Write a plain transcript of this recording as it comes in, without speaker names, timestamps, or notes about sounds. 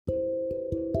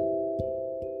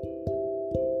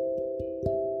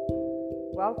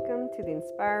Welcome to the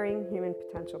Inspiring Human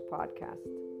Potential podcast.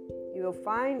 You will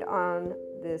find on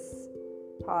this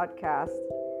podcast,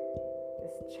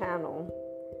 this channel,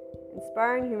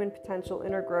 Inspiring Human Potential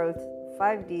Inner Growth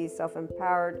 5D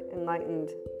Self-Empowered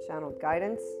Enlightened Channeled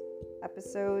Guidance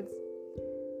episodes,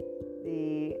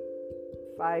 the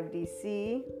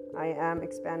 5DC I Am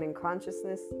Expanding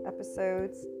Consciousness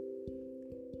episodes,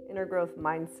 Inner Growth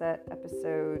Mindset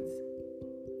episodes,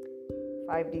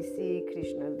 5DC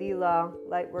Krishna Lila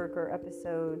Lightworker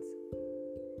episodes,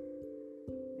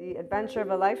 The Adventure of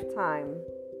a Lifetime,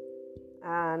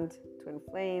 and Twin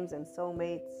Flames and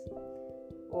Soulmates,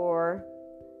 or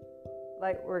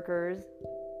Lightworkers,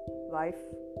 Life,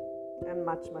 and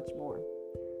much, much more.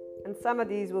 And some of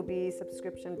these will be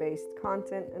subscription-based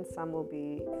content and some will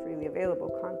be freely available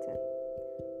content.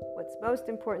 What's most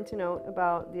important to note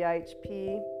about the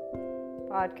IHP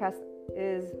podcast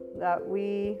is that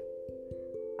we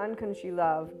unconsciously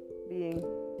love being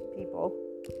people.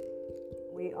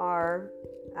 We are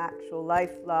actual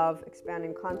life, love,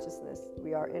 expanding consciousness.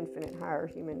 We are infinite higher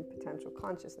human potential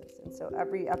consciousness. And so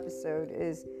every episode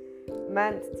is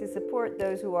meant to support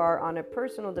those who are on a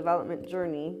personal development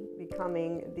journey,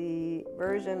 becoming the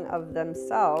version of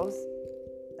themselves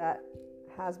that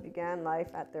has began life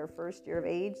at their first year of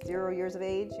age, 0 years of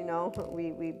age.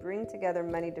 We bring together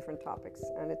many different topics,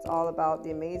 and it's all about the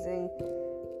amazing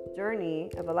journey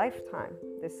of a lifetime,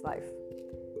 this life.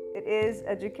 It is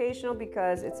educational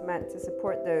because it's meant to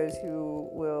support those who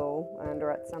will, and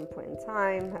or at some point in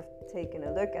time, have taken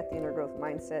a look at the inner growth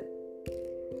mindset.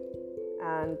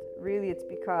 And really it's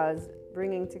because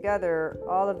bringing together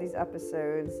all of these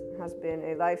episodes has been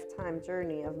a lifetime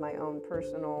journey of my own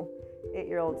personal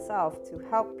 8-year-old self to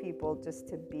help people just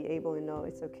to be able to know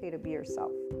it's okay to be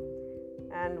yourself.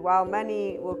 And while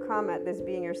many will come at this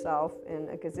being yourself in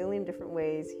a gazillion different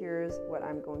ways, here's what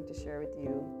I'm going to share with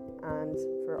you. And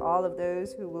for all of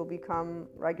those who will become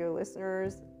regular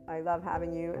listeners, I love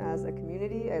having you as a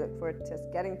community. I look forward to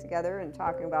getting together and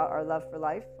talking about our love for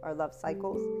life, our love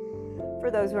cycles. For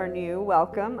those who are new,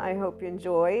 welcome. I hope you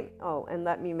enjoy. Oh, and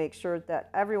let me make sure that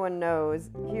everyone knows,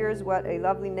 here's what a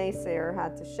lovely naysayer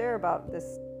had to share about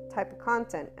this type of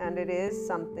content. And it is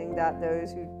something that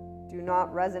those who do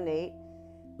not resonate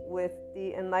with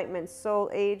the Enlightenment Soul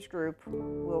age group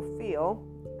will feel,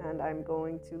 and I'm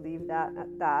going to leave that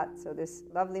at that. So this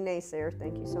lovely naysayer,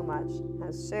 thank you so much,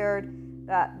 has shared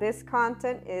that this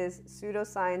content is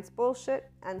pseudoscience bullshit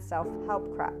and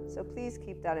self-help crap. So please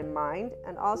keep that in mind,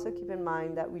 and also keep in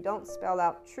mind that we don't spell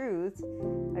out truth.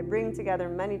 I bring together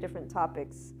many different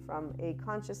topics from a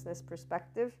consciousness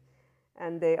perspective,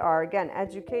 and they are, again,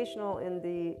 educational in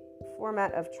the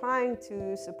format of trying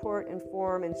to support,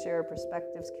 inform, and share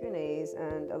perspectives, Q&As,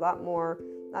 and a lot more,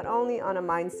 not only on a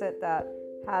mindset that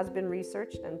has been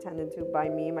researched and tended to by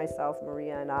me, myself,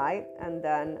 Maria, and I, and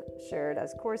then shared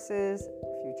as courses,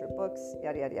 future books,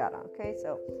 yada, yada, yada. Okay,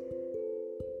 so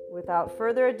without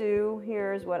further ado,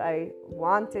 here's what I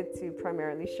wanted to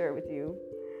primarily share with you.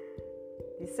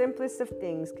 The simplest of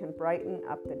things can brighten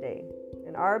up the day.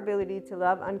 And our ability to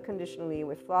love unconditionally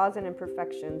with flaws and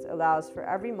imperfections allows for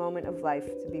every moment of life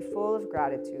to be full of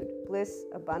gratitude, bliss,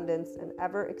 abundance, and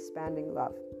ever-expanding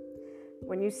love.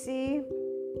 When you see,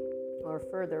 or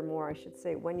furthermore, I should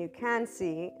say, when you can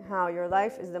see how your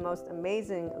life is the most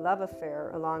amazing love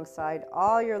affair alongside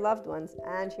all your loved ones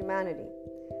and humanity,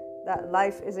 that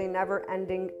life is a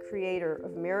never-ending creator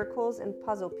of miracles and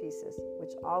puzzle pieces,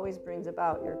 which always brings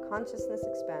about your consciousness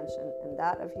expansion and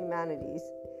that of humanity's.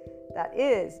 That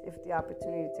is, if the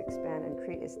opportunity to expand and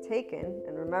create is taken.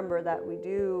 And remember that we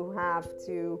do have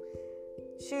to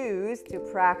choose to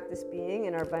practice being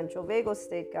in our ventral vagal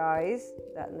state, guys,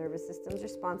 that nervous system's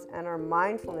response, and our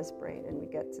mindfulness brain. And we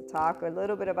get to talk a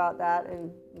little bit about that in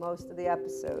most of the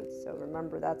episodes. So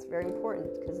remember, that's very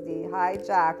important, because the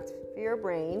hijacked fear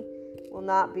brain will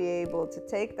not be able to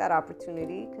take that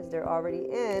opportunity because they're already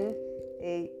in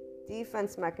a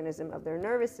defense mechanism of their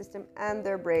nervous system, and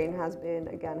their brain has been,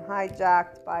 again,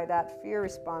 hijacked by that fear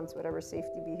response, whatever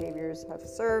safety behaviors have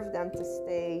served them to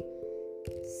stay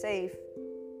safe.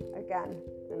 Again,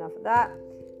 enough of that.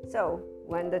 So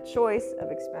when the choice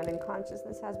of expanding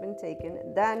consciousness has been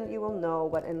taken, then you will know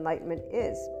what enlightenment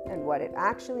is and what it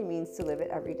actually means to live it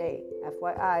every day.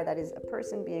 FYI, that is a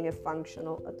person being a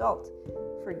functional adult.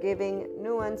 Forgiving,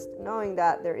 nuanced, knowing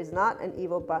that there is not an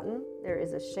evil button, there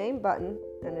is a shame button,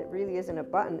 and it really isn't a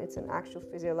button, it's an actual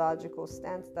physiological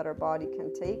stance that our body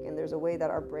can take, and there's a way that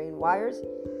our brain wires.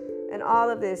 And all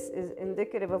of this is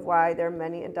indicative of why there are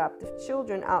many adoptive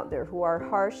children out there who are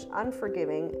harsh,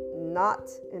 unforgiving, not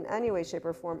in any way, shape,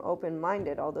 or form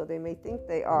open-minded, although they may think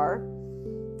they are.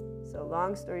 So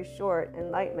long story short,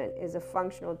 enlightenment is a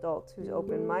functional adult who's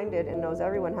open-minded and knows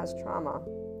everyone has trauma,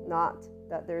 not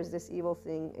that there's this evil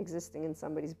thing existing in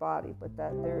somebody's body, but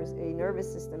that there's a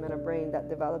nervous system and a brain that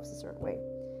develops a certain way.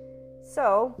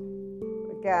 So,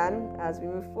 again, as we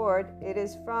move forward, it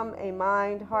is from a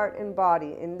mind, heart, and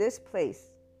body in this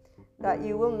place that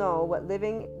you will know what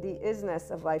living the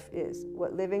isness of life is,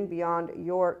 what living beyond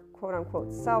your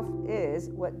quote-unquote self is,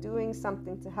 what doing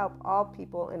something to help all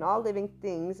people and all living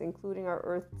things, including our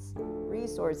Earth's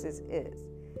resources, is.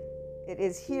 It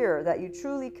is here that you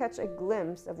truly catch a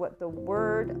glimpse of what the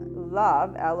word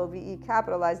love, L-O-V-E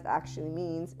capitalized, actually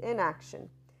means in action,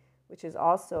 which is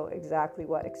also exactly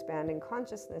what expanding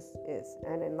consciousness is.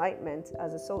 And enlightenment,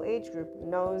 as a soul age group,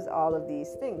 knows all of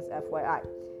these things, FYI.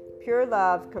 Pure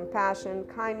love, compassion,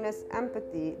 kindness,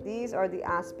 empathy, these are the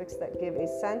aspects that give a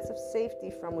sense of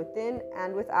safety from within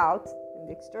and without, in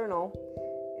the external.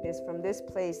 It is from this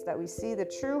place that we see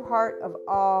the true heart of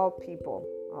all people.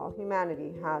 All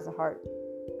humanity has a heart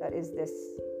that is this.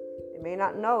 They may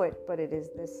not know it, but it is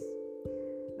this.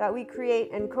 That we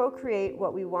create and co-create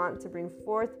what we want to bring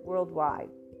forth worldwide.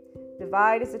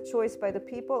 Divide is a choice by the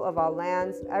people of all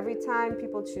lands. Every time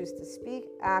people choose to speak,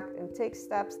 act, and take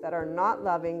steps that are not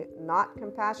loving, not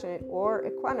compassionate, or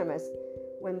equanimous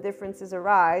when differences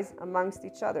arise amongst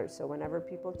each other. So whenever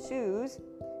people choose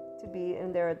to be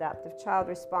in their adaptive child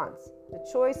response, the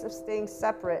choice of staying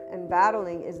separate and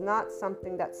battling is not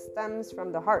something that stems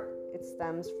from the heart. It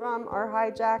stems from our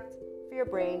hijacked fear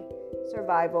brain,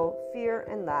 survival, fear,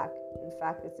 and lack. In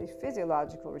fact, it's a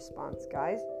physiological response,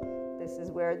 guys. This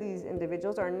is where these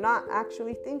individuals are not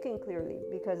actually thinking clearly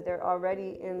because they're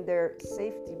already in their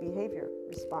safety behavior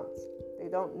response. They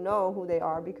don't know who they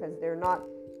are because they're not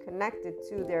connected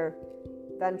to their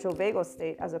ventral vagal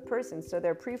state as a person. So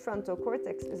their prefrontal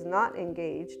cortex is not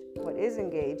engaged. What is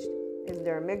engaged is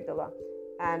their amygdala.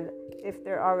 And if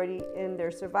they're already in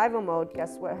their survival mode,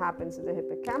 guess what happens to the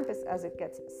hippocampus as it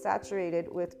gets saturated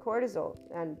with cortisol?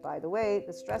 And by the way,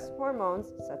 the stress hormones,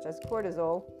 such as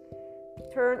cortisol,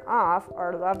 turn off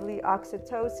our lovely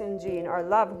oxytocin gene, our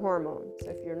love hormone. So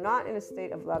if you're not in a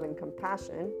state of love and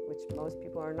compassion, which most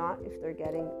people are not if they're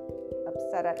getting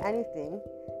upset at anything,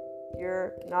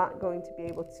 you're not going to be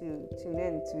able to tune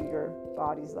in to your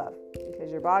body's love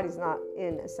because your body's not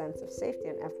in a sense of safety.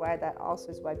 And FYI, that also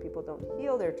is why people don't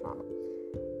heal their trauma.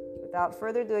 Without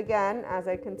further ado, again, as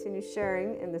I continue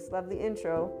sharing in this lovely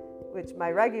intro, which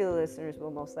my regular listeners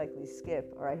will most likely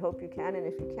skip, or I hope you can, and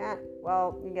if you can't,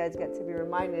 well, you guys get to be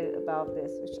reminded about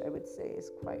this, which I would say is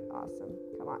quite awesome.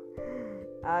 Come on.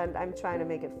 And I'm trying to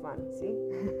make it fun, see?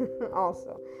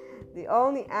 Also, the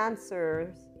only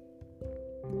answers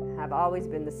have always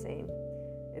been the same.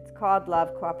 It's called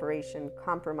love, cooperation,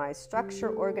 compromise,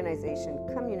 structure, organization,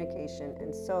 communication,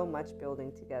 and so much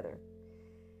building together.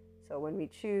 So when we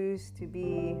choose to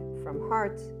be from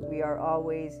heart, we are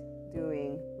always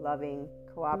doing loving,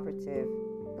 cooperative,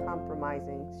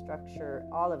 compromising, structure,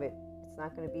 all of it. It's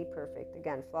not going to be perfect.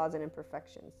 Again, flaws and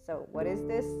imperfections. So what is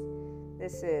this?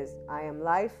 This is I am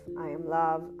life, I am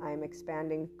love, I am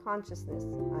expanding consciousness,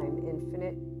 I am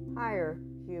infinite, higher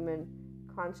human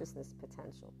consciousness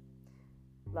potential.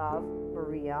 Love,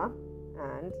 Maria.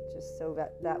 And just so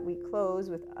that we close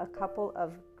with a couple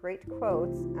of great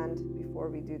quotes, and before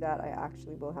we do that, I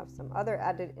actually will have some other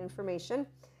added information.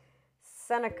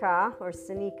 Seneca, or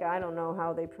Seneca, I don't know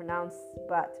how they pronounce,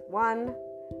 but one,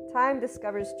 time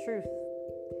discovers truth.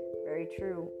 Very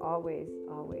true, always,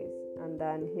 always. And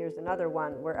then here's another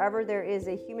one. Wherever there is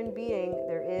a human being,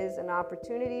 there is an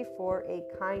opportunity for a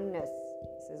kindness.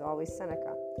 This is always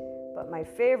Seneca. But my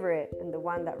favorite, and the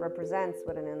one that represents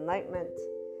what an enlightenment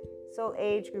soul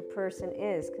age group person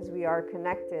is, because we are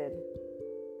connected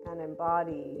and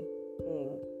embodying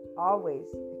always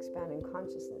expanding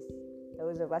consciousness.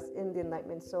 Those of us in the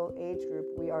enlightenment soul age group,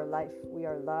 we are life, we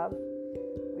are love,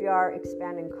 we are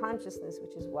expanding consciousness,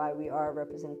 which is why we are a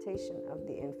representation of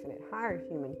the infinite higher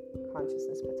human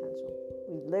consciousness potential.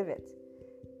 We live it.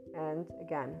 And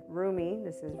again, Rumi,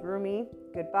 this is Rumi,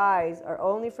 goodbyes are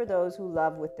only for those who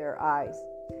love with their eyes.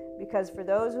 Because for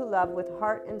those who love with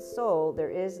heart and soul,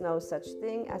 there is no such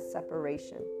thing as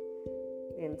separation.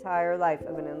 The entire life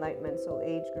of an enlightenment soul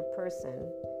age group person,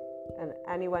 and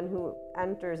anyone who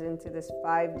enters into this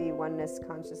 5D oneness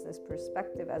consciousness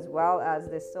perspective, as well as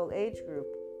this soul age group,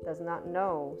 does not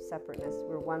know separateness.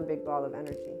 We're one big ball of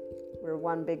energy. We're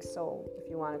one big soul, if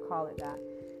you want to call it that.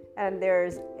 And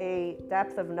there's a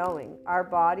depth of knowing. Our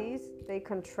bodies, they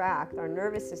contract. Our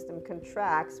nervous system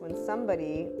contracts when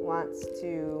somebody wants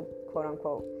to, quote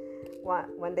unquote,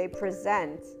 when they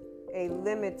present a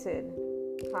limited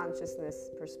consciousness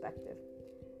perspective.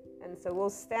 And so we'll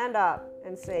stand up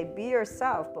and say, be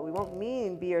yourself, but we won't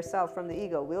mean be yourself from the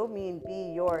ego. We'll mean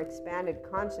be your expanded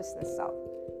consciousness self.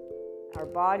 Our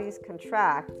bodies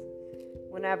contract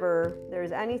whenever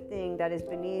there's anything that is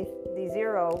beneath the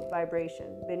zero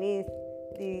vibration, beneath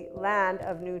the land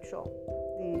of neutral,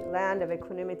 the land of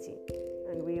equanimity.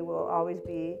 And we will always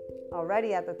be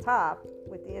already at the top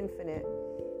with the infinite,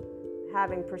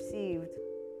 having perceived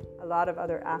a lot of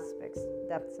other aspects,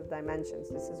 depths of dimensions.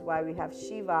 This is why we have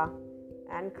Shiva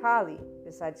and Kali,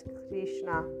 besides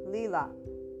Krishna Lila.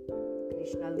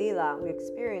 Krishna Lila, we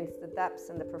experience the depths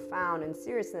and the profound and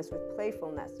seriousness with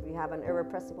playfulness. We have an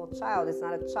irrepressible child. It's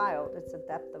not a child, it's the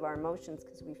depth of our emotions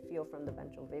because we feel from the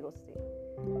ventral vagal state.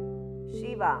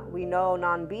 Shiva, we know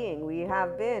non-being. We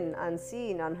have been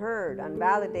unseen, unheard,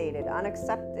 unvalidated,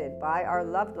 unaccepted by our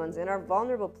loved ones in our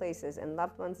vulnerable places. And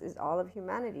loved ones is all of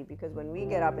humanity, because when we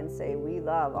get up and say we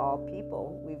love all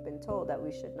people, we've been told that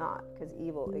we should not, because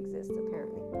evil exists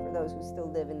apparently for those who still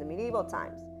live in the medieval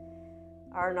times.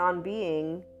 Our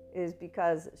non-being is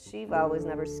because Shiva was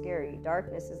never scary.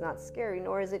 Darkness is not scary,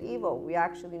 nor is it evil. We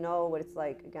actually know what it's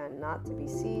like, again, not to be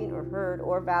seen or heard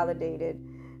or validated.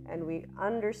 And we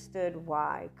understood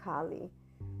why, Kali,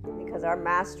 because our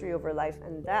mastery over life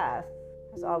and death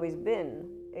has always been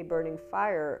a burning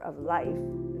fire of life,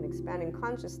 an expanding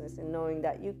consciousness, and knowing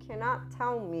that you cannot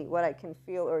tell me what I can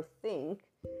feel or think.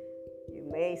 You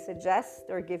may suggest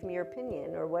or give me your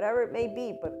opinion or whatever it may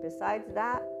be, but besides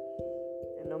that,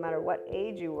 and no matter what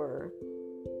age you were,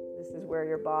 this is where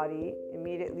your body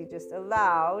immediately just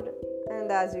allowed,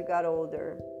 and as you got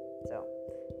older. So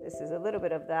this is a little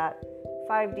bit of that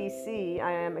 5DC,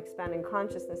 I am expanding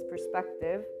consciousness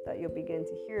perspective that you'll begin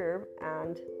to hear.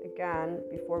 And again,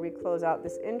 before we close out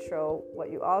this intro,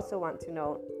 what you also want to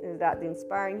know is that the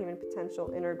Inspiring Human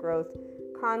Potential Inner Growth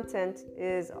content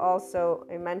is also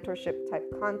a mentorship type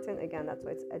content. Again, that's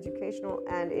why it's educational,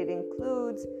 and it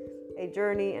includes a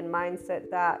journey and mindset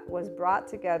that was brought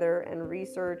together and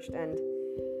researched and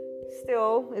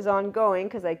still is ongoing,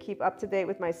 because I keep up to date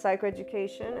with my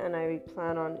psychoeducation, and I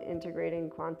plan on integrating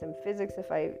quantum physics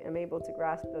if I am able to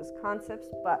grasp those concepts.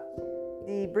 But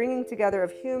the bringing together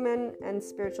of human and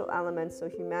spiritual elements, so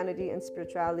humanity and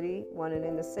spirituality, one and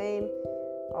in the same,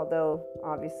 although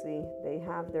obviously they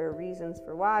have their reasons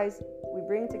for whys, we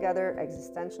bring together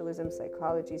existentialism,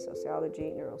 psychology,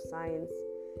 sociology, neuroscience.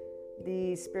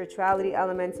 The spirituality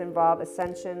elements involve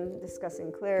ascension,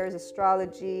 discussing clairs,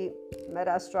 astrology,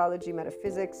 meta-astrology,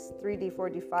 metaphysics, 3D,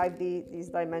 4D, 5D, these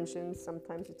dimensions.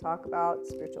 Sometimes we talk about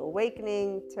spiritual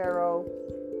awakening, tarot,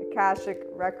 Akashic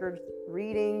record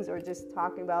readings, or just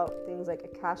talking about things like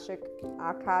Akash,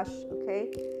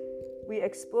 okay? We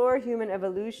explore human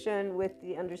evolution with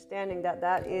the understanding that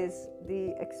that is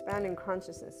the expanding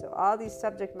consciousness. So all these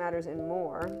subject matters and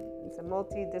more. It's a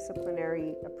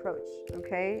multidisciplinary approach,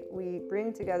 okay? We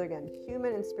bring together, again,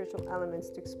 human and spiritual elements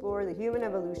to explore the human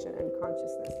evolution and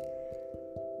consciousness.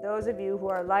 Those of you who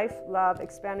are life, love,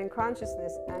 expanding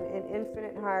consciousness, and in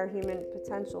infinite higher human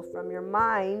potential from your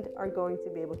mind are going to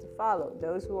be able to follow.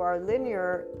 Those who are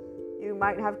linear, you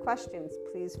might have questions.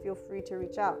 Please feel free to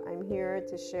reach out. I'm here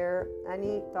to share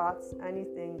any thoughts,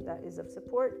 anything that is of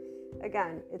support.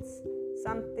 Again, it's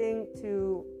something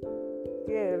to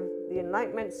give the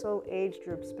Enlightenment Soul Age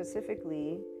group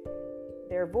specifically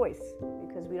their voice,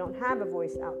 because we don't have a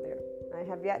voice out there. I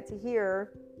have yet to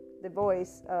hear the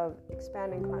voice of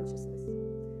expanding consciousness.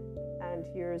 And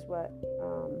here's what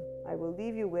I will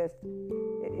leave you with.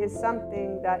 It is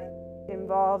something that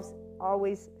involves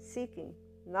always seeking,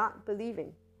 not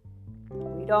believing.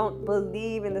 We don't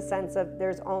believe in the sense of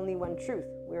there's only one truth.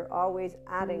 We're always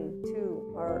adding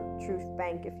to our truth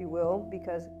bank, if you will,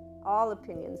 because all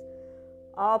opinions,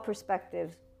 all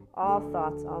perspectives, all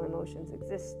thoughts, all emotions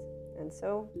exist. And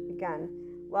so, again,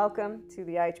 welcome to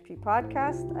the IHP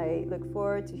podcast. I look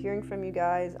forward to hearing from you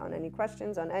guys on any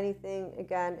questions, on anything.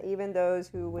 Again, even those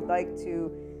who would like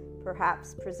to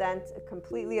perhaps present a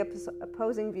completely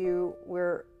opposing view,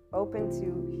 we're open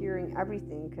to hearing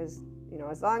everything, because, you know,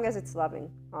 as long as it's loving,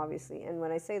 obviously. And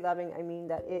when I say loving, I mean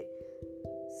that it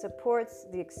supports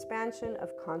the expansion of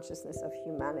consciousness of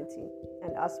humanity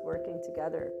and us working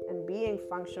together and being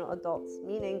functional adults,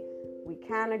 meaning we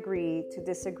can agree to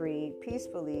disagree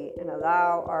peacefully and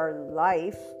allow our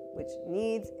life, which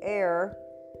needs air,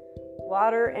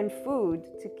 water, and food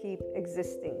to keep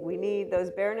existing. We need those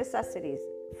bare necessities.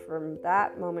 From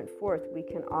that moment forth, we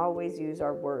can always use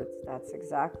our words. That's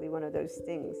exactly one of those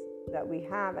things that we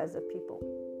have as a people.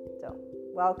 So,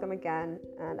 welcome again,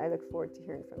 and I look forward to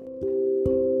hearing from you.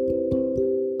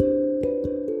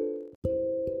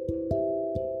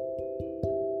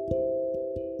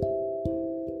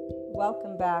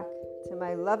 Welcome back to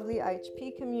my lovely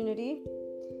IHP community.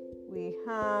 We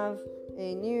have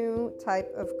a new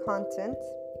type of content,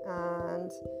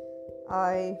 and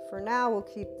I, for now, will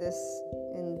keep this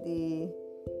in the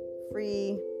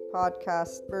free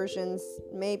podcast versions.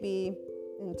 Maybe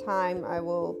in time I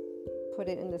will put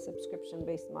it in the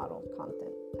subscription-based model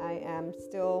content. I am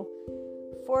still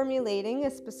formulating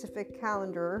a specific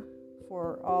calendar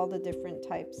for all the different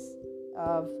types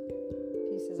of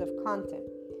pieces of content.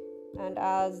 And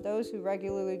as those who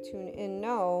regularly tune in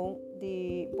know,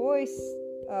 the voice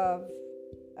of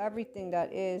everything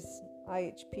that is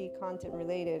IHP content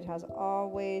related has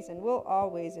always and will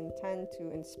always intend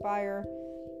to inspire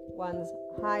one's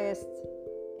highest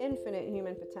infinite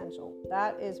human potential.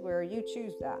 That is where you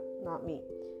choose that, not me.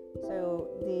 So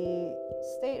the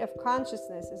state of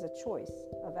consciousness is a choice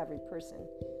of every person.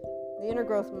 The inner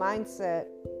growth mindset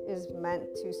is meant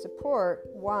to support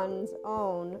one's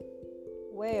own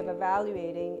way of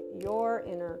evaluating your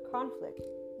inner conflict,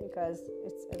 because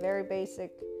it's a very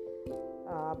basic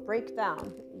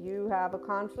breakdown. You have a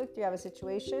conflict, you have a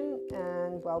situation,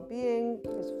 and well-being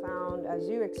is found as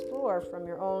you explore from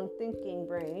your own thinking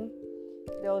brain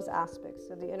those aspects.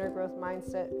 So the inner growth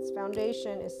mindset's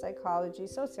foundation is psychology,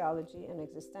 sociology, and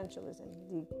existentialism.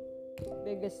 The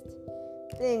biggest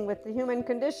thing with the human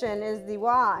condition is the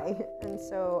why, and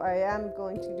so I am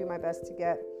going to do my best to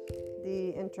get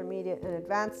the intermediate and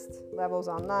advanced levels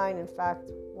online. In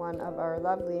fact, one of our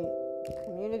lovely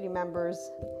community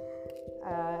members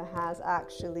has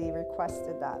actually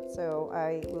requested that, so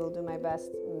I will do my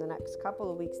best in the next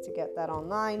couple of weeks to get that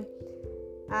online.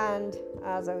 And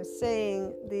as I was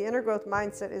saying, the inner growth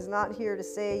mindset is not here to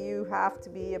say you have to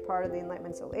be a part of the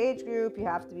Enlightenment Soul Age group, you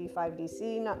have to be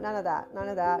 5DC, none of that.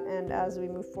 And as we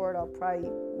move forward, I'll probably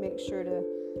make sure to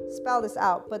spell this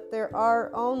out. But there are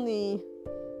only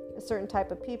a certain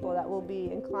type of people that will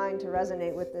be inclined to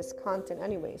resonate with this content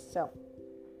anyways. So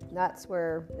that's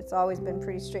where it's always been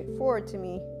pretty straightforward to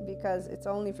me, because it's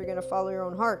only if you're going to follow your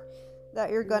own heart that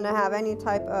you're going to have any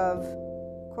type of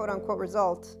quote-unquote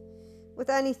result with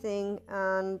anything.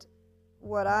 And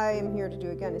what I am here to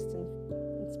do, again, is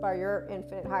to inspire your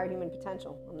infinite higher human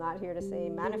potential. I'm not here to say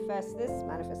manifest this,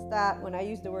 manifest that. When I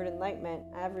use the word enlightenment,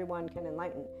 everyone can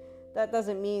enlighten. That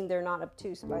doesn't mean they're not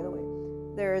obtuse, by the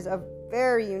way. There is a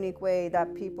very unique way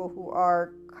that people who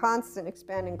are constant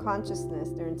expanding consciousness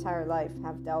their entire life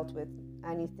have dealt with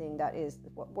anything that is.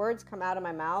 What words come out of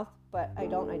my mouth, but I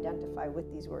don't identify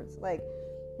with these words. Like,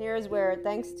 here's where,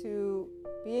 thanks to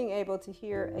being able to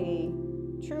hear a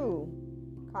true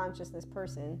consciousness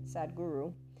person,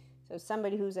 Sadhguru, so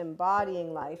somebody who's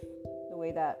embodying life the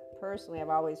way that personally I've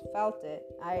always felt it,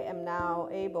 I am now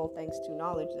able, thanks to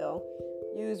knowledge though,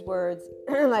 use words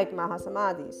like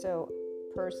Mahasamadhi. So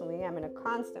personally, I'm in a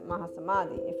constant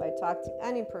Mahasamadhi. If I talk to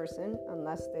any person,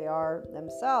 unless they are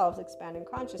themselves expanding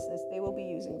consciousness, they will be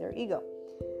using their ego.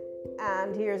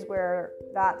 And here's where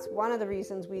that's one of the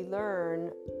reasons we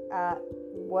learn at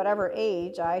whatever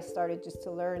age I started just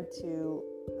to learn to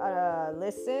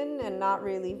listen and not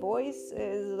really voice,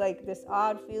 is like this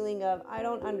odd feeling of I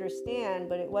don't understand,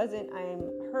 but it wasn't I'm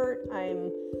hurt,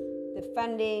 I'm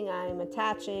defending, I'm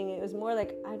attaching. It was more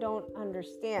like I don't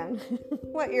understand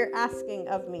what you're asking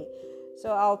of me.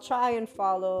 So I'll try and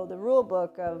follow the rule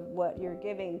book of what you're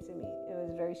giving to me. It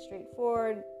was very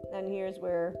straightforward, and here's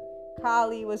where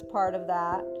Kali was part of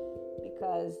that,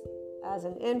 because as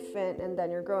an infant and then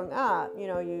you're growing up,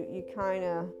 you kind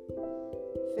of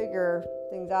figure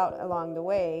things out along the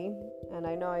way. And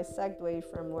I know I segued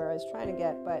from where I was trying to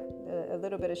get, but a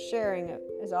little bit of sharing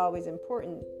is always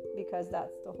important, because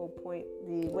that's the whole point.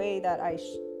 The way that I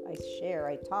share,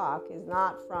 I talk, is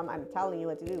not from I'm telling you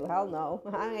what to do. Hell no.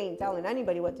 I ain't telling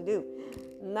anybody what to do.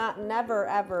 Never,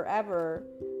 ever, ever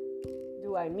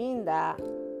do I mean that.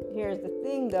 Here's the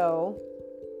thing though,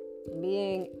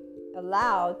 being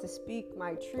allowed to speak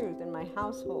my truth in my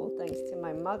household thanks to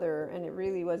my mother, and it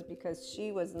really was because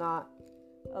she was not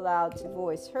allowed to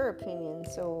voice her opinion.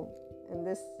 So in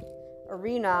this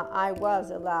arena I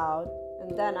was allowed,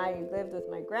 and then I lived with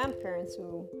my grandparents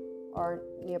who are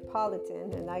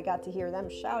Neapolitan, and I got to hear them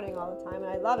shouting all the time,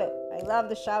 and I love it. I love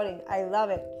the shouting. I love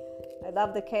it. I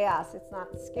love the chaos. It's not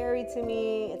scary to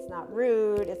me. It's not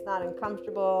rude. It's not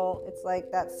uncomfortable. It's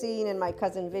like that scene in My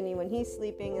Cousin Vinny when he's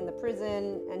sleeping in the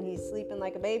prison and he's sleeping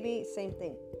like a baby. Same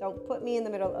thing. Don't put me in the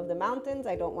middle of the mountains.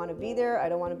 I don't want to be there. I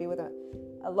don't want to be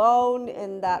alone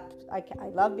in that. I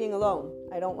love being alone.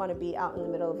 I don't want to be out in the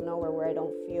middle of nowhere where I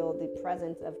don't feel the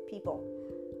presence of people.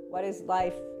 What is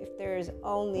life if there's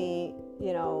only,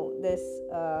 this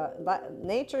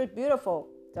nature is beautiful.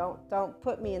 Don't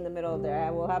put me in the middle there. I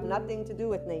will have nothing to do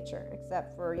with nature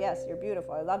except for, yes, you're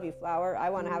beautiful. I love you, flower. I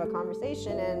want to have a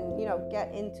conversation and,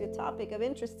 get into a topic of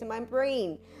interest to my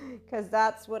brain, because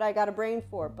that's what I got a brain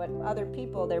for. But other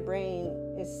people, their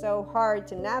brain is so hard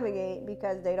to navigate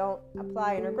because they don't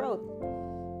apply inner growth.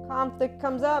 Conflict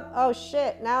comes up. Oh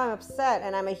shit, now I'm upset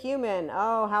and I'm a human.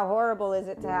 Oh, how horrible is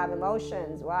it to have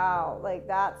emotions? Wow. Like,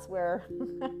 that's where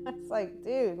it's like,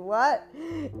 dude, what?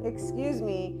 Excuse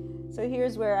me. So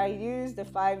here's where I use the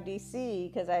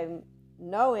 5DC, because I'm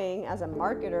knowing as a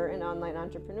marketer and online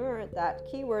entrepreneur that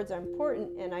keywords are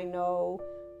important, and I know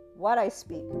what I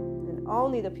speak. And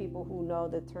only the people who know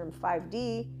the term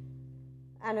 5D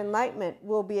and enlightenment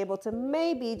will be able to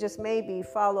maybe, just maybe,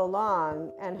 follow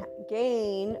along and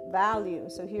gain value.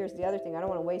 So here's the other thing. I don't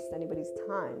want to waste anybody's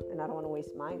time, and I don't want to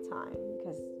waste my time,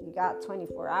 because you got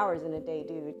 24 hours in a day,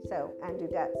 dude. So, and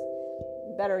dudettes,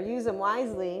 better use them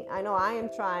wisely. I know I am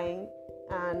trying.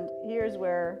 And here's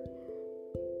where,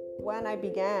 when I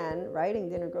began writing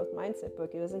the Inner Growth Mindset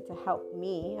book, it wasn't to help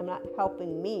me. I'm not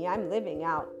helping me. I'm living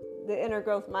out the inner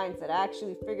growth mindset. I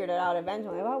actually figured it out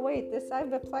eventually. Oh, wait, this,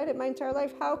 I've applied it my entire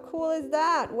life. How cool is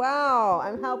that? Wow,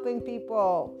 I'm helping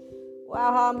people.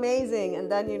 Wow, how amazing. And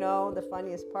then, the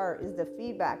funniest part is the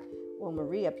feedback. Well,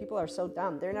 Maria, people are so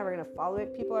dumb. They're never going to follow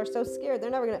it. People are so scared.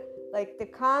 They're never going to, like, the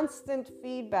constant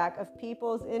feedback of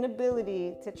people's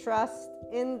inability to trust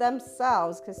in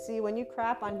themselves. Because, see, when you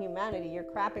crap on humanity, you're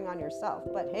crapping on yourself.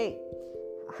 But hey,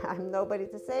 I'm nobody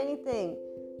to say anything.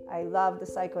 I love the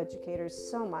psychoeducators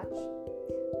so much.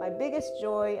 My biggest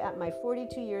joy at my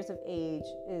 42 years of age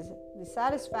is the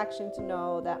satisfaction to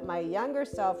know that my younger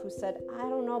self, who said, I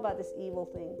don't know about this evil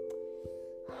thing,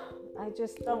 I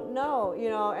just don't know,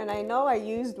 and I know I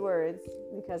used words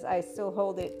because I still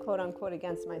hold it, quote unquote,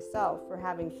 against myself for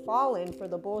having fallen for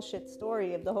the bullshit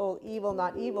story of the whole evil,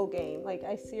 not evil game. Like,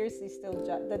 I seriously still,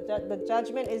 the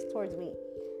judgment is towards me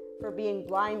for being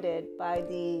blinded by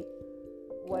the,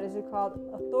 what is it called?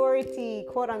 Authority,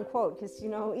 quote unquote, because,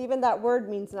 even that word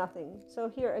means nothing.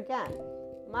 So here again,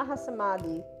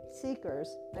 Mahasamadhi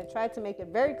seekers, I tried to make it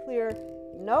very clear,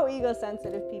 no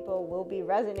ego-sensitive people will be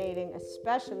resonating,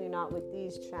 especially not with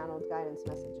these channeled guidance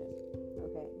messages.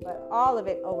 Okay, but all of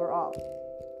it overall.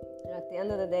 And at the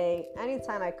end of the day,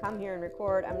 anytime I come here and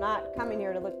record, I'm not coming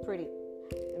here to look pretty.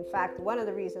 In fact, one of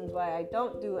the reasons why I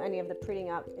don't do any of the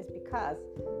prettying up is because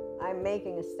I'm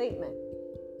making a statement.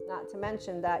 Not to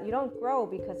mention that you don't grow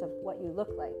because of what you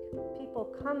look like.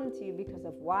 People come to you because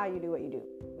of why you do what you do,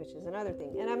 which is another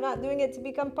thing. And I'm not doing it to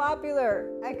become popular.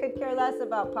 I could care less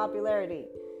about popularity,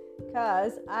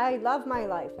 because I love my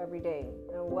life every day.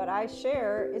 And what I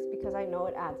share is because I know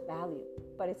it adds value.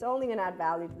 But it's only going to add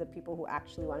value to the people who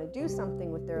actually want to do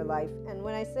something with their life. And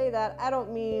when I say that, I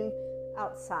don't mean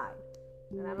outside.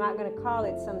 And I'm not going to call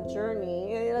it some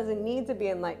journey. It doesn't need to be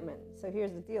enlightenment. So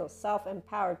here's the deal.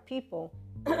 Self-empowered people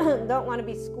don't want to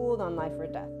be schooled on life or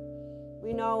death.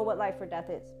 We know what life or death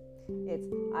is. It's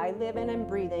I live and I'm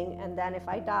breathing, and then if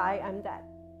I die, I'm dead.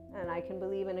 And I can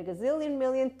believe in a gazillion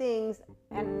million things,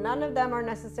 and none of them are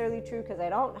necessarily true because I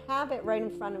don't have it right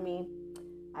in front of me.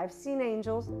 I've seen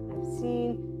angels, I've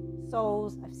seen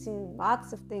souls, I've seen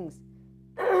lots of things.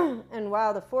 And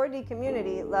while the 4D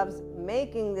community loves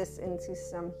making this into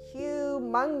some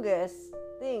humongous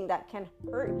thing that can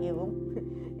hurt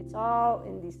you, it's all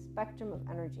in the spectrum of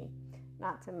energy.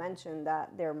 Not to mention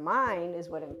that their mind is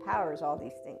what empowers all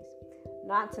these things.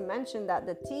 Not to mention that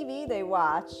the TV they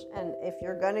watch, and if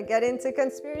you're going to get into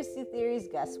conspiracy theories,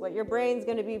 guess what your brain's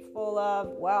going to be full of?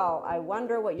 Well, I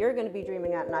wonder what you're going to be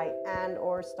dreaming at night, and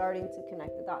or starting to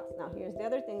connect the dots. Now, here's the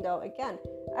other thing, though. Again,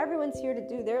 everyone's here to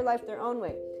do their life their own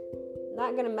way.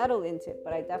 Not going to meddle into it,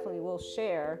 but I definitely will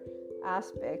share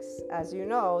aspects. As you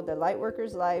know, the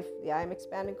Lightworker's Life, the I Am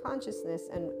Expanded Consciousness,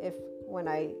 and when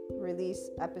I release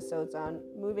episodes on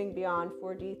moving beyond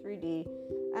 4D, 3D,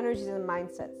 energies and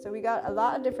mindsets. So we got a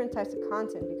lot of different types of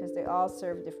content because they all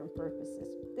serve different purposes.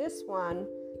 This one,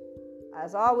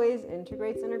 as always,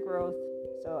 integrates inner growth.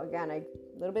 So again, a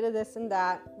little bit of this and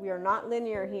that. We are not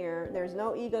linear here. There's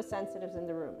no ego sensitives in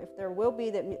the room. If there will be,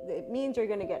 that it means you're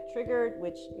going to get triggered,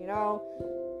 which,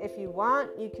 if you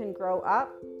want, you can grow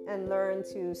up and learn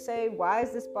to say, why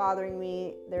is this bothering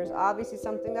me? There's obviously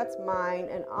something that's mine.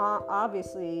 And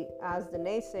obviously, as the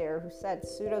naysayer who said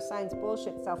pseudoscience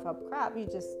bullshit self-help crap, you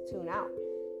just tune out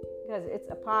because it's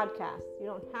a podcast. You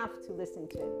don't have to listen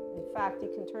to it. In fact, you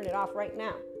can turn it off right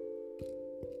now.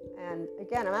 And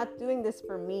again, I'm not doing this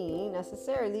for me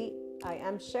necessarily. I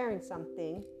am sharing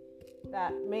something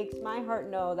that makes my heart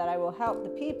know that I will help the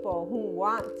people who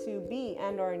want to be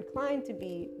and are inclined to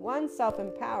be, one,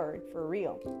 self-empowered for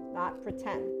real, not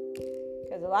pretend.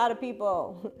 because a lot of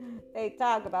people, they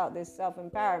talk about this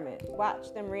self-empowerment.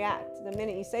 Watch them react the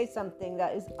minute you say something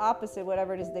that is opposite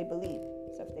whatever it is they believe.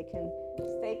 So if they can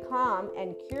stay calm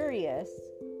and curious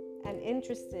and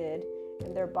interested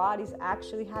in their bodies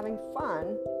actually having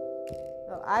fun,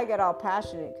 well, I get all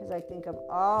passionate because I think of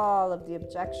all of the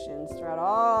objections throughout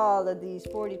all of these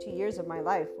 42 years of my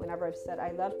life. Whenever I've said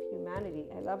I love humanity,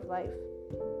 I love life.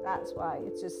 That's why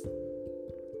it's just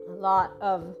a lot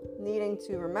of needing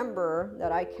to remember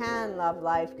that I can love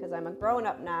life because I'm a grown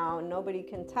up now, and nobody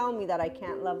can tell me that I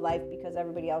can't love life because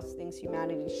everybody else thinks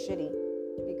humanity is shitty.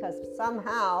 Because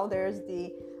somehow there's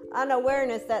the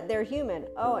unawareness that they're human.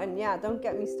 Oh, and yeah, don't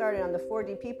get me started on the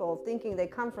 4D people thinking they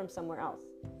come from somewhere else,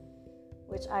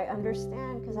 which I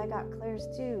understand because I got clairs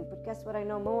too. But guess what? I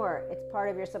know more. It's part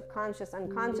of your subconscious,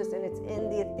 unconscious, and it's in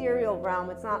the ethereal realm.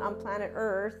 It's not on planet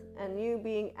Earth. And you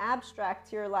being abstract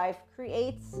to your life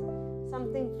creates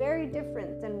something very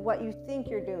different than what you think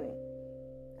you're doing.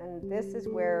 And this is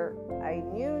where I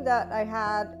knew that I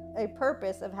had a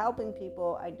purpose of helping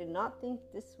people. I did not think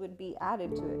this would be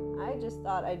added to it. I just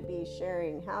thought I'd be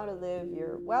sharing how to live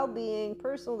your well-being,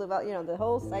 personal development, the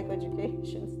whole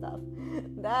psychoeducation stuff.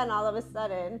 Then all of a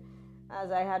sudden, as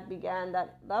I had began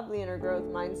that lovely inner growth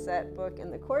mindset book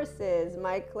and the courses,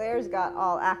 my clairs got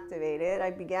all activated. I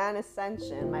began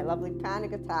ascension, my lovely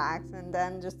panic attacks, and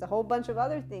then just a whole bunch of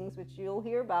other things, which you'll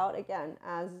hear about again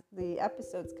as the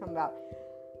episodes come out.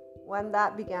 When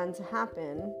that began to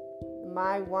happen,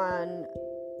 my one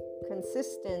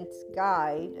consistent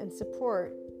guide and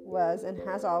support was and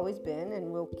has always been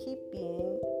and will keep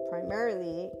being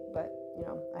primarily, but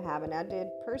I have an added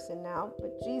person now,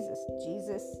 but Jesus.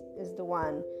 Jesus is the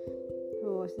one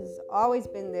who has always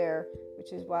been there,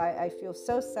 which is why I feel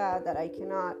so sad that I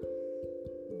cannot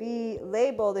be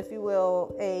labeled, if you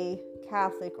will, a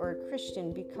Catholic or a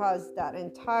Christian, because that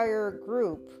entire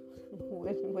group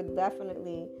would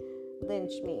definitely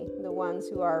lynch me. The ones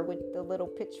who are with the little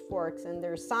pitchforks and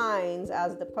their signs,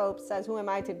 as the Pope says, who am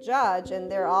I to judge?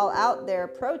 And they're all out there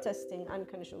protesting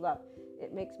unconditional love.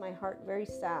 It makes my heart very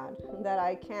sad that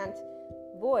I can't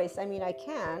voice. I mean, I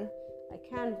can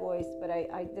voice, but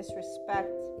I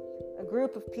disrespect a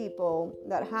group of people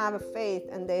that have a faith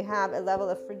and they have a level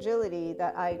of fragility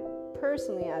that I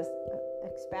personally, as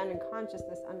expanded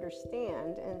consciousness,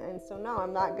 understand. And so no,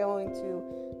 I'm not going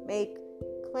to make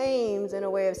claims in a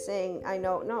way of saying I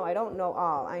don't know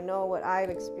all. I know what I've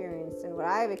experienced, and what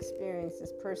I've experienced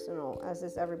is personal, as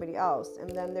is everybody else. And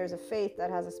then there's a faith that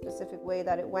has a specific way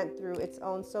that it went through its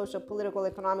own social, political,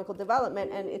 economical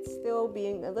development, and it's still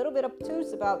being a little bit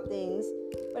obtuse about things,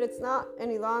 but it's not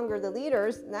any longer the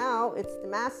leaders. Now it's the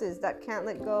masses that can't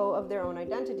let go of their own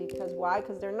identity. Because why?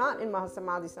 Because they're not in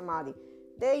Mahasamadhi Samadhi.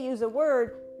 They use a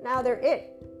word, now they're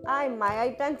it. I'm my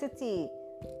identity.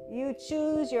 You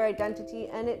choose your identity,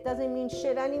 and it doesn't mean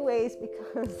shit anyways,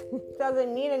 because it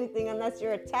doesn't mean anything unless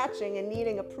you're attaching and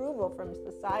needing approval from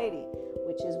society,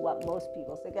 which is what most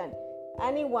people say. Again,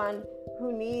 anyone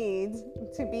who needs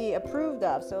to be approved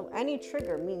of, so any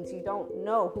trigger means you don't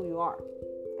know who you are.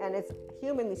 And it's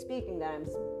humanly speaking that I'm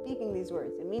speaking these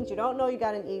words. It means you don't know you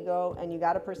got an ego and you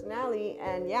got a personality,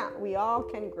 and yeah, we all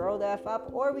can grow the F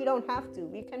up, or we don't have to.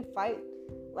 We can fight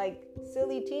like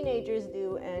silly teenagers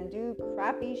do and do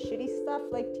crappy, shitty stuff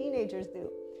like teenagers do,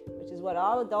 which is what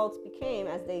all adults became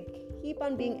as they keep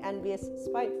on being envious,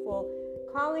 spiteful,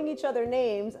 calling each other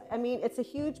names. I mean, it's a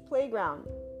huge playground.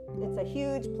 It's a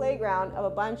huge playground of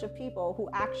a bunch of people who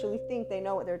actually think they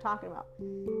know what they're talking about.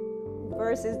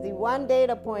 Versus the one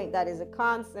data point that is a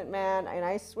constant, man, and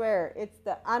I swear, it's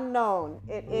the unknown.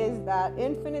 It is that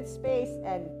infinite space,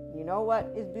 and you know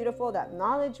what is beautiful? That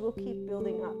knowledge will keep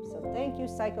building up. So thank you,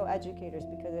 psychoeducators,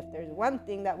 because if there's one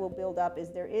thing that will build up is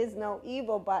there is no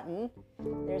evil button,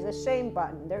 there's a shame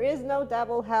button. There is no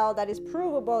devil hell that is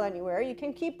provable anywhere. You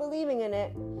can keep believing in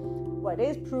it. What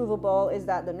is provable is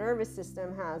that the nervous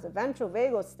system has a ventral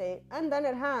vagal state, and then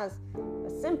it has a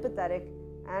sympathetic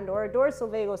and or a dorsal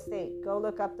vagal state. Go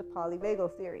look up the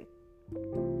polyvagal theory.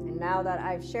 And now that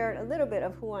I've shared a little bit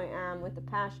of who I am with the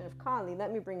passion of Kali,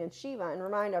 let me bring in Shiva and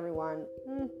remind everyone,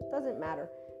 doesn't matter.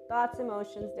 Thoughts,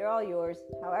 emotions, they're all yours.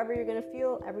 However you're going to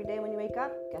feel every day when you wake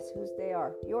up, guess whose they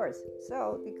are? Yours.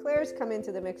 So the clairs come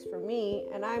into the mix for me,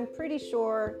 and I'm pretty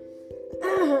sure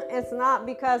it's not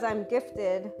because I'm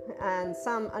gifted and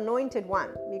some anointed one,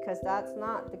 because that's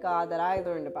not the God that I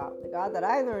learned about. The God that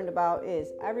I learned about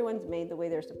is everyone's made the way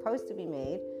they're supposed to be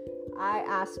made. I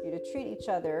ask you to treat each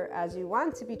other as you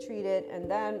want to be treated, and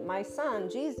then my son,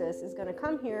 Jesus, is going to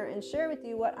come here and share with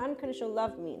you what unconditional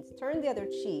love means. Turn the other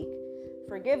cheek,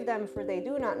 forgive them for they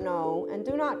do not know, and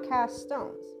do not cast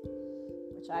stones,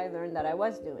 which I learned that I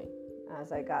was doing.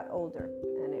 as I got older,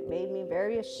 and it made me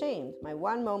very ashamed. My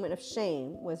one moment of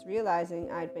shame was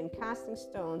realizing I'd been casting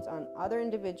stones on other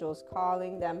individuals,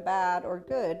 calling them bad or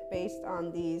good based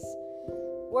on these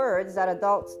words that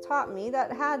adults taught me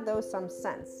that had some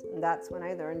sense. And that's when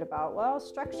I learned about, well,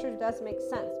 structure does make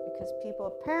sense, because people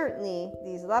apparently,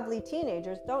 these lovely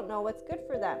teenagers, don't know what's good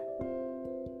for them.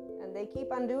 They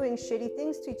keep on doing shitty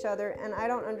things to each other, and I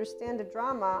don't understand the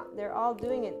drama. They're all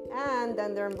doing it, and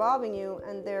then they're involving you,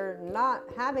 and they're not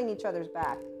having each other's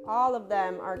back. All of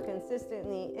them are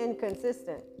consistently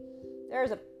inconsistent.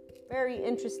 There's a very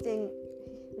interesting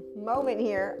moment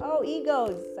here. Oh,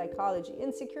 egos, psychology,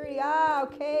 insecurity.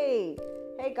 Okay.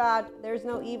 Hey, God, there's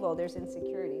no evil, there's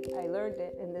insecurity. I learned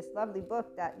it in this lovely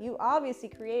book that you obviously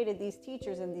created these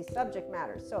teachers and these subject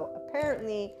matters. So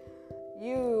apparently,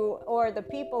 you or the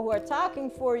people who are talking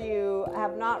for you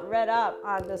have not read up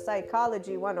on the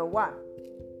Psychology 101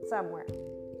 somewhere.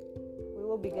 We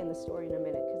will begin the story in a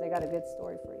minute, because I got a good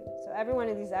story for you. So every one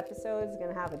of these episodes is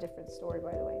going to have a different story,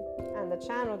 by the way. And the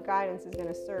channel guidance is going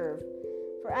to serve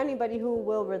for anybody who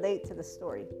will relate to the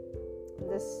story.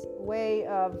 This way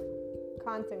of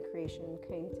content creation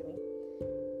came to me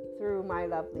through my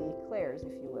lovely Clairs,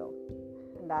 if you will.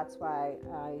 And that's why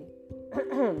I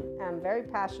am very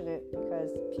passionate,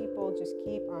 because people just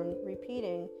keep on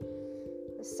repeating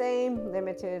the same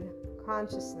limited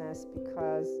consciousness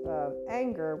because of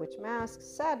anger, which masks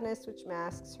sadness, which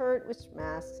masks hurt, which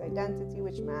masks identity,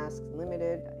 which masks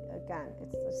limited. Again,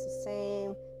 it's just the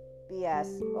same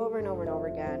BS over and over and over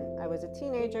again. I was a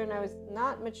teenager and I was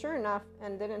not mature enough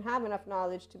and didn't have enough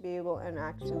knowledge to be able and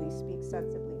actually speak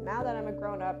sensibly. Now that I'm a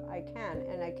grown up, I can,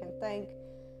 and I can thank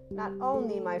not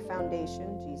only my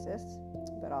foundation, Jesus,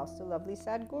 but also lovely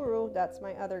Sadhguru, that's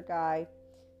my other guy.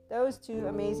 Those two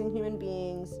amazing human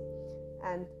beings,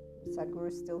 and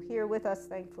Sadhguru's still here with us,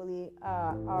 thankfully,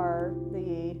 are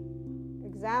the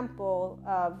example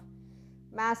of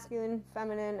masculine,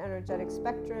 feminine, energetic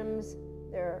spectrums.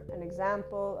 They're an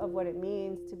example of what it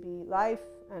means to be life.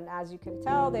 And as you can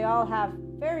tell, they all have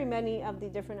very many of the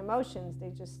different emotions. They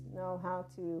just know how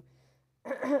to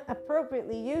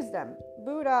appropriately use them.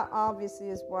 Buddha obviously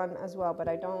is one as well, but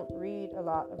I don't read a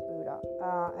lot of Buddha,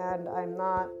 and I'm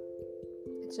not,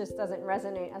 it just doesn't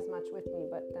resonate as much with me.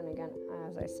 But then again,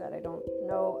 as I said, I don't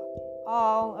know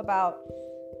all about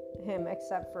him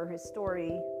except for his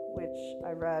story, which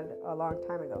I read a long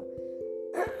time ago.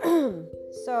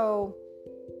 So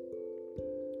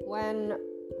when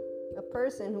a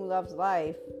person who loves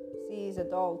life sees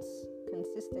adults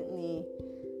consistently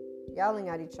yelling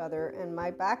at each other, and my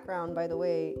background, by the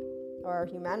way, are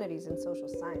humanities and social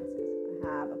sciences.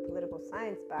 I have a political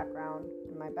science background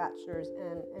in my bachelor's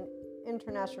and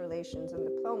international relations and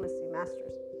diplomacy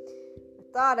master's. I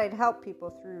thought I'd help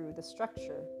people through the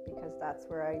structure, because that's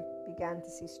where I began to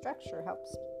see structure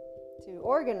helps to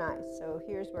organize. So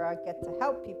here's where I get to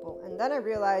help people. And then I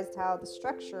realized how the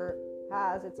structure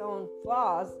has its own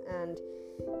flaws and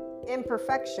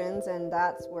imperfections, and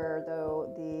that's where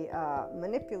though the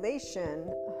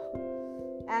manipulation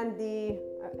and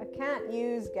I can't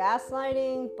use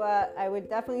gaslighting, but I would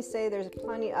definitely say there's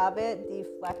plenty of it,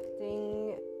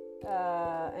 deflecting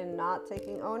and not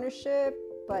taking ownership,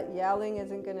 but yelling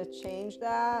isn't going to change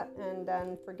that, and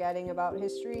then forgetting about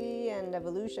history and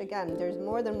evolution. Again, there's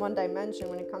more than one dimension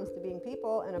when it comes to being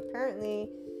people, and apparently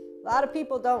a lot of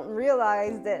people don't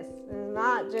realize this. It's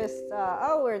not just,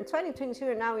 we're in 2022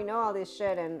 and now we know all this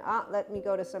shit, and let me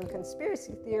go to some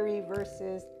conspiracy theory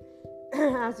versus,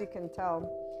 as you can tell,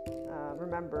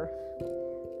 remember,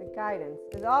 the guidance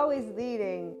is always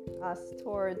leading us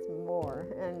towards more.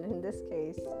 And in this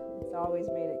case, it's always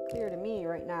made it clear to me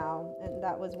right now. And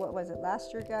that was, what was it,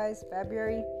 last year, guys?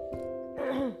 February?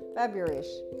 February-ish,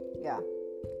 yeah.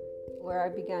 Where I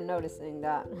began noticing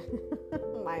that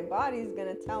my body's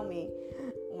going to tell me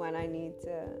when I need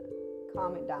to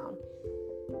calm it down.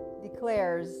 The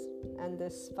Clairs and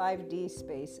this 5D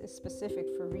space is specific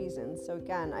for reasons. So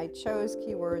again, I chose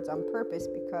keywords on purpose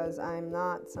because I'm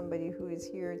not somebody who is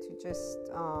here to just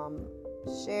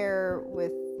share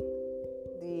with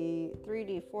the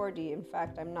 3D, 4D. In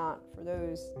fact, I'm not for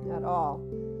those at all.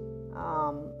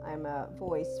 I'm a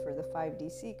voice for the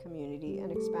 5DC community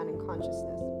and expanding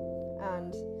consciousness.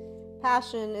 And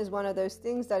passion is one of those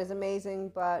things that is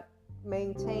amazing, but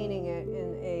maintaining it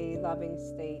in a loving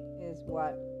state is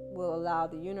what will allow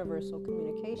the universal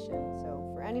communication.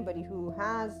 So for anybody who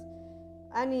has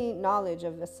any knowledge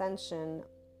of ascension,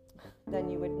 then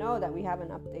you would know that we have an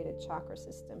updated chakra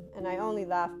system. And I only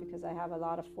laugh because I have a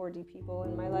lot of 4D people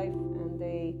in my life, and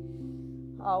they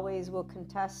always will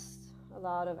contest a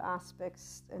lot of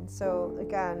aspects. And so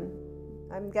again,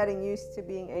 I'm getting used to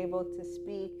being able to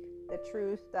speak the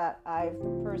truth that I've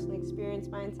personally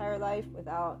experienced my entire life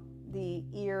without the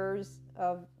ears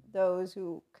of those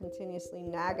who continuously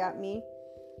nag at me.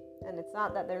 And it's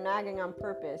not that they're nagging on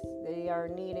purpose. They are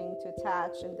needing to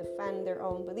attach and defend their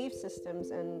own belief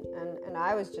systems. And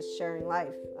I was just sharing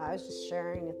life. I was just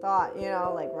sharing a thought,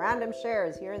 like random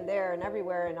shares here and there and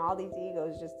everywhere. And all these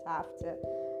egos just have to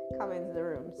come into the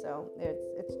room. So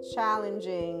it's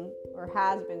challenging, or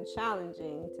has been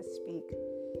challenging, to speak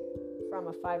from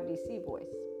a 5DC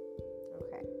voice.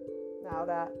 Okay. Now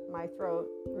that my throat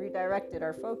redirected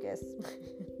our focus,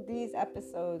 these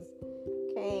episodes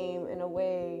came in a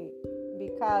way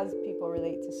because people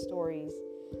relate to stories,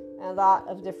 and a lot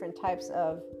of different types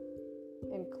of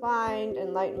inclined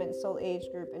enlightenment soul age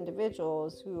group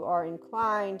individuals who are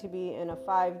inclined to be in a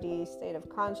 5D state of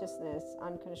consciousness,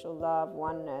 unconditional love,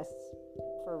 oneness,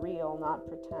 for real, not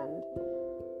pretend.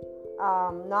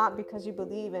 Not because you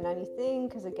believe in anything,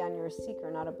 because again, you're a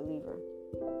seeker, not a believer.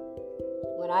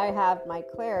 When I have my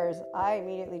clairs, I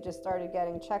immediately just started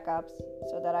getting checkups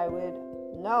so that I would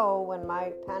know when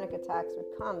my panic attacks would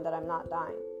come that I'm not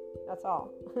dying. That's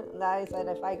all. I said,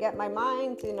 if I get my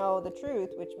mind to know the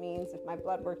truth, which means if my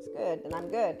blood works good, then I'm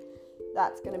good.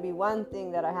 That's going to be one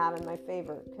thing that I have in my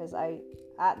favor, because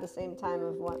at the same time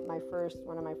of one of my first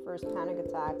panic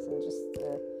attacks, and just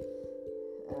a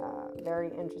very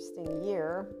interesting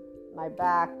year, my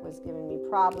back was giving me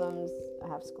problems. I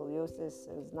have scoliosis.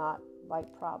 It was not light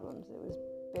problems. It was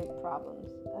big problems.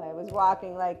 I was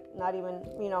walking like not even,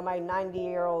 my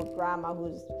 90-year-old grandma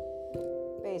who's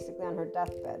basically on her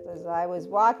deathbed. As I was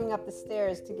walking up the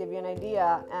stairs, to give you an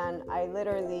idea, and I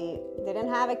literally didn't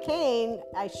have a cane.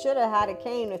 I should have had a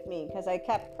cane with me because I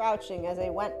kept crouching as I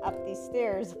went up these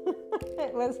stairs.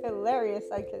 It was hilarious.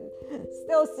 I could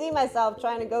still see myself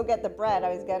trying to go get the bread.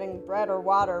 I was getting bread or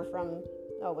water from,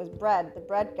 it was bread. The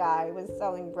bread guy was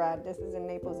selling bread. This is in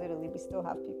Naples, Italy. We still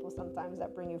have people sometimes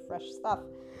that bring you fresh stuff.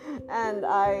 And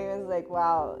I was like,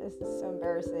 wow, this is so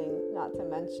embarrassing, not to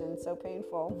mention so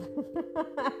painful.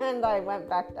 And I went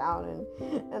back down,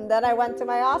 and then I went to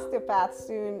my osteopath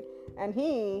soon, and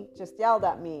he just yelled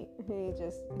at me. He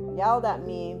just yelled at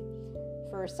me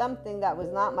for something that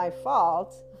was not my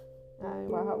fault. I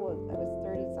was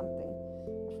 30-something.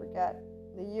 I forget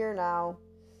the year now.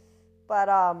 But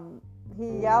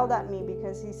he yelled at me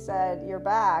because he said, your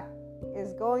back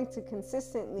is going to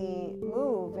consistently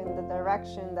move in the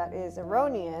direction that is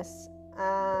erroneous,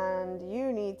 and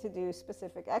you need to do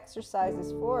specific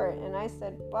exercises for it. And I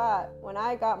said, but when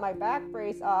I got my back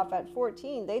brace off at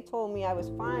 14, they told me I was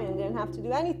fine and didn't have to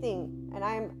do anything. And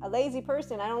I'm a lazy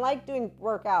person. I don't like doing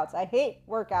workouts. I hate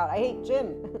workout. I hate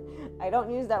gym. I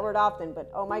don't use that word often, but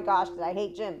oh my gosh, I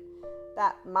hate gym.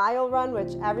 That mile run,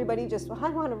 which everybody just, I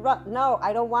want to run. No,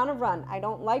 I don't want to run. I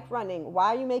don't like running.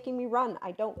 Why are you making me run?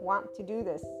 I don't want to do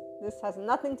this. This has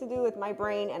nothing to do with my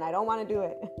brain, and I don't want to do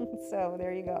it. So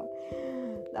there you go.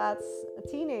 That's a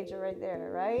teenager right there,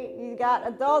 right? You got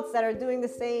adults that are doing the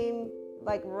same,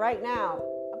 like right now.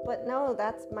 But no,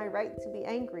 that's my right to be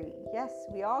angry. Yes,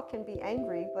 we all can be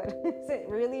angry, but is it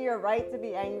really your right to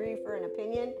be angry for an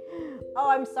opinion? Oh,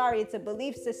 I'm sorry, it's a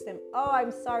belief system. Oh, I'm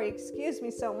sorry, excuse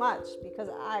me so much, because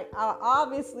I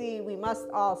obviously we must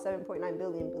all 7.9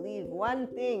 billion believe one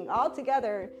thing all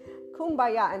together,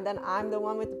 kumbaya, and then I'm the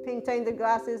one with the pink tinted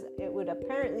glasses. It would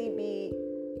apparently be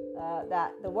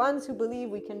that the ones who believe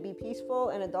we can be peaceful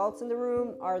and adults in the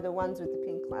room are the ones with the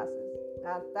pink glasses.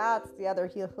 Now, that's the other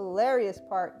hilarious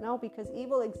part. No, because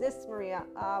evil exists, Maria.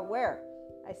 Where?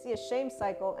 I see a shame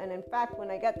cycle. And in fact,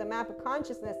 when I get the map of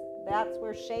consciousness, that's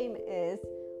where shame is.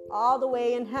 All the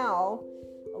way in hell,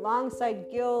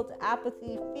 alongside guilt,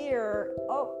 apathy, fear,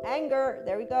 anger.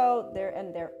 There we go.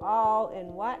 They're all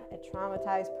in what? A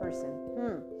traumatized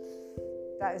person.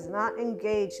 That is not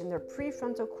engaged in their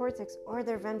prefrontal cortex or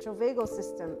their ventral vagal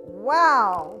system.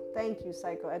 Wow! Thank you,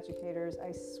 psychoeducators.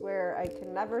 I swear I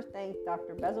can never thank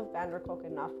Dr. Bessel van der Kolk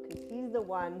enough, because he's the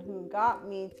one who got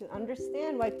me to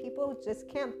understand why people just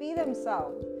can't be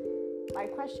themselves. My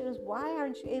question is, why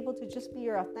aren't you able to just be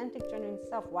your authentic, genuine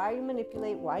self? Why you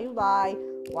manipulate? Why you lie?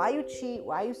 Why you cheat?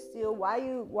 Why you steal? Why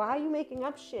are you making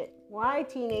up shit? Why,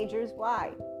 teenagers?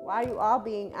 Why? Why are you all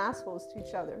being assholes to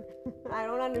each other? I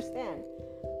don't understand.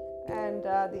 And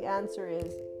the answer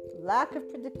is lack of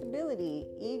predictability.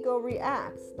 Ego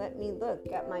reacts. Let me look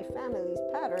at my family's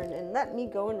pattern and let me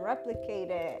go and replicate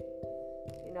it.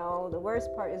 The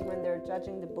worst part is when they're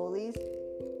judging the bullies.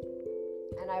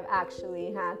 And I've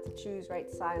actually had to choose right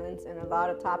silence in a lot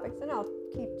of topics. And I'll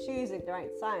keep choosing the right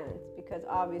silence, because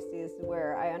obviously this is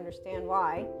where I understand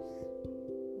why.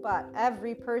 But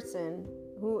every person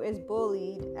who is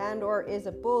bullied and or is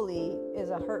a bully is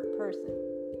a hurt person.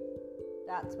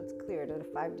 That's what's clear to the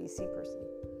 5DC person.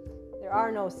 There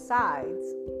are no sides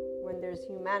when there's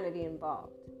humanity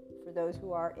involved for those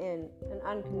who are in an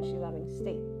unconditionally loving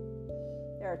state.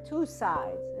 There are two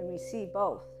sides, and we see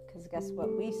both, because guess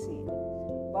what we see?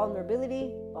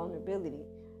 Vulnerability, vulnerability.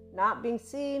 Not being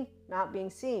seen, not being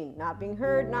seen. Not being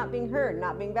heard, not being heard.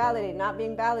 Not being validated, not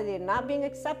being validated. Not being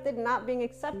accepted, not being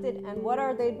accepted. And what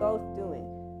are they both doing?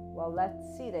 Well, let's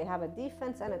see. They have a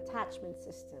defense and attachment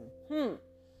system.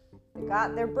 They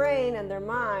got their brain and their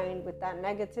mind with that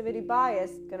negativity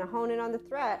bias, gonna hone in on the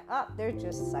threat. They're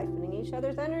just siphoning each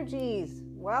other's energies.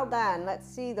 Well then, let's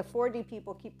see. The 4D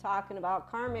people keep talking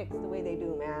about karmics the way they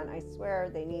do, man. I swear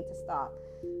they need to stop.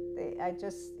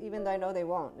 Even though I know they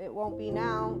won't. It won't be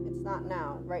now. It's not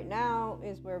now. Right now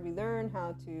is where we learn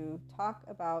how to talk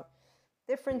about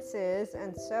differences.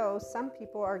 And so some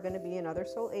people are going to be in other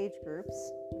soul age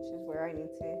groups, which is where I need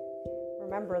to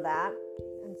remember that.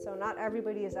 And so not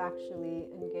everybody is actually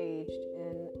engaged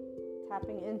in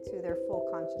tapping into their full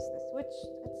consciousness, which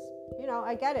it's,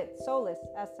 I get it. Soulless,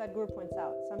 as Sadhguru points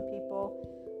out. Some people,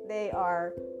 they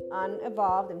are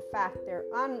unevolved. In fact, they're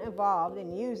unevolved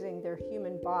in using their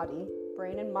human body,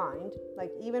 brain and mind,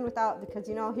 like even without, because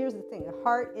here's the thing, the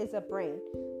heart is a brain.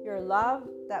 Your love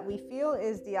that we feel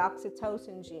is the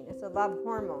oxytocin gene. It's a love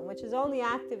hormone, which is only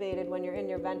activated when you're in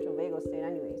your ventral vagal state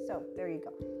anyway. So there you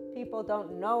go. People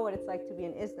don't know what it's like to be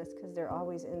in isness because they're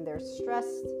always in their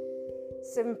stressed,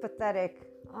 sympathetic,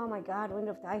 oh my God,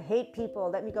 I hate people.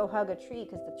 Let me go hug a tree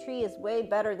because the tree is way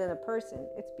better than a person.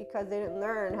 It's because they didn't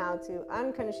learn how to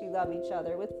unconditionally love each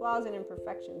other with flaws and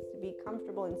imperfections, to be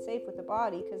comfortable and safe with the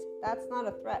body, because that's not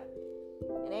a threat.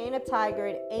 It ain't a tiger,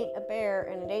 it ain't a bear,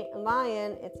 and it ain't a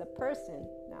lion. It's a person.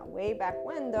 Now, way back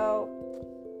when, though,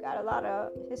 got a lot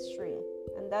of history.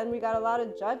 And then we got a lot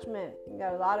of judgment. We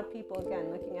got a lot of people,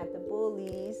 again, looking at the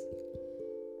bullies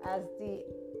as the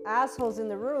assholes in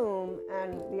the room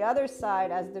and the other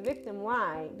side as the victim.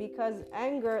 Why? Because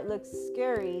anger looks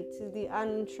scary to the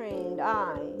untrained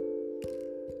eye,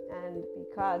 and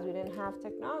because we didn't have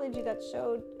technology that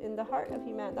showed in the heart of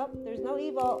humanity, there's no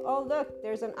evil. Look,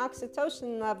 there's an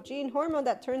oxytocin love gene hormone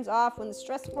that turns off when the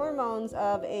stress hormones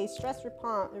of a stress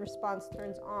response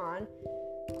turns on.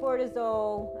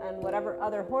 Cortisol and whatever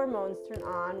other hormones turn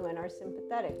on when our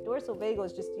sympathetic. Dorsal vagal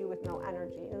is just you with no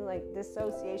energy, and like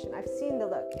dissociation. I've seen the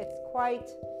look. It's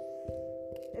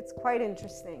quite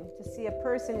interesting to see a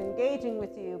person engaging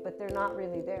with you, but they're not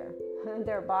really there.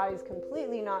 Their body's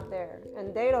completely not there,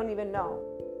 and they don't even know.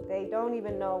 They don't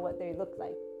even know what they look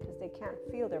like because they can't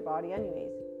feel their body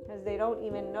anyways. Because they don't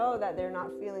even know that they're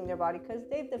not feeling their body because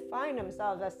they've defined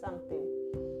themselves as something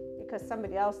because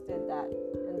somebody else did that.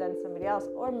 And then somebody else,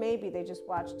 or maybe they just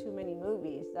watched too many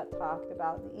movies that talked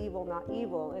about the evil, not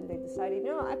evil, and they decided,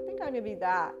 I think I'm gonna be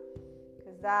that,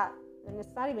 because that, and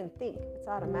it's not even think, it's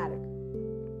automatic.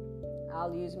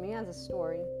 I'll use me as a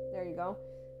story. There you go.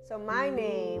 So my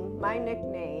name, my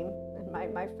nickname, and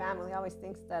my family always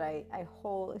thinks that I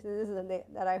hold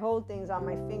things on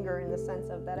my finger in the sense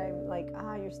of that I'm like,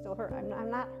 you're still hurt. I'm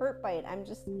not hurt by it. I'm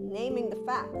just naming the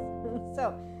facts.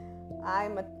 So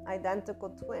I'm an identical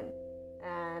twin.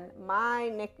 And my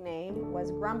nickname was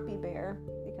Grumpy Bear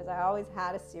because I always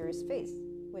had a serious face,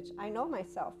 which I know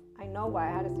myself. I know why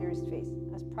I had a serious face.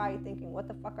 I was probably thinking, what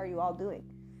the fuck are you all doing?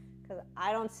 Because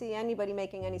I don't see anybody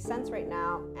making any sense right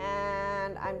now,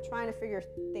 and I'm trying to figure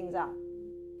things out.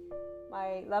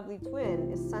 My lovely twin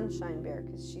is Sunshine Bear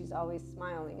because she's always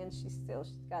smiling, and she's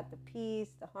got the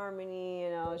peace, the harmony.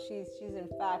 She's in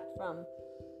fact from,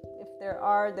 if there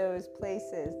are those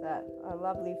places that a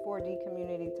lovely 4D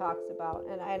community talks about,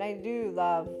 and I do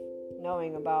love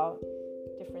knowing about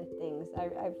different things.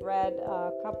 I've read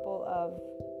a couple of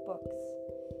books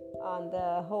on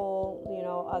the whole,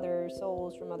 other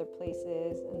souls from other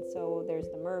places, and so there's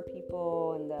the mer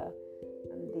people and the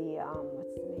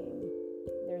what's the name?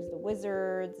 There's the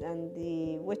wizards and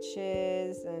the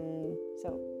witches, and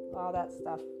so all that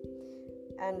stuff.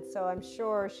 And so I'm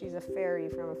sure she's a fairy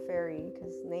from a fairy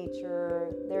because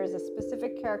nature, there's a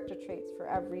specific character traits for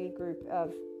every group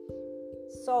of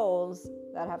souls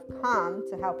that have come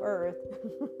to help Earth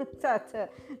to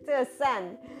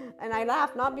ascend. And I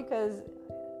laugh not because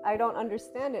I don't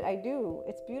understand it. I do.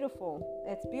 It's beautiful.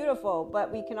 It's beautiful,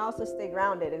 but we can also stay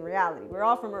grounded in reality. We're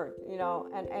all from Earth,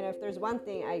 and if there's one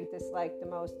thing I dislike the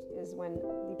most is when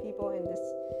the people in this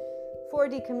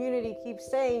 4D community keep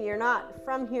saying you're not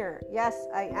from here. Yes,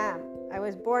 I am. I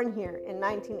was born here in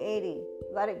 1980.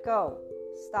 Let it go.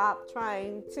 Stop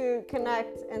trying to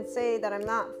connect and say that I'm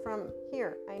not from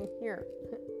here. I'm here.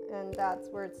 And that's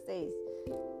where it stays.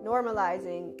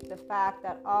 Normalizing the fact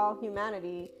that all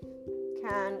humanity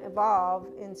can evolve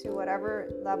into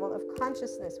whatever level of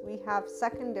consciousness. We have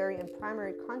secondary and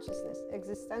primary consciousness.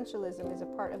 Existentialism is a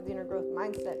part of the inner growth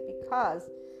mindset because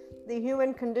the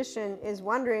human condition is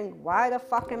wondering, why the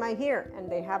fuck am I here?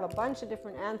 And they have a bunch of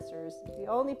different answers. The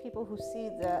only people who see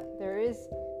that there is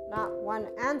not one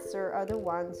answer are the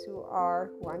ones who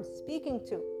I'm speaking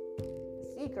to.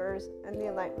 The seekers and the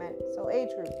enlightenment soul age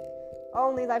group.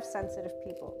 Only life sensitive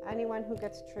people. Anyone who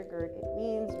gets triggered, it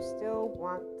means you still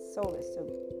want solace. So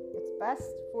it's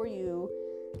best for you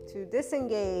to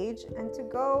disengage and to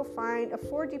go find a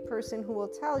 4D person who will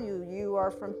tell you you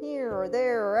are from here or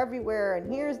there or everywhere, and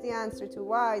here's the answer to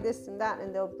why this and that,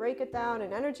 and they'll break it down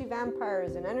in energy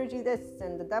vampires and energy this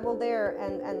and the devil there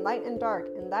and light and dark,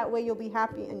 and that way you'll be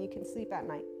happy and you can sleep at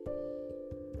night.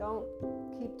 Don't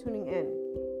keep tuning in,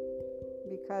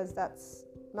 because that's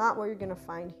not what you're going to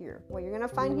find here. What you're going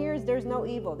to find here is there's no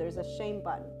evil. There's a shame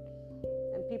button.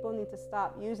 And people need to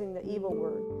stop using the evil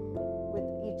word with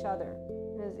each other.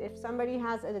 Because if somebody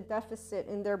has a deficit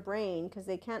in their brain because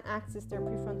they can't access their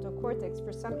prefrontal cortex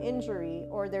for some injury,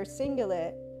 or they're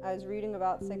cingulate, I was reading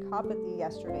about psychopathy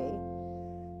yesterday,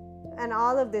 and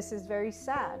all of this is very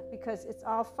sad because it's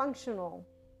all functional.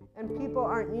 And people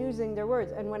aren't using their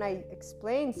words. And when I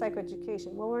explain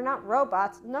psychoeducation, well, we're not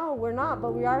robots. No, we're not,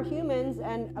 but we are humans,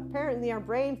 and apparently our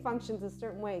brain functions a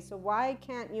certain way. So why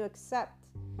can't you accept?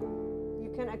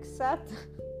 You can accept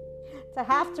to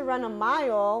have to run a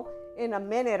mile in a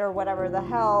minute or whatever the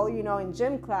hell, in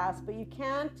gym class, but you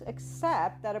can't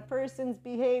accept that a person's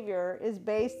behavior is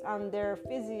based on their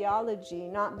physiology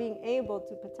not being able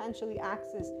to potentially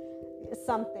access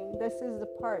something. This is the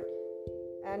part.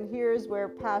 And here's where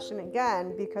passion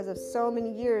again, because of so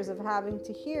many years of having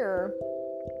to hear,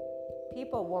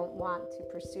 people won't want to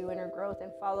pursue inner growth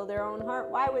and follow their own heart.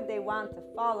 Why would they want to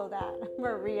follow that,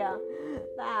 Maria?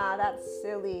 That's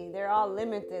silly. They're all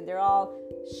limited. They're all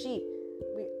sheep.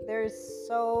 There's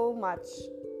so much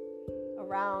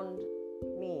around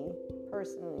me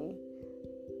personally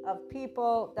of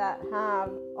people that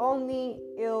have only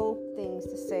ill things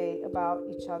to say about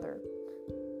each other.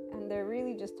 And they're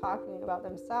really just talking about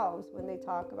themselves when they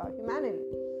talk about humanity.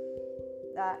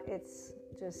 That it's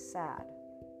just sad,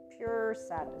 pure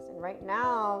sadness. And right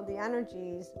now, the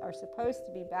energies are supposed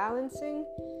to be balancing.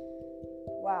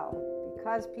 Well,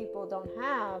 because people don't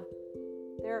have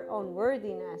their own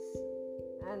worthiness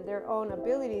and their own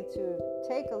ability to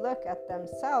take a look at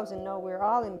themselves and know we're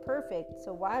all imperfect.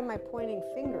 So why am I pointing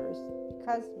fingers?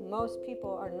 Because most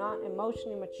people are not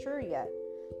emotionally mature yet.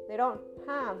 They don't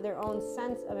have their own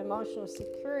sense of emotional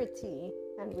security,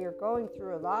 and we're going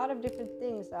through a lot of different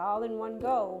things all in one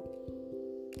go.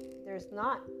 There's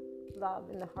not love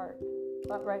in the heart,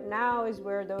 but right now is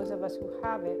where those of us who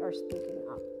have it are speaking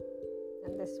up.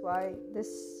 And that's why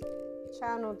this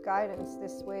channeled guidance,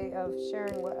 this way of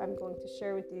sharing what I'm going to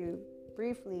share with you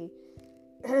briefly,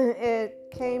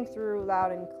 it came through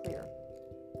loud and clear,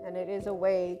 and it is a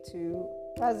way to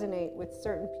resonate with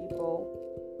certain people,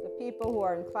 the people who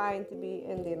are inclined to be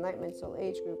in the Enlightenment Soul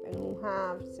Age group and who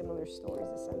have similar stories,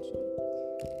 essentially.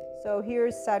 So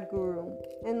here's Sadhguru.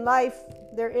 In life,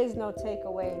 there is no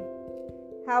takeaway.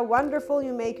 How wonderful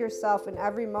you make yourself in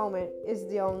every moment is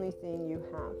the only thing you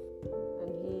have.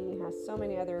 And he has so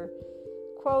many other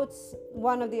quotes.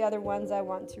 One of the other ones I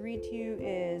want to read to you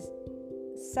is,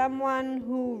 someone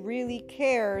who really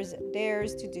cares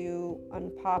dares to do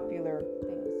unpopular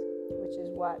things, which is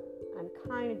what I'm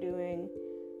kind of doing,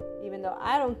 even though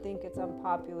I don't think it's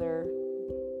unpopular,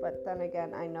 but then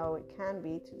again, I know it can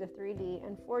be to the 3D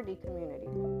and 4D community,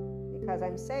 because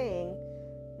I'm saying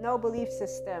no belief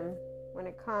system when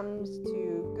it comes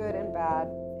to good and bad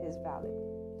is valid.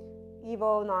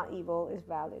 Evil, not evil, is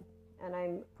valid. And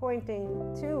I'm pointing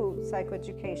to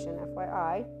psychoeducation,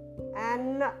 FYI,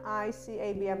 and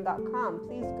nicabm.com.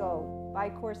 Please go. Buy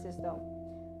courses though.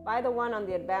 Buy the one on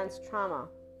the advanced trauma,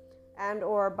 and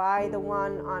or buy the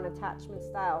one on attachment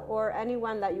style, or any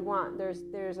one that you want. There's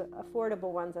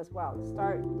affordable ones as well.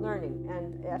 Start learning.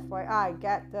 And FYI,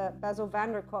 get the Bessel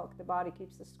van der Kolk, The Body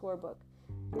Keeps the Score book.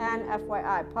 And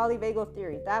FYI, Polyvagal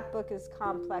Theory. That book is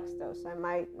complex though, so I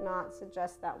might not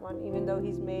suggest that one, even though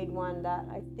he's made one that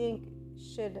I think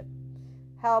should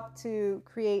help to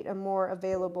create a more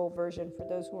available version for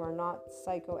those who are not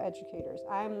psychoeducators.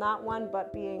 I am not one,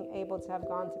 but being able to have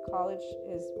gone to college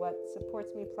is what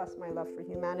supports me, plus my love for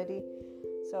humanity.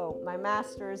 So my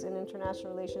master's in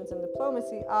international relations and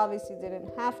diplomacy obviously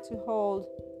didn't have to hold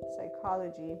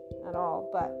psychology at all,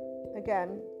 but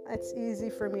again, it's easy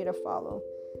for me to follow.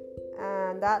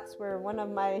 And that's where one of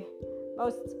my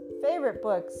most favorite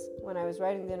books when I was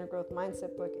writing the Inner Growth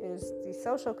Mindset book is The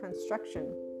Social Construction,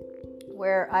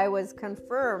 where I was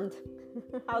confirmed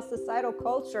how societal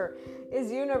culture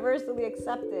is universally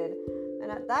accepted.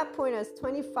 And at that point, I was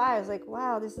 25. I was like,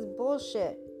 wow, this is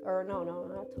bullshit. Or no,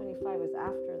 not 25. It was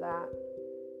after that.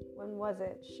 When was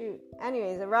it? Shoot.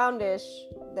 Anyways, around-ish,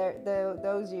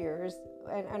 those years.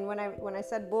 And when I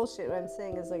said bullshit, what I'm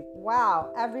saying is like,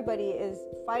 wow, everybody is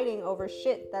fighting over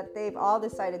shit that they've all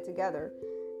decided together,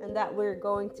 and that we're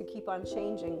going to keep on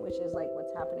changing, which is like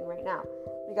what's happening right now.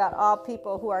 We got all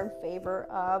people who are in favor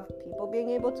of people being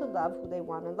able to love who they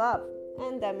want to love.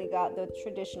 And then we got the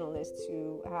traditionalists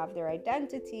who have their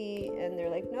identity, and they're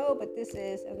like, no, but this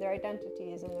is, and their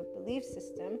identity is in the belief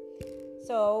system.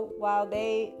 So while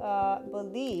they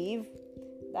believe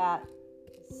that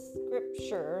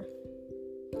scripture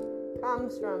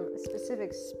comes from a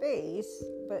specific space,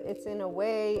 but it's in a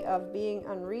way of being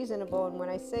unreasonable. And when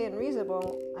I say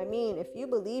unreasonable, I mean if you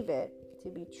believe it to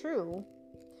be true.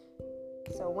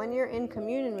 So when you're in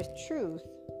communion with truth,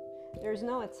 there's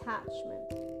no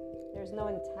attachment, there's no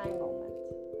entanglement,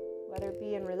 whether it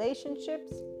be in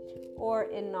relationships or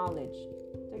in knowledge.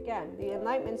 Again, the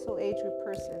Enlightenment Soul Age Group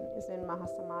person is in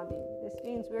Mahasamadhi. This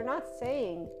means we're not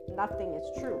saying nothing is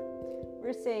true.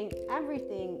 We're saying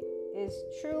everything is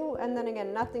true, and then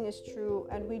again, nothing is true,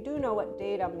 and we do know what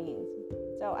data means.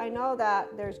 So I know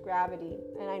that there's gravity,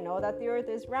 and I know that the earth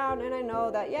is round, and I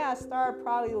know that, yeah, a star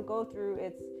probably will go through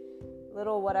its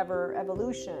little whatever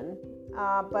evolution,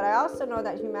 but I also know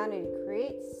that humanity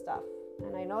creates stuff,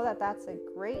 and I know that that's a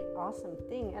great, awesome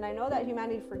thing, and I know that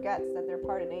humanity forgets that they're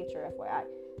part of nature, FYI.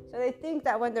 So they think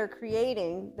that when they're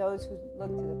creating, those who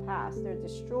look to the past, they're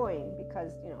destroying,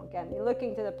 because, again, you're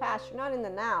looking to the past, you're not in the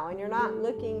now, and you're not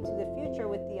looking to the future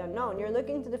with the unknown. You're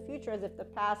looking to the future as if the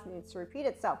past needs to repeat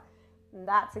itself. And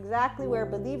that's exactly where a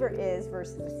believer is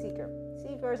versus a seeker.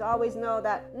 Seekers always know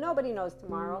that nobody knows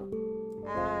tomorrow,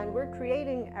 and we're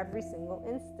creating every single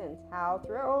instant. How?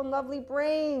 Through our own lovely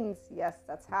brains. Yes,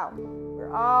 that's how.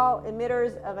 We're all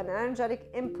emitters of an energetic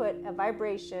input, a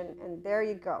vibration, and there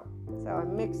you go. So I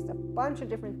mixed a bunch of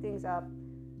different things up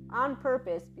on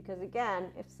purpose because,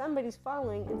 again, if somebody's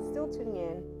following and still tuning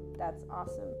in, that's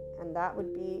awesome. And that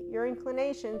would be your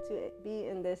inclination to be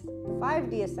in this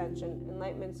 5D Ascension,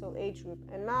 Enlightenment Soul Age Group,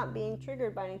 and not being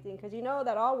triggered by anything, because you know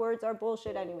that all words are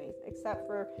bullshit anyways, except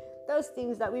for those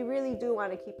things that we really do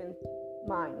want to keep in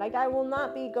mind. Like, I will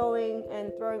not be going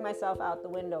and throwing myself out the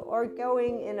window or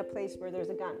going in a place where there's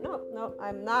a gun. No,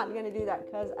 I'm not going to do that,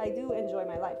 because I do enjoy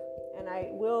my life, and I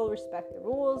will respect the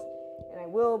rules, and I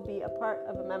will be a part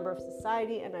of a member of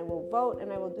society, and I will vote,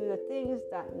 and I will do the things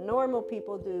that normal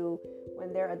people do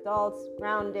when they're adults,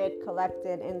 grounded,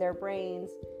 collected in their brains,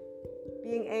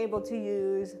 being able to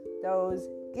use those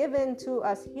given to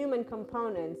us human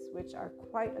components, which are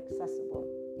quite accessible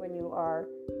when you are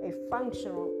a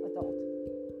functional adult,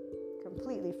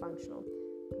 completely functional.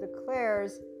 The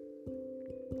clairs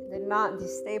did not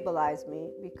destabilize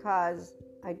me, because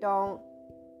I don't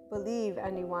believe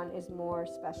anyone is more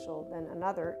special than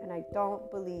another, and I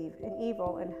don't believe in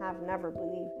evil and have never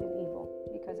believed in evil,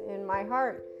 because in my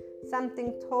heart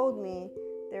something told me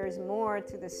there's more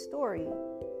to the story.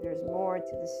 There's more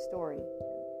to the story.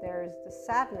 There's the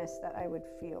sadness that I would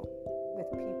feel with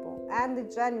people, and the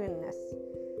genuineness.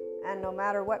 And no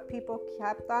matter what people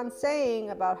kept on saying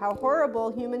about how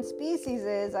horrible human species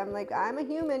is, I'm like, I'm a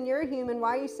human, you're a human,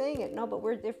 why are you saying it? No, but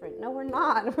we're different. No, we're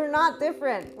not. We're not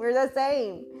different. We're the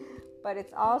same. But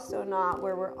it's also not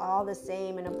where we're all the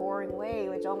same in a boring way,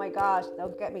 which, oh my gosh,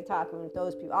 don't get me talking with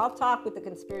those people. I'll talk with the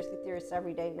conspiracy theorists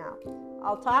every day now.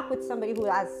 I'll talk with somebody who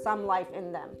has some life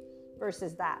in them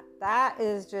versus that. That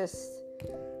is just,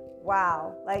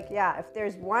 wow. Like, yeah, if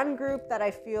there's one group that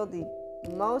I feel the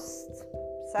most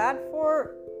sad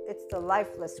for, it's the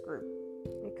lifeless group,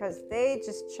 because they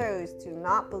just chose to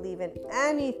not believe in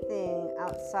anything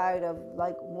outside of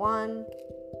like 1,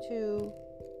 2,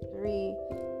 3.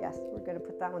 Yes, we're going to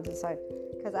put that one to the side,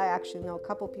 because I actually know a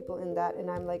couple people in that, and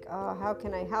I'm like, oh, how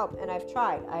can I help? And I've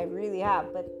tried, I really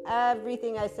have, but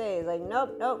everything I say is like,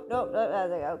 nope. I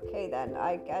was like, okay, then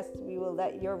I guess we will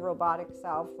let your robotic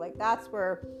self, like, that's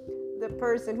where the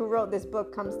person who wrote this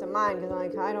book comes to mind, because I'm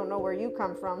like, I don't know where you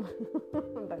come from.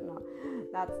 But no,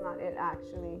 that's not it,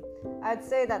 actually. I'd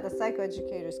say that the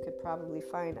psychoeducators could probably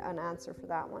find an answer for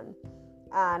that one.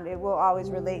 And it will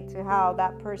always relate to how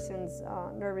that person's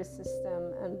nervous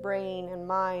system and brain and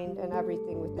mind and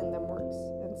everything within them works.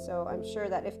 And so I'm sure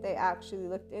that if they actually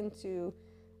looked into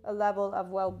a level of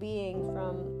well-being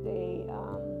from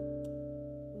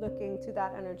looking to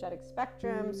that energetic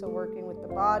spectrum, so working with the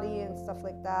body and stuff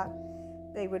like that,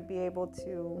 they would be able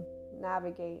to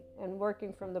navigate. And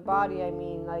working from the body, I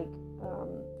mean like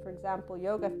For example,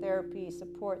 yoga therapy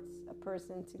supports a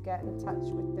person to get in touch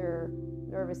with their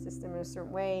nervous system in a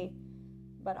certain way,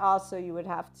 but also you would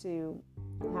have to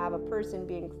have a person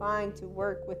be inclined to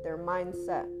work with their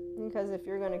mindset, because if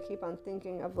you're going to keep on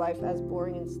thinking of life as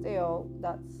boring and stale,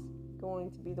 that's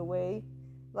going to be the way.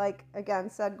 Like, again,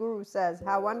 Sadhguru says,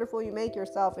 how wonderful you make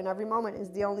yourself in every moment is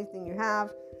the only thing you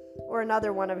have. Or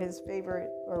another one of his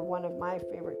favorite, or one of my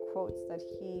favorite quotes that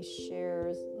he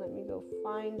shares, let me go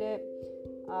find it,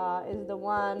 is the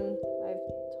one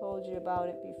I've told you about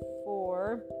it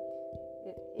before.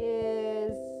 It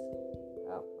is,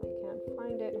 oh, I can't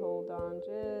find it, hold on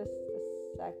just a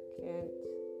second,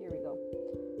 here we go.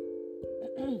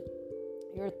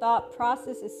 Your thought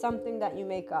process is something that you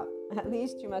make up. At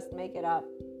least you must make it up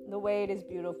the way it is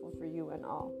beautiful for you and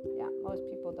all. Yeah, most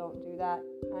people don't do that.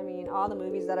 I mean, all the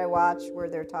movies that I watch where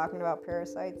they're talking about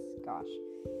parasites, gosh,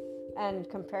 and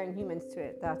comparing humans to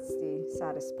it, that's the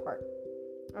saddest part.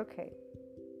 Okay,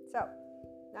 so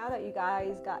now that you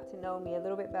guys got to know me a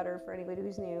little bit better, for anybody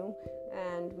who's new,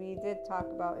 and we did talk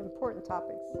about important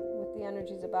topics with the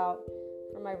energies about,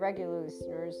 for my regular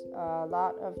listeners, a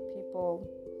lot of people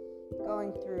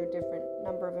going through different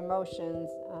number of emotions,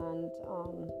 and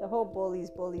the whole bullies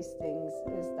things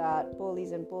is that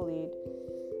bullies and bullied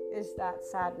is that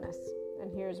sadness. And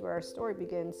here's where our story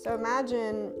begins. So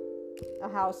imagine a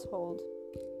household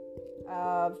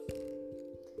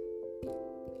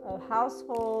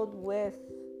with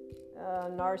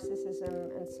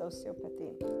narcissism and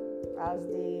sociopathy as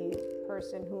the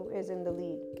person who is in the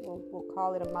lead. We'll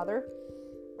call it a mother.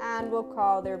 And we'll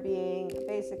call there being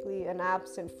basically an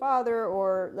absent father,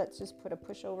 or let's just put a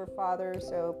pushover father.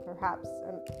 So perhaps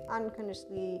an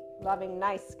unconditionally loving,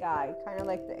 nice guy, kind of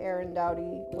like the Aaron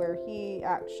Doughty, where he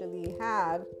actually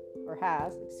has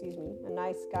a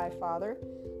nice guy father,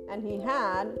 and he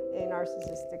had a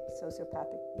narcissistic,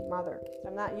 sociopathic mother. So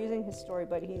I'm not using his story,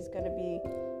 but he's going to be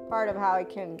part of how I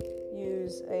can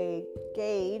use a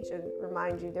gauge and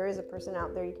remind you there is a person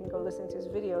out there. You can go listen to his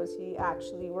videos. He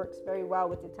actually works very well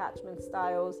with detachment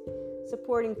styles,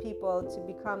 supporting people to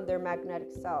become their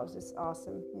magnetic selves. It's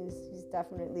awesome. He's just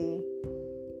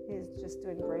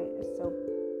doing great. It's so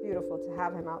beautiful to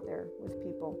have him out there with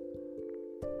people.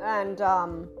 And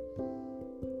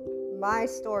my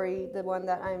story, the one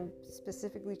that I'm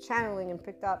specifically channeling and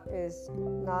picked up, is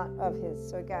not of his.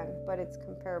 So again, but it's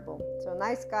comparable. So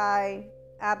nice guy,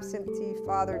 absentee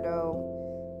father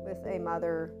doe with a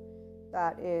mother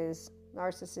that is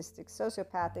narcissistic,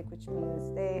 sociopathic, which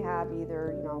means they have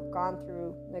either, gone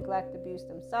through neglect, abuse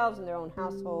themselves in their own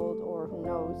household, or who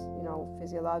knows,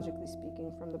 physiologically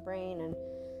speaking, from the brain and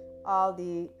all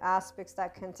the aspects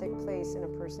that can take place in a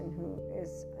person who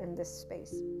is in this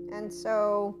space. And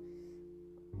so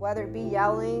whether it be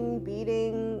yelling,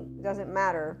 beating, doesn't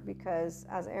matter, because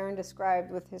as Aaron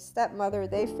described with his stepmother,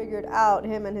 they figured out,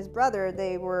 him and his brother,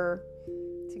 they were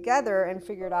together and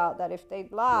figured out that if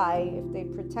they'd lie, if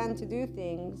they'd pretend to do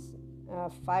things,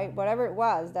 fight, whatever it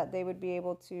was, that they would be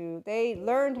able to, they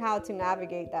learned how to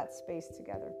navigate that space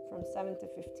together from 7 to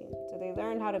 15. So they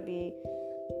learned how to be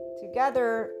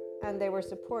together and they were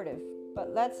supportive.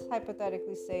 But let's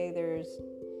hypothetically say there's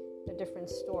a different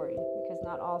story, because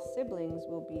not all siblings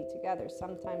will be together.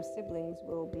 Sometimes siblings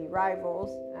will be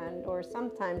rivals, and or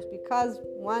sometimes because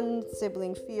one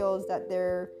sibling feels that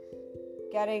they're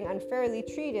getting unfairly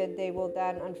treated, they will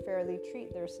then unfairly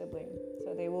treat their sibling.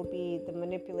 So they will be the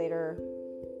manipulator,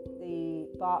 the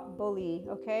bully,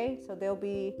 okay? So they'll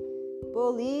be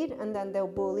bullied and then they'll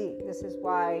bully. This is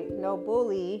why no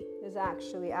bully is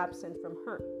actually absent from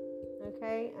hurt.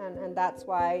 Okay, and that's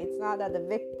why it's not that the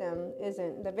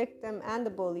victim and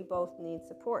the bully both need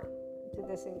support to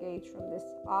disengage from this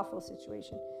awful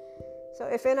situation. So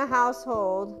if in a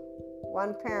household,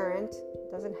 one parent,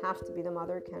 doesn't have to be the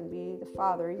mother, can be the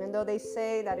father, even though they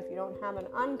say that if you don't have an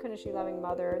unconditionally loving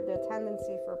mother, the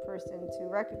tendency for a person to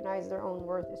recognize their own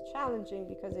worth is challenging,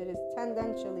 because it is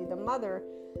tendentially the mother.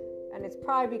 And it's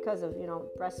probably because of,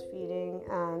 breastfeeding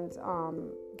and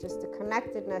just the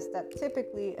connectedness that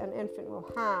typically an infant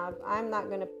will have. I'm not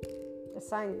going to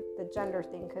assign the gender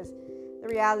thing, because the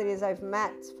reality is I've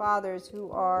met fathers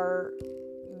who are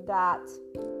that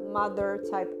mother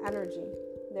type energy.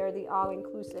 They're the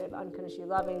all-inclusive, unconditionally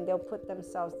loving. They'll put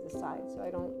themselves to the side. So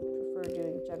I don't prefer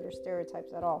doing gender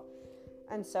stereotypes at all.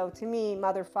 And so to me,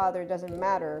 mother-father doesn't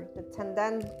matter. The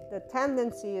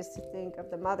tendency is to think of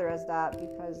the mother as that,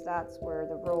 because that's where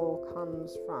the role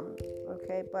comes from,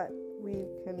 okay? But we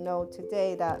can know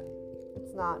today that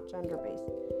it's not gender-based.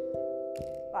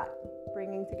 But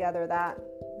bringing together that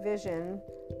vision,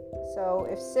 so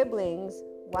if siblings,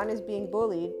 one is being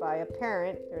bullied by a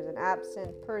parent, there's an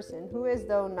absent person who is,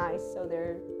 though, nice, so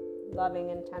they're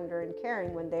loving and tender and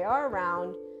caring when they are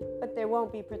around, but they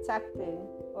won't be protecting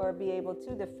or be able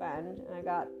to defend. And I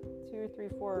got 2, 3,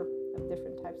 4 of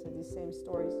different types of these same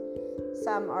stories.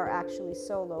 Some are actually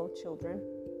solo children.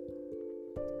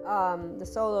 The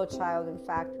solo child, in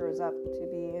fact, grows up to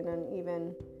be in an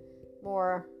even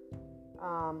more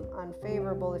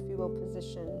unfavorable, if you will,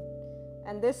 position.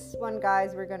 And this one,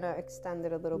 guys, we're going to extend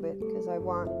it a little bit because I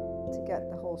want to get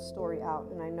the whole story out.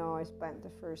 And I know I spent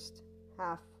the first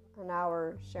half an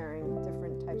hour sharing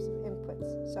different types of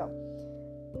inputs. So,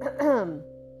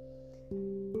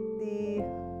 the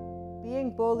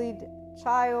being bullied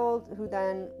child who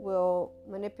then will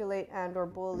manipulate and or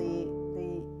bully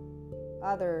the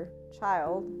other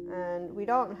child, and we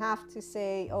don't have to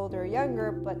say older or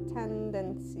younger, but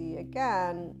tendency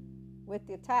again with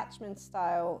the attachment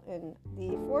style in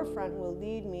the forefront will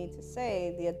lead me to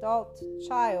say the adult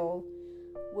child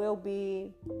will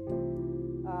be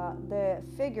the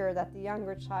figure that the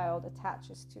younger child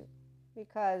attaches to,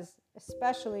 because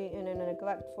especially in a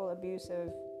neglectful, abusive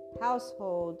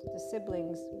household, the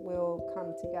siblings will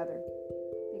come together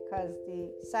because the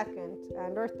second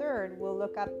and or third will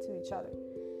look up to each other.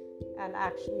 And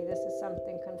actually, this is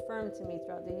something confirmed to me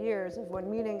throughout the years of when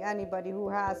meeting anybody who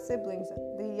has siblings,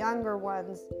 the younger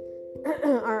ones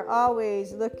are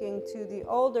always looking to the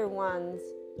older ones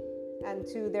and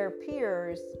to their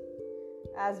peers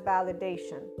as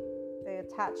validation. They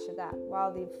attach to that,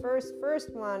 while the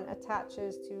first one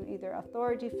attaches to either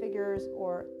authority figures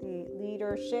or the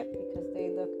leadership, because they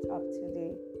looked up to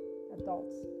the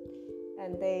adults.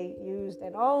 And they used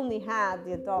and only had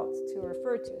the adults to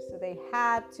refer to. So they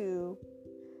had to,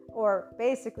 or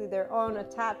basically their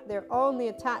only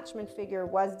attachment figure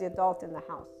was the adult in the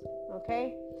house.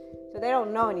 Okay? So they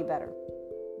don't know any better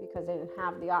because they didn't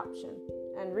have the option.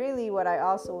 And really what I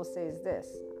also will say is this.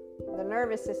 The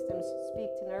nervous systems speak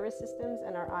to nervous systems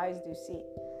and our eyes do see.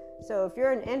 So if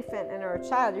you're an infant and or a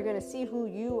child, you're going to see who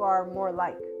you are more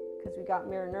like, because we got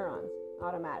mirror neurons,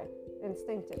 automatic,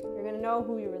 instinctive. You're going to know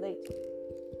who you relate to.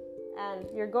 And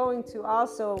you're going to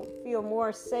also feel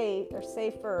more safe or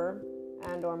safer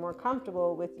and or more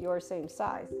comfortable with your same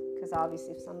size. Because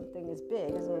obviously if something is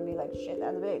big, it's going to be like, shit,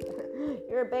 that's big.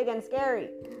 You're big and scary.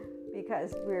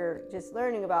 Because we're just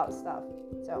learning about stuff.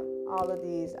 So all of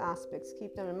these aspects,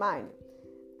 keep them in mind.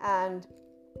 And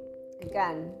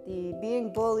again, the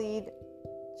being bullied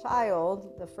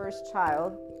child, the first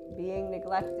child, being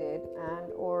neglected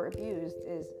and or abused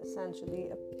is essentially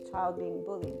a child being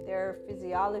bullied. Their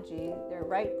physiology, their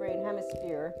right brain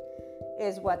hemisphere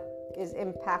is what is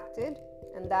impacted,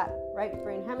 and that right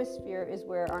brain hemisphere is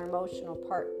where our emotional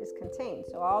part is contained.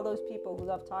 So all those people who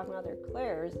love talking about their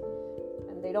clairs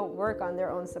and they don't work on their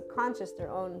own subconscious,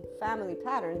 their own family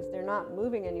patterns, they're not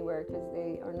moving anywhere because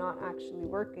they are not actually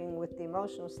working with the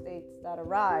emotional states that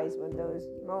arise when those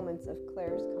moments of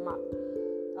clairs come up.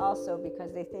 Also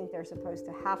because they think they're supposed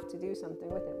to have to do something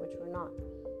with it, which we're not,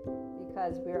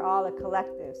 because we're all a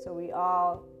collective. So we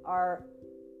all are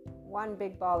one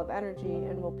big ball of energy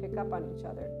and we'll pick up on each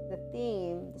other. The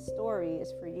theme, the story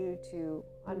is for you to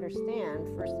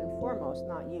understand first and foremost,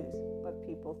 not use. But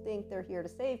people think they're here to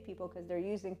save people because they're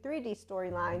using 3D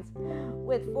storylines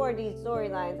with 4D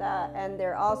storylines, and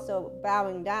they're also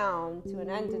bowing down to an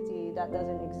entity that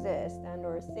doesn't exist, and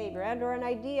or a savior, and or an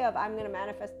idea of I'm going to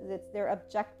manifest it. They're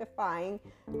objectifying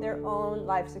their own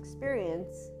life's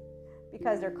experience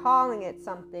because they're calling it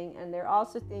something, and they're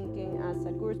also thinking, as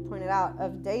Sadhguru's pointed out,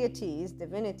 of deities,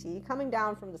 divinity, coming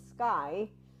down from the sky,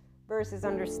 versus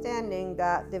understanding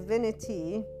that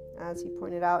divinity, as he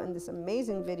pointed out in this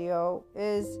amazing video,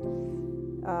 is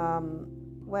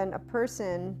when a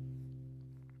person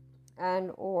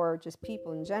and or just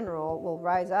people in general will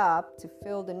rise up to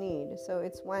fill the need. So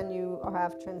it's when you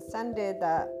have transcended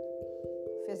that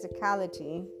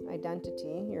physicality,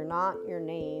 identity. You're not your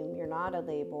name, you're not a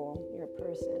label, you're a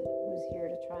person who's here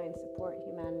to try and support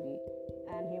humanity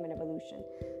and human evolution.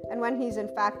 And when he's in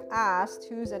fact asked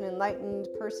who's an enlightened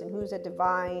person, who's a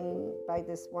divine by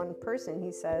this one person,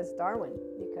 he says Darwin,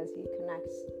 because he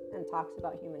connects and talks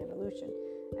about human evolution.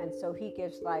 And so he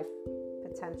gives life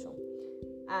potential.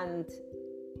 And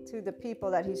to the people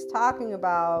that he's talking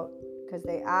about, because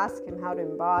they ask him how to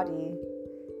embody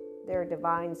their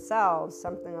divine selves,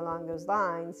 something along those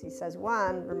lines, he says,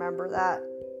 one, remember that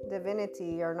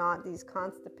divinity are not these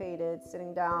constipated,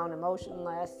 sitting down,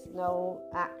 emotionless, no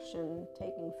action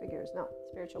taking figures. No,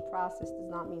 spiritual process does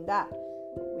not mean that.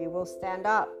 We will stand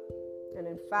up. And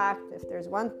in fact, if there's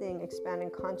one thing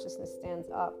expanding consciousness stands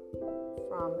up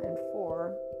from and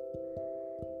for,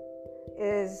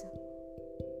 is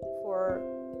for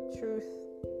truth,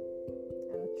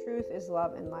 and truth is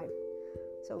love and life.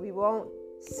 So we won't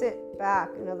sit back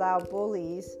and allow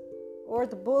bullies or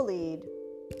the bullied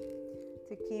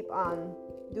to keep on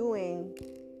doing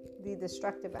the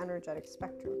destructive energetic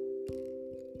spectrum.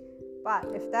 But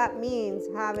if that means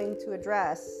having to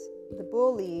address the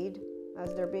bullied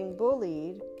as they're being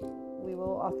bullied, we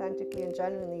will authentically and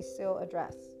genuinely still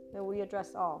address. And we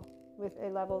address all with a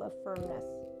level of firmness.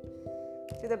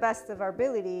 To the best of our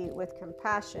ability, with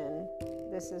compassion.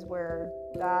 This is where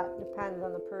that depends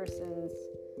on the person's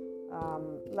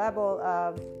level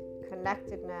of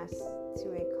connectedness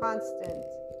to a constant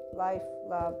life,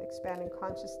 love, expanding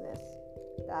consciousness,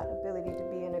 that ability to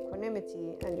be in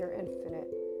equanimity and your infinite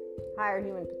higher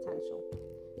human potential.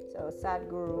 So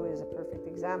Sadhguru is a perfect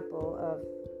example of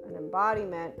an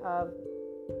embodiment of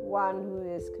one who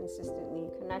is consistently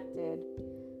connected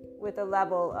with a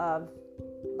level of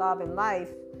love and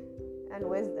life and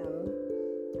wisdom.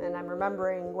 And I'm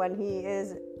remembering when he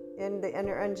is in the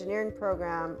inner engineering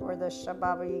program, or the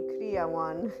Shabhava Kriya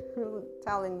one,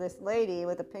 telling this lady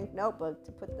with a pink notebook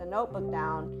to put the notebook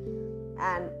down,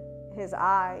 and his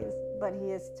eyes, but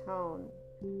he is toned.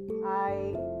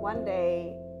 I one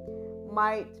day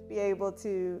might be able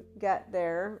to get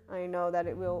there. I know that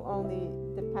it will only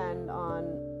depend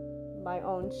on my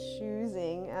own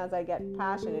choosing as I get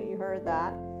passionate. You heard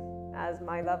that. As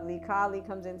my lovely Kali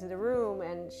comes into the room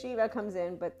and Shiva comes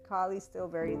in, but Kali's still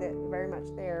very much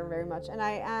there, very much. And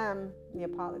I am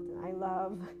Neapolitan. I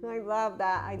love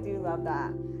that. I do love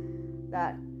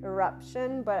that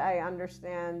eruption, but I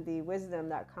understand the wisdom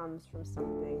that comes from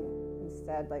something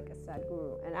instead like a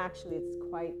Sadhguru. And actually it's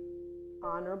quite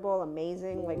honorable,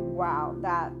 amazing, like wow,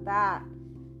 that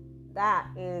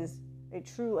is a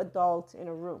true adult in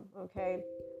a room. Okay,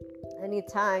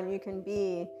 anytime you can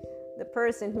be the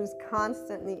person who's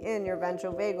constantly in your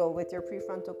ventral vagal with your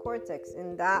prefrontal cortex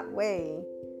in that way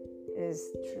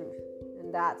is truth.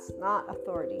 And that's not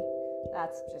authority.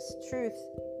 That's just truth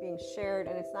being shared.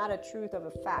 And it's not a truth of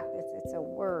a fact. It's a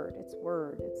word. It's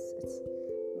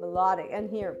melodic. And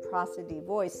here, prosody,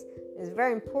 voice is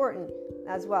very important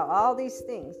as well. All these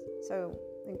things. So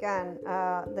again,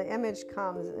 the image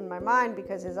comes in my mind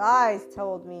because his eyes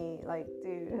told me, like,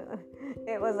 dude,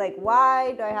 it was like,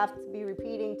 why do I have to be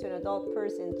repeating to an adult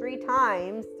person three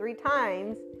times?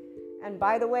 And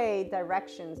by the way,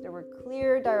 directions. There were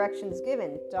clear directions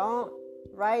given. Don't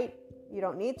write. You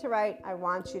don't need to write. I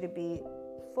want you to be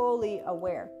fully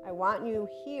aware. I want you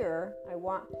here.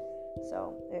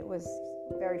 So it was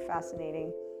very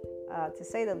fascinating, to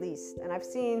say the least. And I've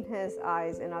seen his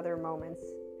eyes in other moments.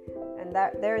 And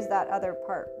there's that other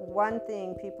part. One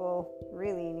thing people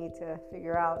really need to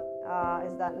figure out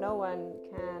is that no one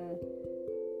can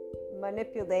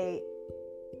manipulate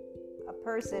a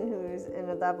person who's in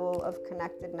a level of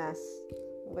connectedness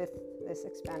with this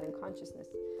expanding consciousness,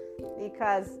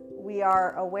 because we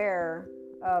are aware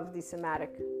of the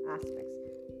somatic aspects.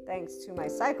 Thanks to my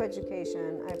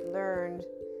psychoeducation, I've learned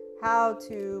how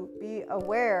to be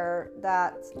aware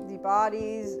that the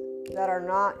bodies that are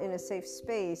not in a safe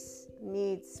space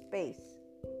need space.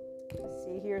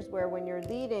 See, here's where when you're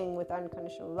leading with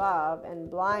unconditional love and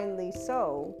blindly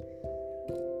so,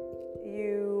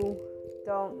 you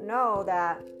don't know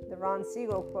that the Ron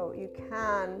Siegel quote,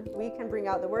 we can bring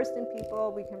out the worst in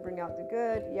people, we can bring out the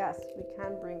good. Yes, we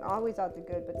can bring always out the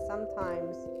good, but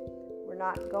sometimes we're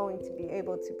not going to be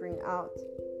able to bring out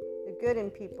the good in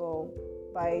people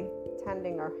by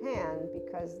tending our hand,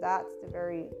 because that's the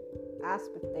very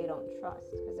aspect they don't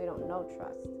trust, because they don't know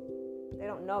trust. They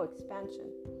don't know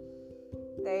expansion.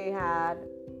 They had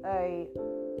a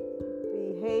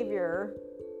behavior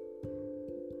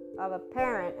of a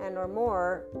parent and or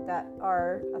more that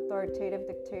are authoritative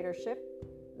dictatorship,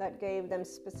 that gave them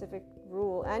specific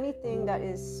rule. Anything that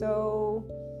is so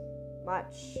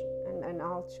much, and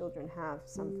all children have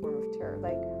some form of terror.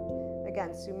 Like,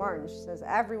 again, Sue Martin, she says,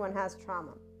 everyone has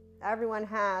trauma. Everyone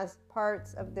has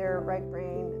parts of their right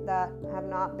brain that have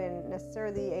not been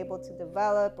necessarily able to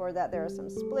develop, or that there are some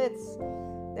splits.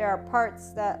 There are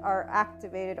parts that are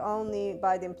activated only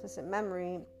by the implicit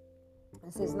memory.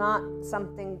 This is not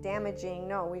something damaging.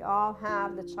 No, we all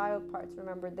have the child parts.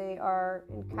 Remember, they are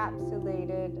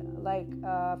encapsulated like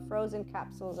frozen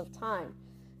capsules of time.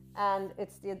 And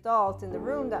it's the adult in the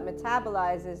room that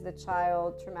metabolizes the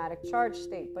child traumatic charge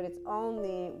state. But it's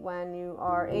only when you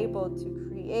are able to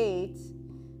create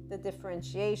the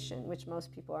differentiation, which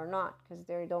most people are not, because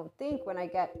they don't think when I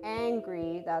get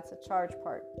angry, that's a charge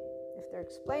part. if they're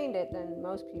explained it, then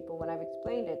most people, when I've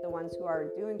explained it, the ones who are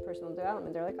doing personal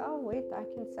development, they're like, oh wait, I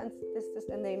can sense this,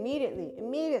 and they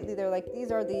immediately they're like,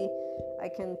 I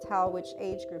can tell which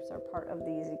age groups are part of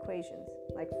these equations.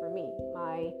 Like for me,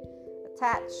 my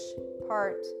attached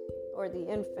part, or the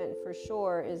infant for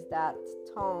sure, is that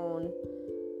tone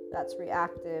that's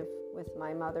reactive with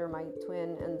my mother, my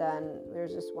twin, and then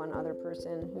there's just one other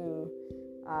person who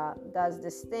does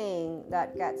this thing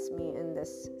that gets me in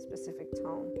this specific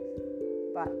tone.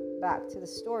 But back to the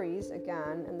stories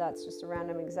again, and that's just a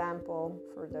random example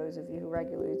for those of you who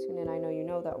regularly tune in. I know you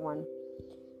know that one.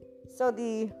 So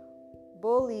the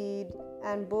bullied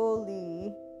and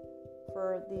bully,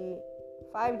 for the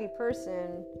 5D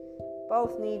person,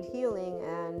 both need healing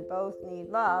and both need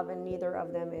love, and neither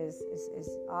of them is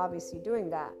obviously doing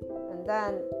that. And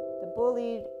then the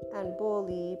bullied and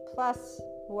bully plus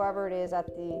whoever it is at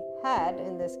the head,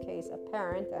 in this case a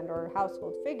parent and or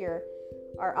household figure,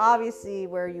 are obviously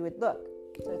where you would look.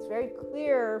 So it's very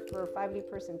clear for a 5D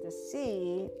person to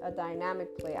see a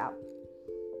dynamic play out.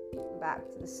 Back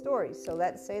to the story. So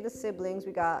let's say the siblings,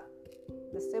 we got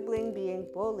the sibling being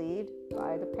bullied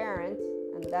by the parent,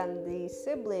 and then the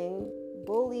sibling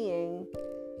bullying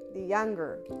the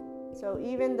younger. So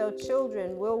even though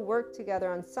children will work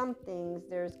together on some things,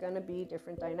 there's going to be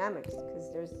different dynamics,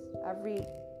 because there's every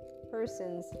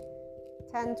person's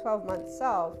 10-12-month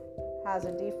self has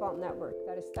a default network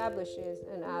that establishes,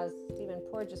 and as Stephen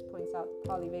Porges points out, the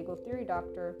polyvagal theory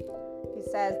doctor, he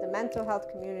says the mental health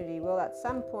community will at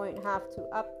some point have to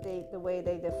update the way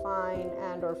they define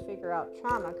and or figure out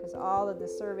trauma, because all of the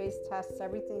surveys, tests,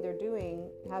 everything they're doing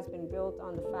has been built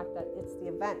on the fact that it's the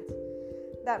event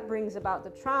that brings about the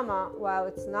trauma. While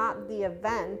it's not the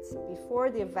event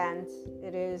before the event,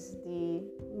 it is the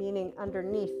meaning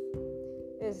underneath,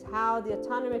 is how the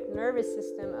autonomic nervous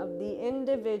system of the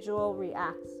individual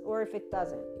reacts, or if it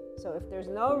doesn't. So if there's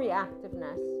no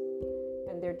reactiveness,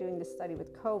 and they're doing this study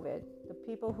with COVID, the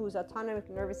people whose autonomic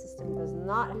nervous system does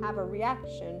not have a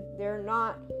reaction, they're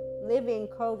not living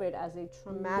COVID as a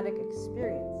traumatic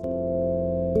experience.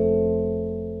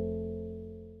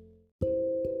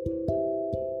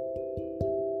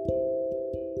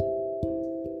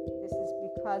 This is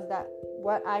because that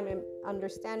what I'm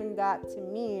understanding that to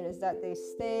mean is that they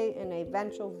stay in a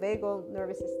ventral vagal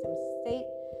nervous system state,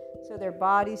 so their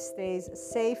body stays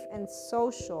safe and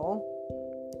social,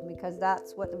 because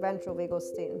that's what the ventral vagal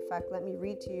state. In fact, let me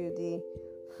read to you the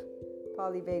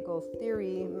polyvagal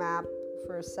theory map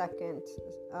for a second.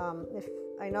 If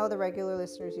I know the regular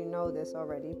listeners, you know this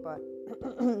already, but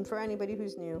for anybody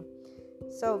who's new.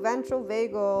 So ventral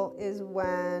vagal is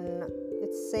when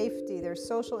it's safety, there's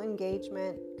social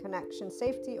engagement, connection,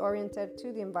 safety oriented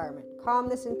to the environment,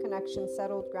 calmness and connection,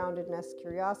 settled groundedness,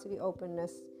 curiosity,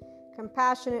 openness,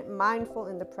 compassionate, mindful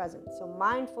in the present. So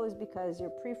mindful is because your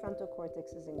prefrontal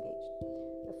cortex is engaged.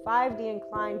 The 5D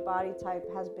inclined body type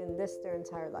has been this their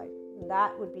entire life. And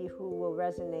that would be who will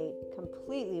resonate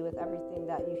completely with everything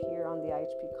that you hear on the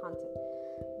IHP content,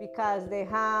 because they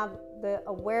have the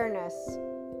awareness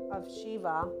of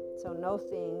Shiva. So no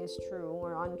thing is true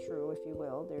or untrue, if you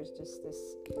will. There's just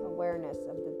this awareness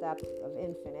of the depth of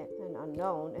infinite and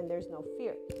unknown, and there's no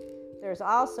fear. There's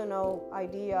also no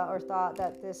idea or thought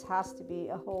that this has to be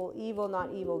a whole evil,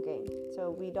 not evil game. So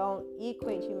we don't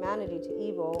equate humanity to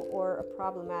evil or a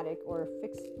problematic or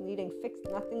needing fixed.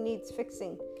 Nothing needs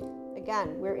fixing.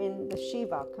 Again, we're in the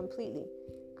Shiva completely.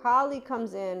 Kali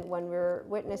comes in when we're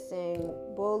witnessing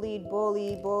bully,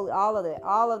 all of it,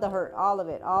 all of the hurt, all of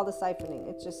it, all the siphoning.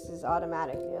 It just is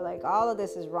automatic. You're like, all of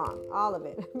this is wrong, all of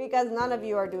it, because none of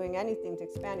you are doing anything to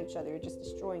expand each other. You're just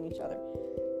destroying each other.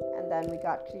 And then we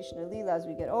got Krishna Lila as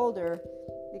we get older,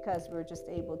 because we're just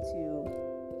able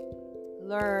to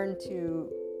learn to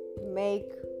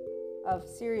make of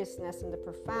seriousness and the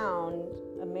profound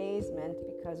amazement,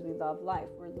 because we love life.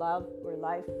 We're love, we're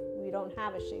life. We don't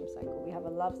have a shame cycle. We have a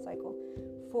love cycle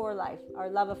for life. Our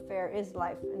love affair is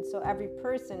life. And so every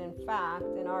person, in fact,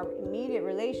 in our immediate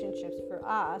relationships for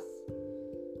us,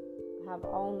 have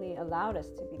only allowed us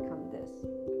to become this.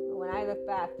 When I look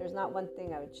back, there's not one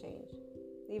thing I would change.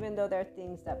 Even though there are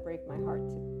things that break my heart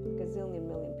to a gazillion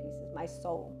million pieces. My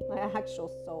soul, my actual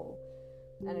soul.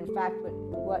 And in fact,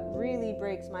 what really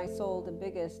breaks my soul the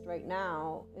biggest right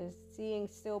now is seeing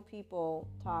still people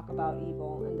talk about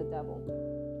evil and the devil.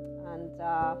 And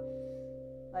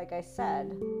like I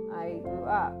said, I grew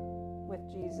up with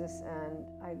Jesus, and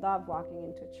I love walking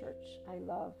into church. I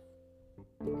love,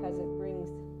 because it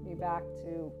brings me back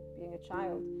to being a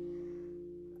child.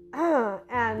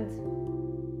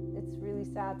 And it's really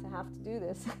sad to have to do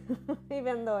this,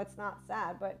 even though it's not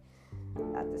sad, but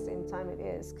At the same time, it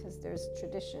is, because there's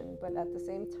tradition. But at the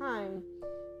same time,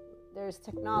 there's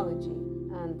technology,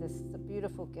 and this is a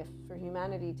beautiful gift for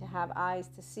humanity to have eyes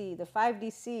to see. The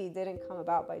 5DC didn't come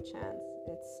about by chance.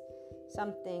 It's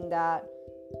something that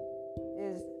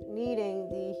is needing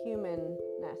the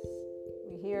humanness.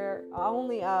 We hear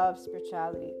only of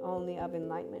spirituality, only of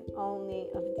enlightenment, only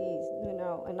of these,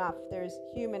 enough. There's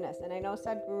humanness. And I know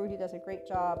Sadhguru, he does a great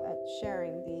job at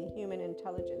sharing the human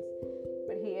intelligence,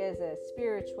 but he is a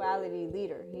spirituality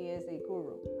leader. He is a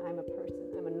guru. I'm a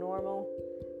person. I'm a normal,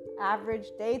 average,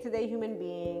 day-to-day human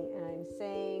being, and I'm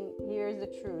saying, here's the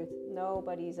truth.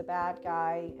 Nobody's a bad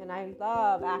guy. And I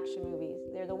love action movies.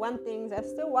 They're the one things I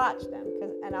still watch them,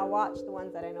 and I'll watch the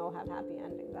ones that I know have happy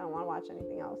endings. I don't want to watch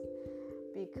anything else,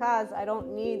 because I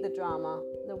don't need the drama.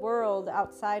 The world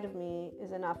outside of me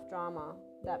is enough drama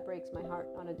that breaks my heart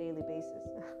on a daily basis.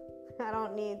 I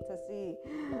don't need to see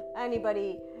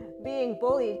anybody being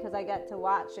bullied because I get to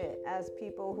watch it, as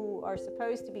people who are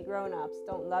supposed to be grown-ups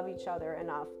don't love each other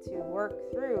enough to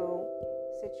work through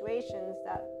situations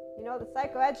that, the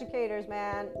psychoeducators,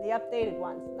 man, the updated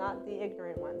ones, not the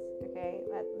ignorant ones, okay?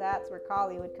 That's where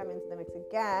Kali would come into the mix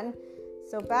again.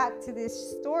 So back to these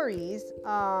stories,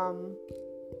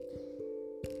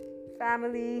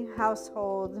 family,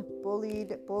 household, bully,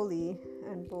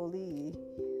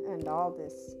 and all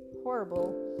this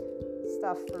horrible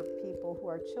stuff for people who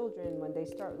are children when they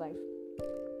start life.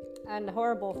 And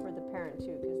horrible for the parent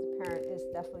too, because the parent is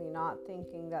definitely not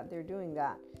thinking that they're doing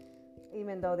that,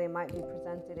 even though they might be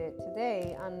presented it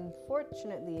today,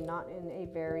 unfortunately not in a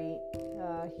very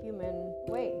human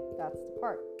way. That's the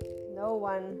part. No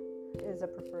one is a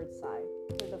preferred side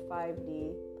for the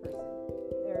 5D person.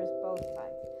 There's both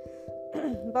sides.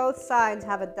 Both sides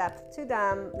have a depth to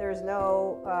them. There's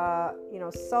no,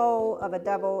 soul of a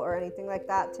devil or anything like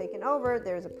that taken over.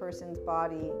 There's a person's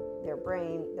body, their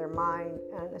brain, their mind,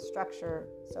 and a structure.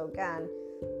 So again,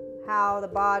 how the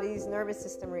body's nervous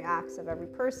system reacts of every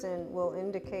person will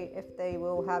indicate if they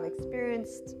will have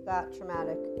experienced that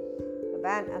traumatic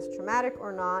event as traumatic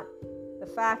or not. The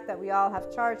fact that we all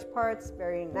have charged parts,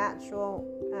 very natural,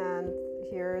 and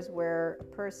here's where a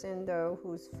person, though,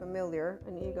 who's familiar,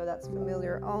 an ego that's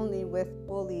familiar only with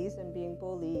bullies and being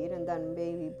bullied, and then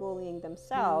maybe bullying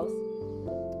themselves,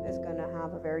 is going to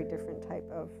have a very different type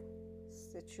of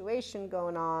situation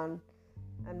going on.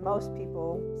 And most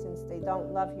people, since they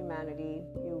don't love humanity,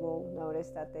 you will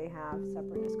notice that they have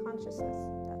separateness consciousness.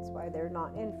 That's why they're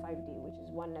not in 5D, which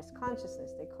is oneness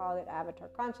consciousness. They call it avatar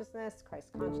consciousness, Christ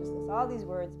consciousness, all these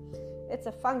words. It's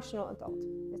a functional adult.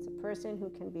 It's a person who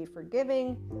can be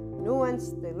forgiving,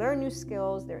 nuanced, they learn new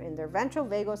skills, they're in their ventral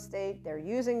vagal state, they're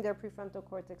using their prefrontal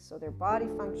cortex so their body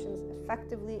functions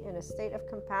effectively in a state of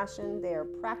compassion. They are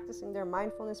practicing their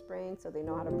mindfulness brain so they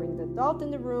know how to bring the adult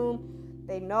in the room.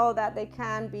 They know that they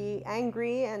can be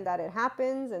angry and that it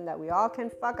happens and that we all can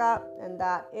fuck up, and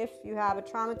that if you have a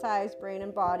traumatized brain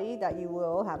and body, that you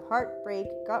will have heartbreak,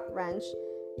 gut wrench,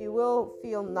 you will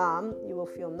feel numb, you will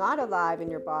feel not alive in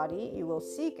your body, you will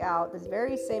seek out this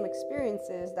very same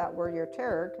experiences that were your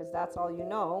terror, because that's all you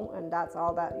know and that's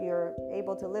all that you're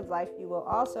able to live life. You will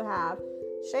also have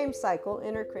shame cycle,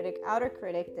 inner critic, outer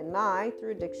critic, deny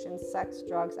through addiction, sex,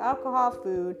 drugs, alcohol,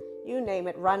 food, you name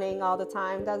it, running all the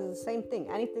time. That's the same thing.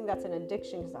 Anything that's an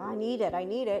addiction, because I need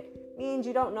it, means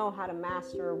you don't know how to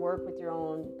master or work with your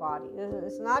own body.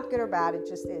 It's not good or bad, it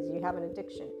just is. You have an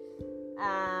addiction.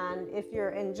 And if you're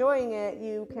enjoying it,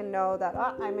 you can know that,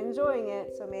 I'm enjoying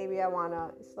it, so maybe I want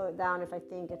to slow it down if I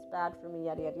think it's bad for me,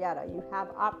 yada, yada, yada. You have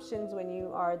options when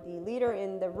you are the leader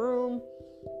in the room.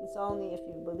 It's only if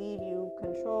you believe you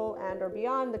control and or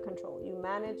beyond the control. You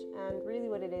manage, and really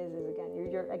what it is again, you're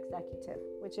your executive,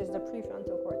 which is the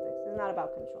prefrontal cortex. It's not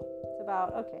about control. It's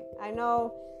about, okay, I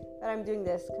know that I'm doing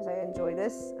this because I enjoy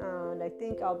this, and I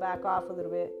think I'll back off a little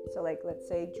bit. So like, let's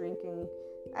say drinking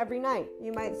every night.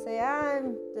 You might say,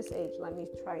 I'm this age, let me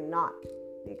try not,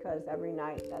 because every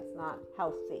night that's not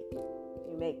healthy.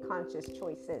 You make conscious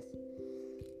choices.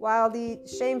 While the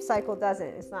shame cycle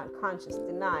doesn't. It's not conscious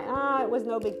deny. It was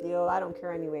no big deal. I don't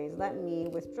care anyways. Let me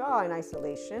withdraw in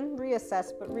isolation, reassess,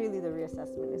 but really the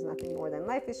reassessment is nothing more than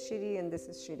life is shitty and this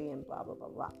is shitty and blah, blah, blah,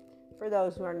 blah. For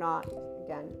those who are not,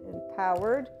 again,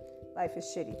 empowered, life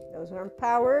is shitty. Those who are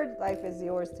empowered, life is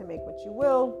yours to make what you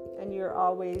will, and you're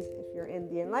always, if you're in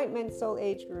the enlightenment soul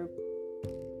age group,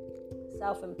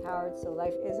 self-empowered. So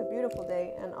life is a beautiful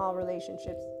day, and all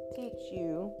relationships teach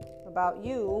you about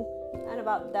you and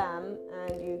about them,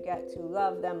 and you get to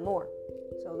love them more.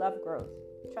 So love grows,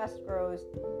 trust grows,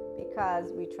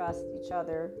 because we trust each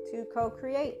other to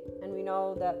co-create, and we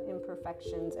know that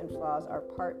imperfections and flaws are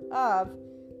part of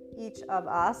each of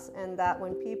us, and that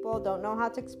when people don't know how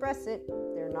to express it,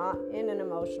 they're not in an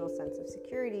emotional sense of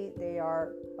security. They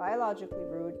are biologically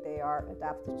rude. They are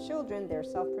adaptive children. They're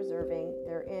self-preserving.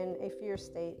 They're in a fear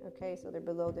state. Okay, so they're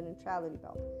below the neutrality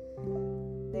belt.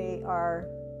 They are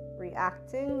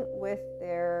reacting with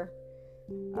their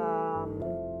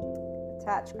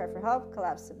attach, cry for help,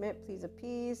 collapse, submit, please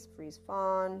appease, freeze,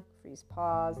 fawn, freeze,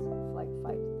 pause, flight,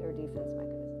 fight. Their defense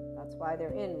mechanism. That's why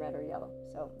they're in red or yellow.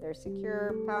 So they're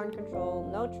secure, power and control,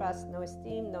 no trust, no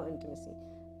esteem, no intimacy.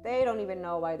 They don't even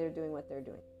know why they're doing what they're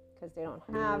doing because they don't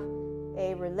have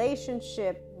a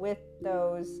relationship with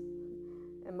those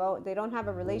they don't have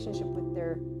a relationship with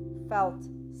their felt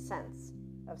sense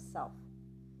of self.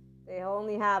 They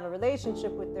only have a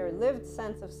relationship with their lived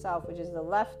sense of self, which is the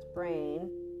left brain.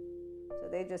 So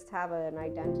they just have an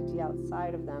identity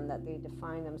outside of them that they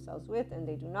define themselves with, and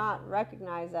they do not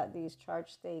recognize that these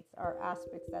charged states are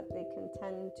aspects that they can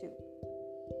tend to.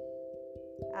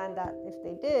 And that if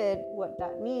they did, what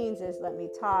that means is let me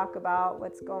talk about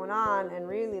what's going on and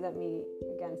really let me,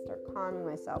 again, start calming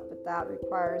myself. But that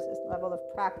requires this level of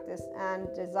practice and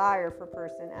desire for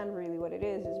person. And really what it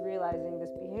is realizing this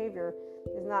behavior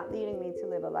is not leading me to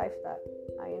live a life that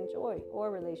I enjoy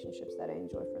or relationships that I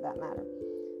enjoy for that matter.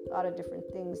 A lot of different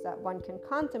things that one can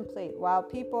contemplate while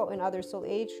people in other soul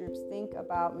age groups think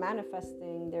about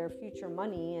manifesting their future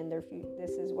money and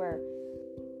this is where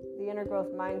the inner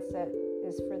growth mindset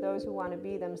is for those who want to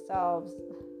be themselves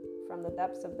from the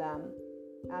depths of them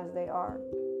as they are,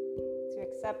 to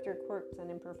accept your quirks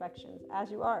and imperfections as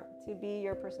you are, to be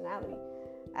your personality.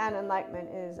 And enlightenment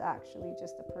is actually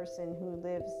just a person who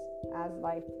lives as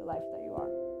life, the life that you are.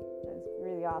 That's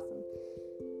really awesome.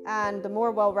 And the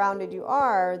more well-rounded you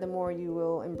are, the more you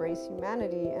will embrace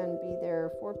humanity and be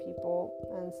there for people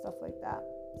and stuff like that.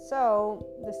 So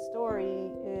the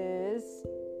story is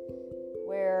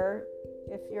where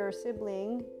if your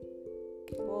sibling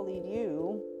bullied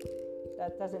you,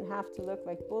 that doesn't have to look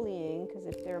like bullying, because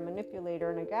if they're a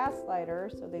manipulator and a gaslighter,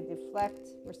 so they deflect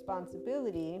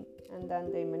responsibility and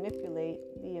then they manipulate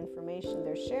the information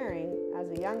they're sharing, as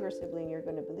a younger sibling, you're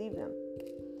going to believe them.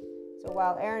 So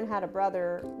while Aaron had a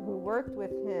brother who worked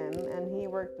with him and he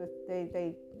worked with,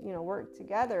 they worked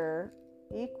together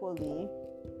equally,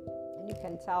 and you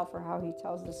can tell for how he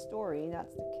tells the story,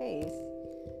 that's the case.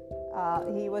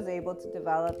 He was able to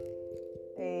develop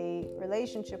a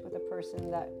relationship with a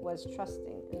person that was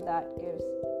trusting, and that gives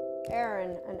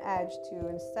Aaron an edge to,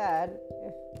 instead,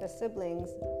 if the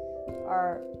siblings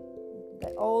are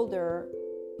the older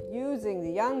using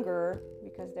the younger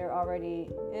because they're already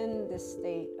in this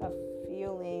state of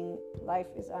feeling life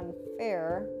is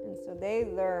unfair, and so they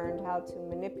learned how to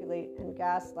manipulate and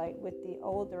gaslight with the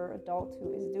older adult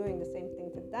who is doing the same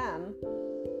thing to them,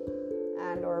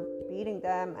 and or beating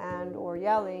them and or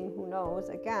yelling, who knows.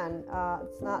 Again,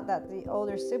 it's not that the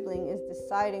older sibling is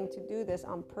deciding to do this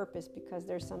on purpose because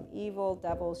there's some evil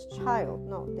devil's child.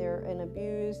 No, they're an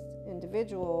abused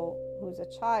individual who's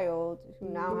a child who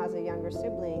now has a younger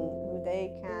sibling who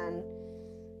they can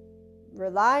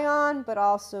rely on but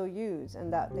also use,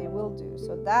 and that they will do.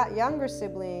 So that younger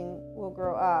sibling will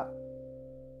grow up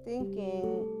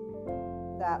thinking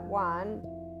that, one,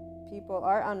 people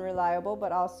are unreliable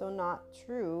but also not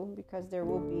true, because there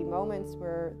will be moments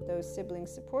where those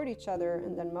siblings support each other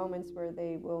and then moments where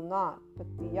they will not. But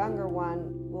the younger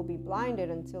one will be blinded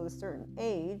until a certain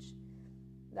age.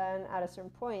 Then at a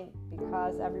certain point,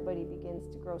 because everybody begins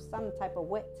to grow some type of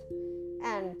wit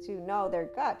and to know their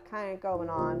gut kind of going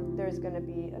on, there's going to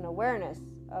be an awareness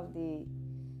of the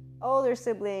older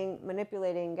sibling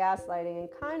manipulating, gaslighting, and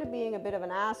kind of being a bit of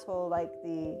an asshole like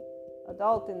the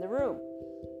adult in the room.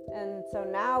 And so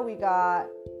now we got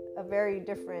a very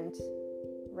different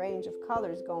range of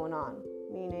colors going on,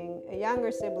 meaning a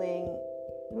younger sibling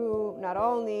who not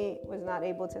only was not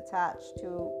able to attach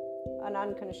to an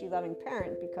unconditionally loving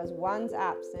parent because one's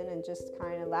absent and just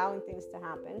kind of allowing things to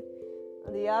happen,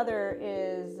 the other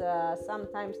is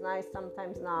sometimes nice,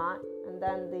 sometimes not, and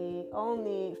then the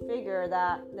only figure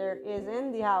that there is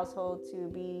in the household to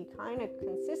be kind of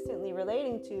consistently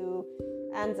relating to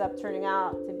ends up turning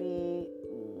out to be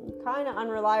kind of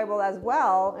unreliable as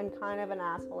well and kind of an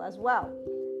asshole as well.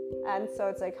 And so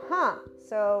it's like,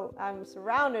 so I'm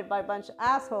surrounded by a bunch of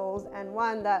assholes and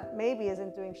one that maybe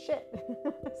isn't doing shit.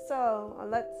 So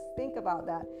let's think about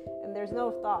that. And there's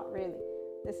no thought, really.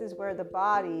 This is where the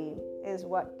body is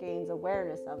what gains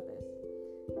awareness of this.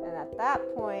 And at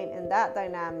that point, in that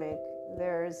dynamic,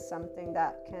 there's something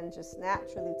that can just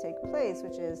naturally take place,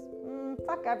 which is,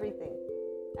 fuck everything.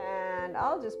 And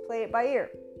I'll just play it by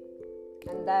ear.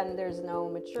 And then there's no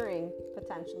maturing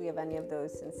potentially of any of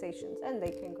those sensations, and they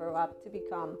can grow up to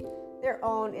become their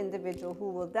own individual who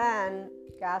will then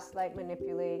gaslight,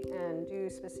 manipulate, and do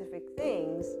specific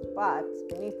things. But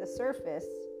beneath the surface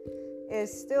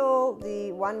is still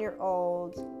the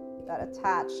 1-year-old that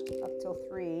attached up till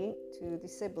 3 to the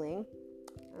sibling,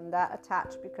 and that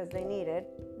attached because they needed.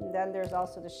 And then there's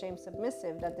also the shame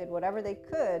submissive that did whatever they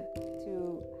could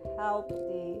to help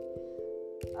the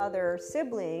other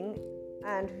sibling,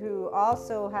 and who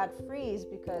also had freeze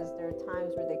because there are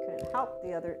times where they couldn't help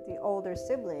the older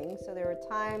sibling. So there were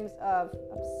times of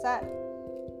upset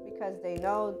because they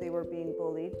know they were being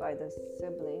bullied by the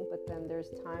sibling, but then there's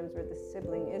times where the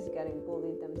sibling is getting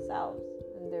bullied themselves,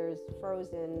 and there's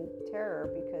frozen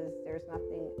terror because there's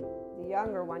nothing the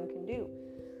younger one can do.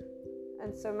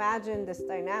 And so imagine this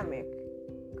dynamic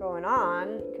going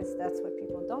on, because that's what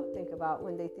people don't think about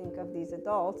when they think of these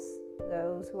adults,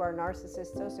 those who are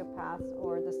narcissists, sociopaths,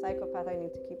 or the psychopath. I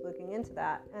need to keep looking into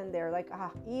that. And they're like,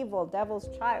 evil,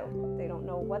 devil's child. They don't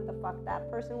know what the fuck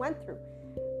that person went through.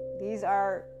 These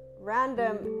are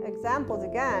random examples,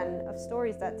 again, of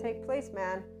stories that take place,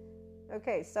 man.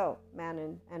 Okay, so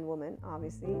man and woman,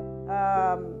 obviously.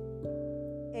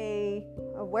 A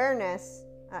awareness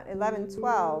at 11,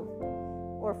 12,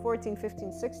 or 14,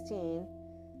 15, 16,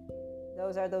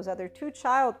 those are those other 2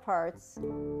 child parts,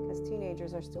 because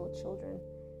teenagers are still children,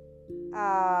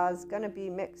 is going to be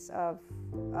a mix of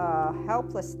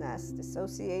helplessness.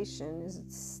 Dissociation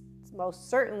is most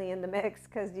certainly in the mix,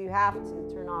 because you have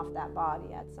to turn off that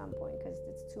body at some point because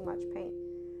it's too much pain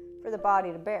for the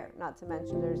body to bear. Not to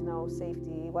mention there's no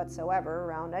safety whatsoever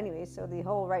around anyway, so the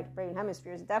whole right brain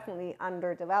hemisphere is definitely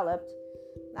underdeveloped.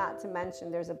 Not to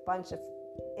mention there's a bunch of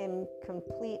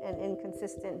incomplete and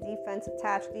inconsistent defense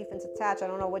attached. I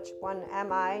don't know which one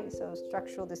am I, so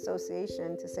structural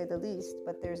dissociation to say the least.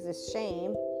 But there's this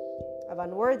shame of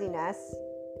unworthiness,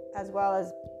 as well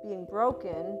as being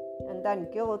broken, and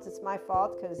then guilt. It's my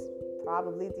fault because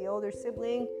probably the older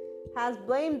sibling has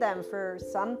blamed them for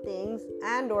some things,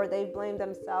 and or they've blamed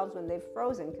themselves when they've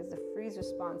frozen, because the freeze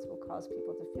response will cause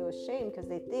people to feel ashamed because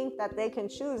they think that they can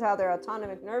choose how their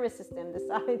autonomic nervous system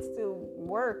decides to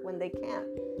work when they can't.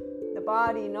 The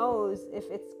body knows if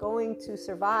it's going to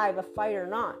survive a fight or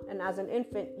not, and as an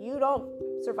infant you don't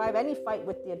survive any fight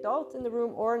with the adult in the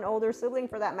room or an older sibling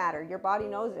for that matter. Your body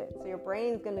knows it, so your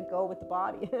brain's going to go with the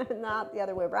body not the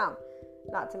other way around.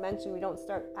 Not to mention we don't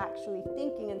start actually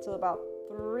thinking until about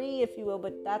 3, if you will,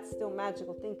 but that's still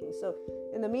magical thinking. So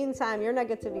in the meantime, your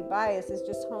negativity bias is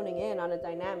just honing in on a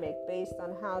dynamic based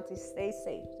on how to stay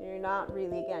safe. So you're not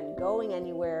really, again, going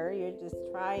anywhere. You're just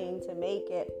trying to make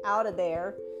it out of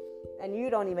there, and you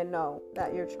don't even know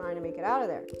that you're trying to make it out of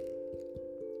there.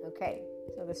 Okay,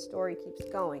 so the story keeps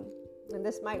going. And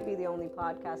this might be the only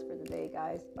podcast for the day,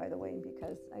 guys, by the way,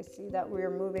 because I see that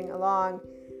we're moving along.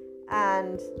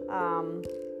 And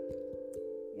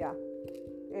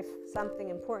if something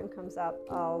important comes up,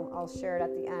 I'll share it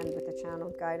at the end with the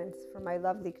channel guidance for my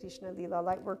lovely Krishna Lila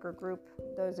Lightworker group.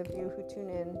 Those of you who tune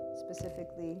in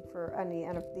specifically for any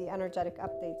of the energetic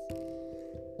updates.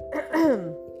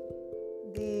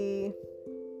 The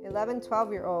 11,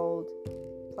 12-year-old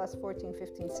plus 14,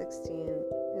 15, 16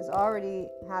 is already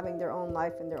having their own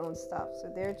life and their own stuff. So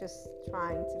they're just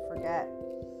trying to forget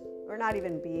or not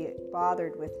even be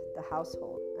bothered with the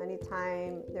household.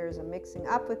 Anytime there's a mixing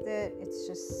up with it, it's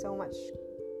just so much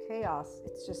chaos.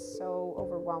 It's just so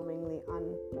overwhelmingly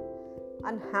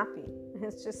unhappy.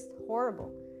 It's just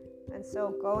horrible. And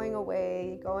so going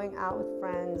away, going out with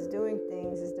friends, doing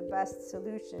things is the best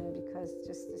solution, because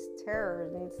just this terror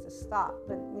needs to stop.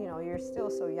 But you're still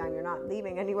so young, you're not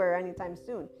leaving anywhere anytime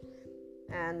soon.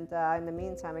 And in the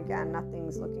meantime, again,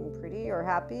 nothing's looking pretty or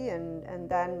happy. And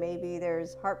then maybe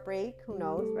there's heartbreak, who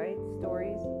knows, right?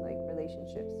 Stories like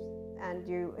relationships. And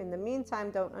you, in the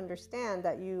meantime, don't understand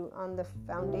that you, on the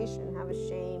foundation, have a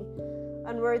shame,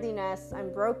 unworthiness,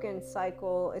 I'm broken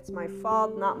cycle. It's my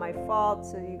fault, not my fault.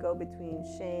 So you go between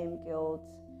shame, guilt,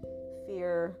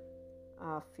 fear.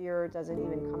 Fear doesn't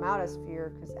even come out as fear,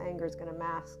 because anger is going to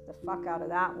mask the fuck out of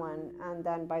that one. And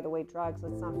then, by the way, drugs,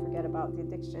 let's not forget about the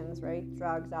addictions, right?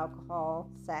 Drugs, alcohol,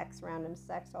 sex, random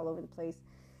sex all over the place.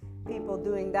 People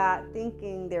doing that,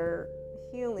 thinking they're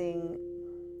healing.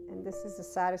 And this is the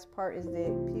saddest part, is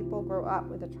that people grow up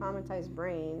with a traumatized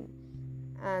brain,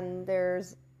 and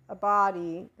there's a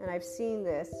body, and I've seen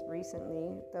this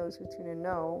recently, those who tune in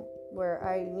know, where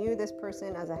I knew this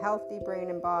person as a healthy brain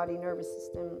and body, nervous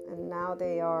system, and now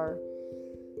they are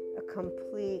a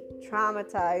complete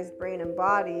traumatized brain and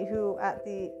body who at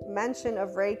the mention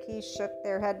of Reiki shook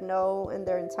their head no, and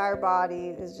their entire body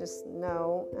is just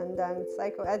no. And then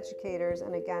psychoeducators,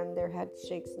 and again their head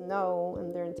shakes no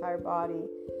and their entire body.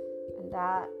 And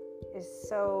that is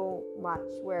so much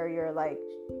where you're like,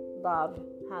 love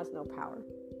has no power.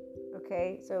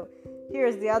 Okay, so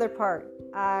here's the other part.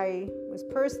 I was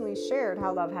personally shared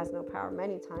how love has no power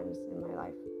many times in my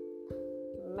life.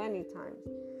 Many times.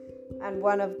 And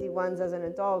one of the ones as an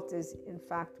adult is, in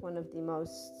fact, one of the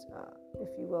most, if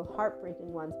you will,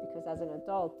 heartbreaking ones, because as an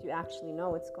adult, you actually know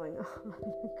what's going on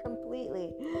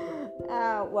completely.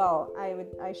 Well,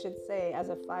 I should say as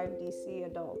a 5DC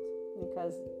adult,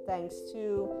 because thanks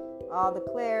to all the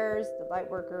clairs, the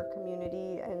lightworker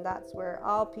community, and that's where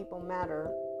all people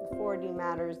matter. The 4D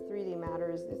matters, 3D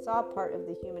matters. It's all part of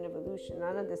the human evolution.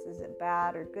 None of this is a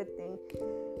bad or good thing.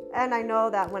 And I know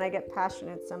that when I get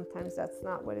passionate, sometimes that's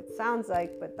not what it sounds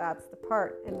like, but that's the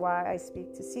part, and why I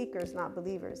speak to seekers, not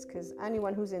believers, because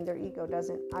anyone who's in their ego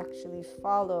doesn't actually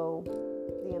follow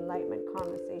the enlightenment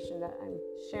conversation that I'm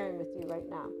sharing with you right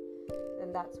now.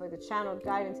 And that's why the channeled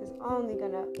guidance is only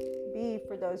going to be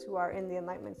for those who are in the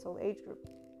enlightenment soul age group.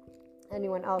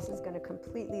 Anyone else is going to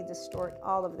completely distort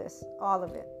all of this, all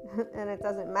of it. And it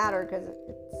doesn't matter, because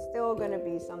it's still going to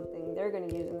be something they're going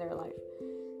to use in their life.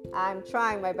 I'm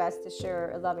trying my best to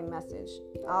share a loving message.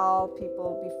 All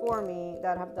people before me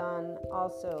that have done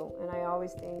also, and I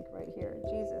always think right here,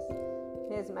 Jesus,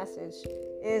 his message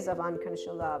is of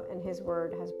unconditional love, and his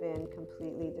word has been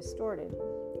completely distorted.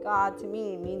 God to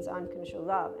me means unconditional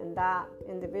love, and that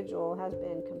individual has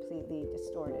been completely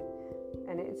distorted.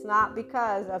 And it's not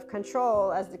because of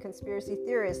control, as the conspiracy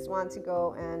theorists want to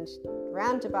go and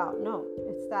rant about. No,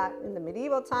 it's that in the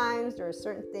medieval times, there are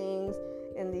certain things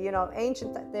in the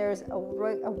ancient, there's a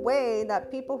way that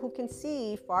people who can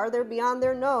see farther beyond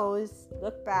their nose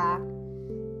look back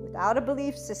without a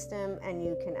belief system, and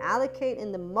you can allocate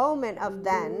in the moment of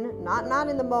then, not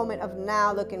in the moment of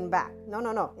now looking back.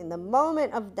 No, in the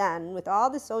moment of then, with all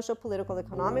the social, political,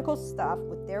 economical stuff,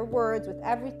 with their words, with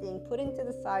everything, putting to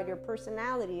the side your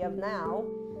personality of now,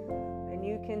 and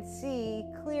you can see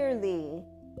clearly,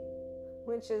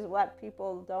 which is what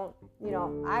people don't,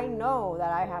 I know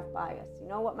that I have bias. You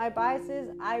know what my bias is?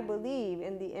 I believe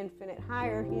in the infinite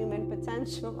higher human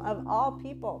potential of all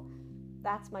people.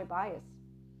 That's my bias.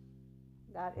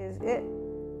 That is it.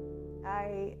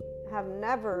 I have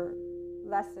never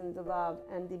lessened the love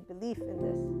and the belief in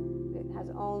this. It has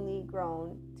only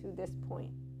grown to this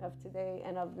point of today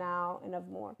and of now and of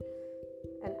more.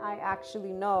 And I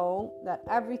actually know that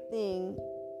everything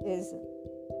is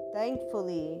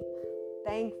thankfully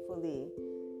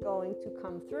going to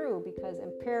come through, because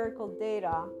empirical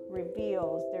data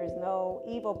reveals there's no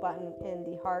evil button in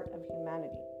the heart of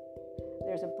humanity.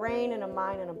 There's a brain and a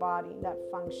mind and a body that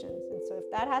functions. And so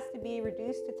if that has to be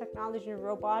reduced to technology and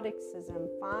roboticsism,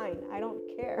 fine, I don't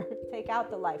care. Take out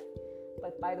the life.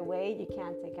 But by the way, you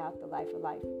can't take out the life of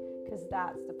life, because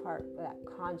that's the part that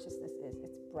consciousness is.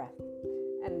 It's breath.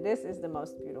 And this is the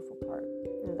most beautiful part,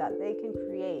 is that they can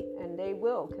create, and they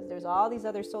will, because there's all these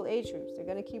other soul age groups. They're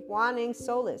going to keep wanting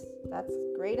solace. That's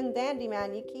great and dandy,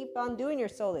 man. You keep on doing your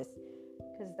solace,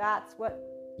 because that's what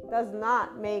does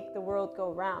not make the world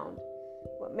go round.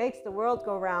 What makes the world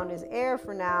go round is air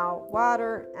for now,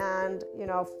 water, and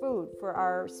food for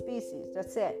our species.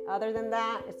 That's it. Other than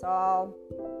that, it's all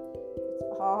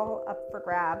up for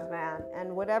grabs, man.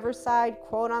 And whatever side,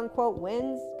 quote unquote,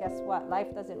 wins, guess what?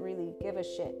 Life doesn't really give a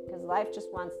shit, because life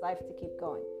just wants life to keep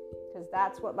going, because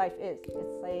that's what life is.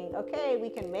 It's saying, okay, we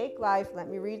can make life. Let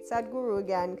me read Sadhguru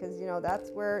again, because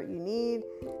that's where you need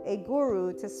a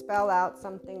guru to spell out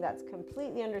something that's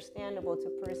completely understandable to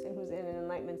a person who's in an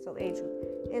enlightenment soul age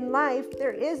group. In life,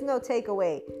 there is no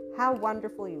takeaway. How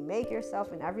wonderful you make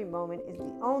yourself in every moment is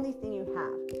the only thing you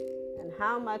have. And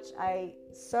how much I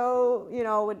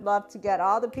would love to get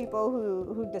all the people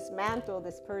who dismantle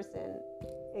this person,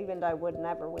 even though I would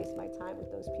never waste my time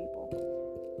with those people.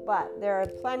 But there are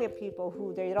plenty of people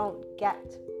who they don't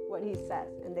get what he says,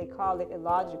 and they call it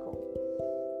illogical.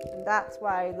 And that's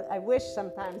why I wish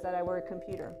sometimes that I were a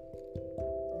computer.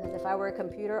 Because if I were a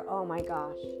computer, oh my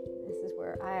gosh, this is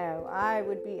where I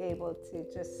would be able to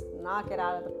just knock it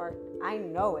out of the park. I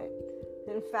know it.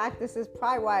 In fact, this is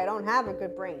probably why I don't have a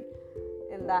good brain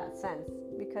in that sense,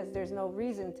 because there's no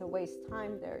reason to waste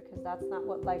time there, because that's not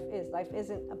what life is. Life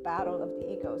isn't a battle of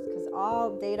the egos, because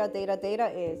all data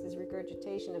is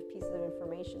regurgitation of pieces of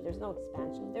information. There's no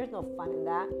expansion. There's no fun in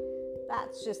that.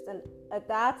 That's just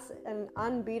an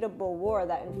unbeatable war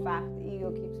that, in fact, the ego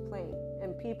keeps playing,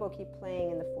 and people keep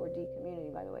playing in the 4D community,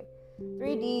 by the way.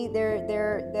 3D,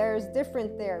 there's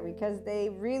different there because they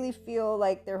really feel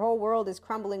like their whole world is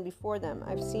crumbling before them.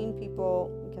 I've seen people,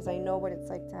 because I know what it's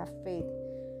like to have faith,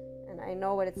 and I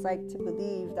know what it's like to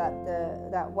believe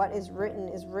that what is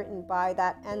written by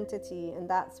that entity, and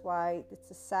that's why it's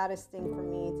the saddest thing for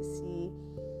me to see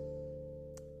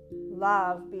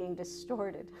love being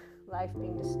distorted, life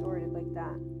being distorted like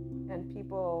that, and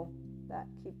people that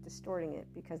keep distorting it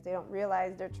because they don't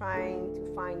realize they're trying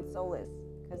to find solace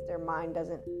because their mind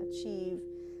doesn't achieve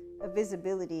a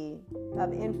visibility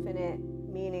of infinite,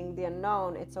 meaning the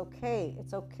unknown. It's okay,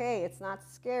 it's not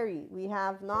scary, we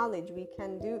have knowledge, we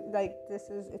can do, like, it's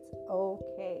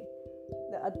okay.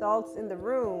 The adults in the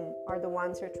room are the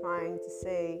ones who are trying to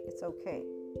say it's okay.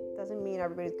 Doesn't mean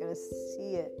everybody's going to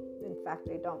see it. In fact,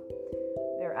 they don't.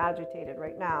 They're agitated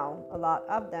right now, a lot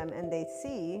of them, and they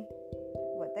see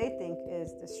what they think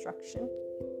is destruction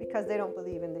because they don't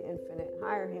believe in the infinite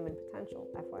higher human potential,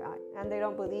 FYI. And they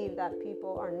don't believe that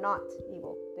people are not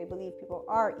evil. They believe people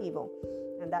are evil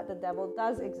and that the devil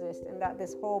does exist and that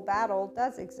this whole battle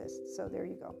does exist. So there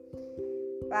you go.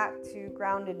 Back to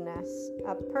groundedness.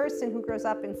 A person who grows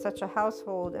up in such a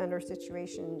household and or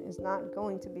situation is not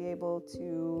going to be able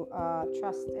to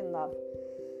trust in love.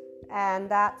 And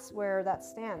that's where that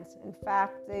stands. In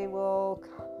fact, they will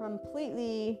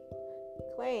completely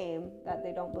claim that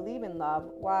they don't believe in love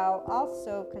while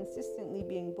also consistently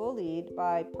being bullied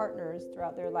by partners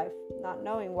throughout their life, not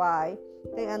knowing why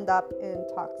they end up in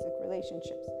toxic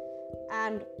relationships.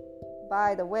 And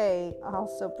by the way,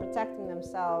 also protecting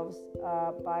themselves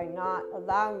by not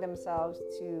allowing themselves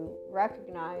to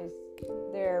recognize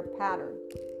their pattern.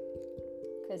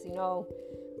 Because,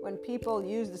 when people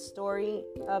use the story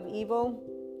of evil,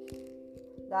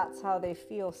 that's how they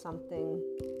feel something.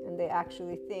 And they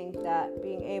actually think that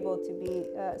being able to be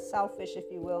selfish, if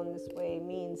you will, in this way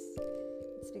means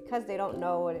it's because they don't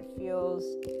know what it feels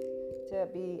to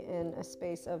be in a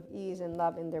space of ease and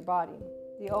love in their body.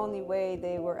 The only way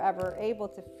they were ever able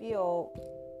to feel,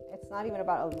 it's not even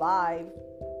about alive,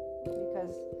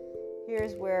 because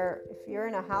here's where, if you're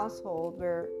in a household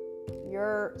where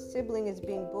your sibling is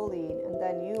being bullied and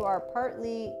then you are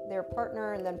partly their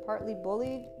partner and then partly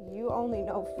bullied, you only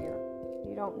know fear.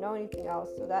 You don't know anything else.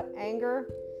 So that anger,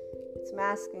 it's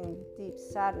masking deep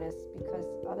sadness, because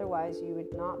otherwise you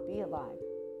would not be alive.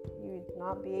 You would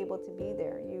not be able to be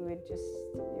there. You would just,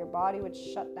 your body would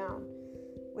shut down,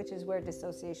 which is where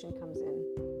dissociation comes in.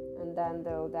 And then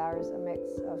though there's a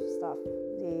mix of stuff.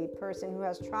 The person who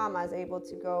has trauma is able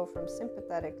to go from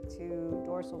sympathetic to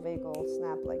dorsal vagal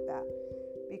snap like that,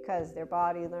 because their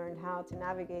body learned how to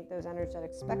navigate those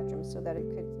energetic spectrums so that it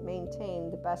could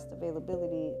maintain the best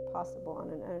availability possible on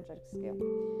an energetic scale.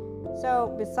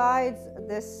 So besides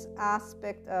this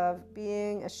aspect of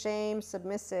being ashamed,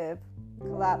 submissive,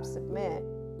 collapse, submit,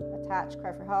 attach,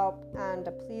 cry for help, and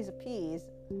please appease,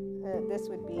 this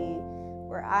would be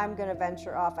where I'm going to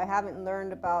venture off. I haven't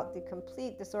learned about the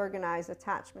complete disorganized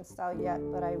attachment style yet,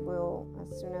 but I will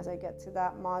as soon as I get to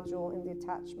that module in the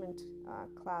attachment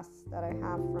class that I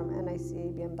have from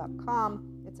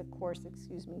nicabm.com. It's a course,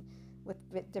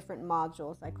 with different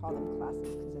modules. I call them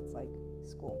classes because it's like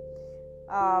school.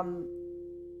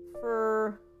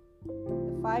 For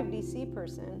the 5DC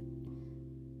person,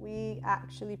 we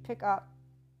actually pick up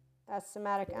as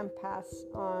somatic empaths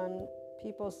on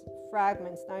people's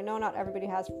fragments. Now, I know not everybody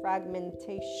has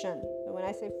fragmentation, but when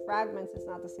I say fragments, it's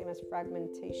not the same as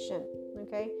fragmentation,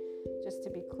 okay? Just to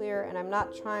be clear, and I'm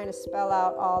not trying to spell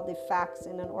out all the facts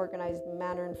in an organized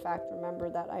manner. In fact,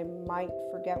 remember that I might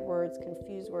forget words,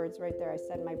 confuse words right there. I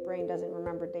said my brain doesn't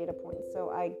remember data points. So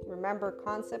I remember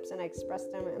concepts and I express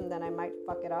them, and then I might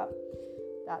fuck it up.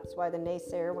 That's why the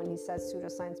naysayer, when he says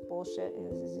pseudoscience bullshit,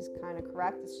 is kind of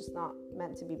correct. It's just not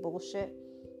meant to be bullshit.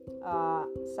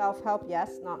 Self-help,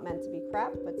 yes, not meant to be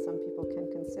crap, but some people can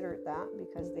consider it that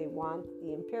because they want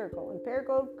the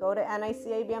empirical. Go to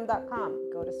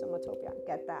nicabm.com, go to Somatopia,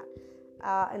 get that.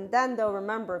 And then though,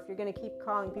 remember, if you're going to keep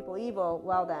calling people evil,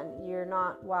 well then, you're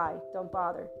not, why? Don't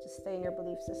bother. Just stay in your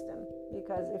belief system.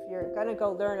 Because if you're going to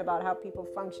go learn about how people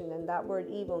function, then that word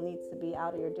evil needs to be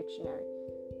out of your dictionary.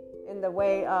 In the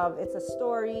way of, it's a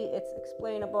story, it's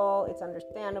explainable, it's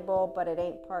understandable, but it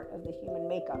ain't part of the human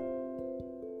makeup.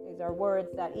 These are words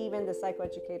that even the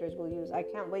psychoeducators will use. I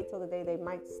can't wait till the day they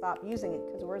might stop using it,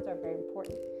 because words are very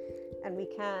important. And we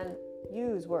can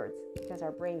use words because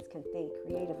our brains can think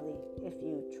creatively if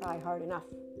you try hard enough.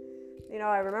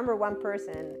 I remember one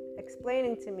person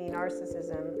explaining to me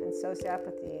narcissism and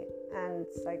sociopathy and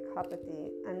psychopathy,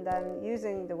 and then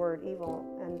using the word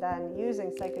evil, and then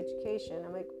using psychoeducation.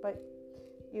 I'm like, but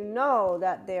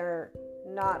that they're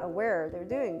not aware they're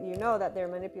doing, that their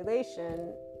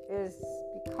manipulation is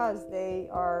because they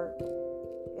are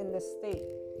in this state.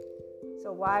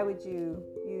 So why would you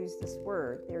use this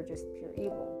word? They're just pure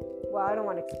evil. Well, I don't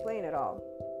want to explain it all.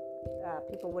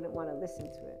 People wouldn't want to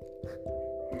listen to it.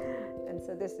 And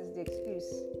so this is the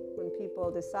excuse when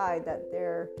people decide that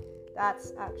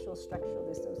that's actual structural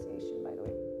dissociation, by the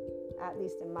way, at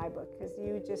least in my book, because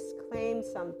you just claimed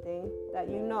something that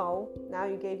now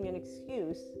you gave me an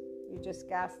excuse. You just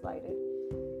gaslighted.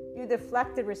 You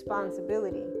deflected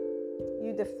responsibility.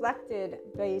 You deflected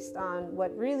based on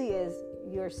what really is.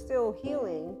 You're still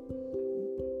healing.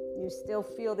 You still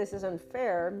feel this is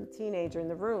unfair, teenager in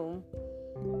the room.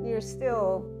 You're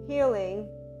still healing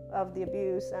of the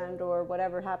abuse and or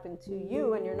whatever happened to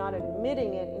you, and you're not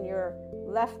admitting it in your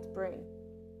left brain.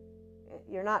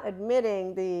 You're not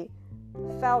admitting the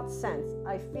felt sense.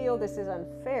 I feel this is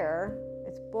unfair.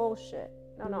 It's bullshit.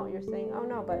 No, you're saying, oh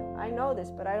no, but I know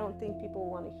this, but I don't think people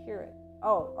want to hear it.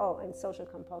 Oh, and social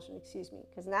compulsion, excuse me.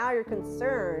 Because now you're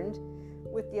concerned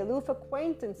with the aloof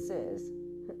acquaintances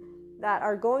that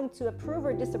are going to approve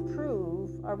or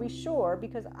disapprove. Are we sure?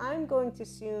 Because I'm going to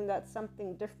assume that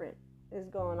something different is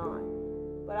going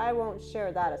on. But I won't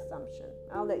share that assumption.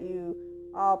 I'll let you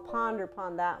all ponder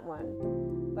upon that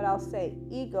one. But I'll say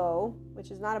ego, which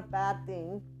is not a bad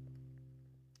thing.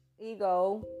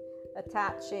 Ego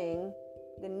attaching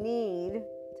the need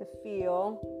to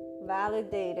feel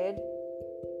validated,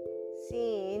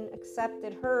 seen,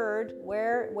 accepted, heard.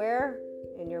 Where?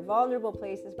 In your vulnerable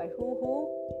places by who?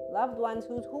 Loved ones,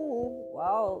 who's who?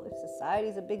 Well, if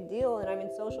society's a big deal and I'm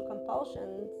in social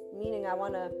compulsion, meaning I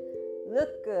want to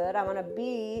look good, I want to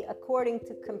be according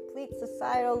to complete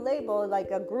societal label, like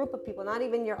a group of people, not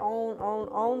even your own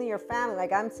only your family.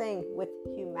 Like I'm saying, with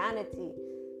humanity,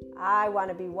 I want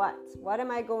to be what? What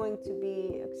am I going to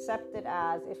be accepted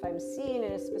as if I'm seen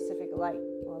in a specific light?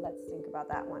 Well, let's think about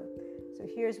that one. So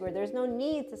here's where there's no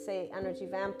need to say energy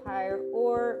vampire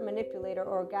or manipulator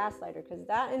or gaslighter, because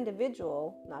that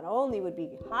individual not only would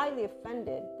be highly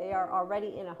offended, they are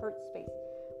already in a hurt space.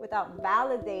 Without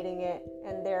validating it,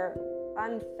 and they're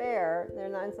unfair,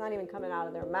 it's not even coming out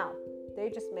of their mouth. They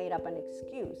just made up an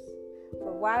excuse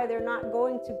for why they're not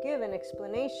going to give an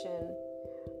explanation,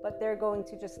 but they're going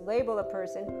to just label a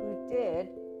person who did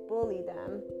bully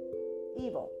them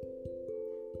evil.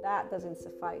 That doesn't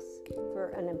suffice for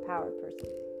an empowered person.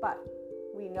 But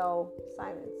we know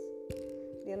silence.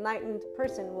 The enlightened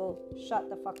person will shut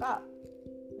the fuck up,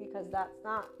 because that's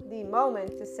not the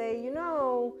moment to say,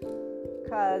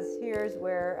 because here's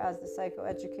where, as the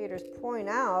psychoeducators point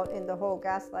out in the whole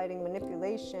gaslighting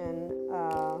manipulation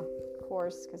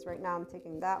course, because right now I'm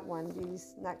taking that one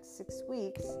these next 6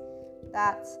 weeks,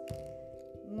 that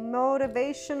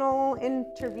motivational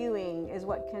interviewing is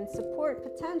what can support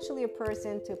potentially a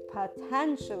person to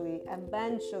potentially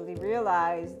eventually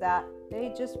realize that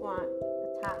they just want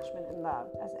attachment and love,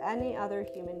 as any other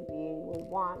human being will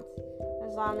want,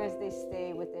 as long as they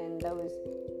stay within those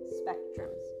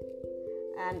spectrums,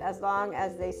 and as long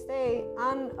as they stay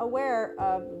unaware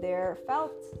of their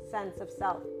felt sense of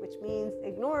self, which means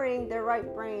ignoring their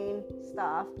right brain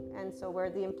stuff. And so where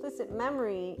the implicit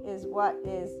memory is what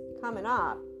is coming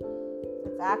up,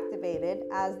 it's activated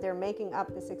as they're making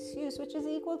up this excuse, which is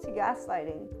equal to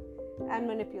gaslighting and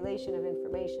manipulation of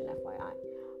information, FYI.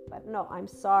 But no, I'm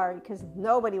sorry, because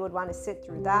nobody would want to sit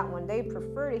through that one. They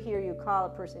prefer to hear you call a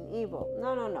person evil.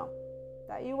 No.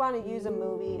 That you want to use a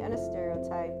movie and a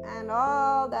stereotype and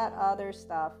all that other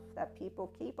stuff that people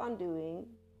keep on doing.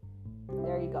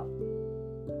 There you go.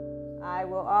 I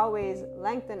will always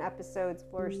lengthen episodes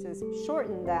versus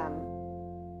shorten them,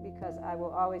 because I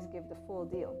will always give the full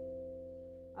deal.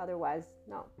 Otherwise,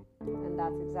 no. And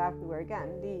that's exactly where,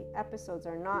 again, the episodes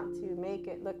are not to make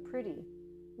it look pretty.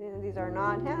 These are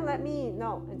not,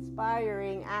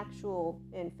 inspiring, actual,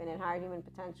 infinite, higher human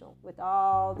potential with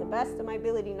all the best of my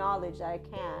ability, knowledge that I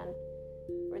can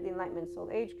for the Enlightenment Soul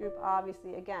Age group.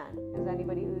 Obviously, again, as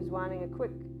anybody who's wanting a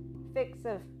quick fix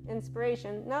of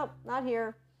inspiration, nope, not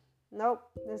here. Nope,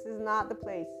 this is not the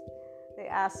place. They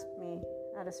asked me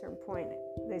at a certain point,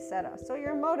 they said, so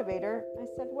you're a motivator? I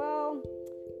said, well,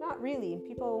 not really.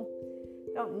 People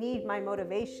don't need my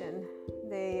motivation.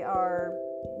 They are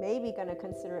maybe going to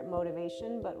consider it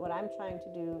motivation, but what I'm trying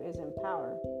to do is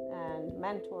empower, and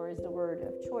mentor is the word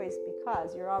of choice,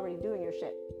 because you're already doing your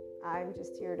shit. I'm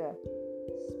just here to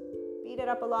speed it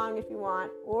up along if you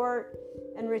want, or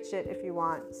enrich it if you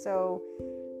want. So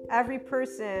every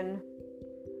person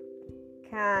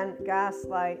can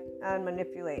gaslight and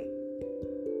manipulate,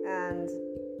 and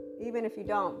even if you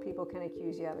don't, people can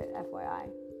accuse you of it, FYI.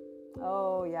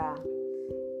 Oh yeah,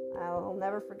 I'll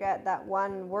never forget that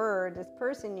one word this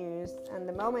person used. And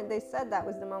the moment they said that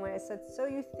was the moment I said, so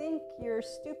you think you're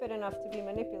stupid enough to be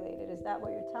manipulated? Is that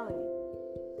what you're telling me?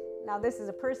 Now, this is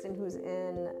a person who's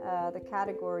in the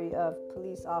category of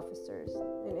police officers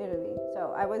in Italy.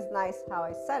 So I was nice how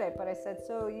I said it, but I said,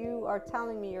 so you are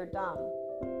telling me you're dumb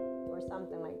or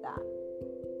something like that.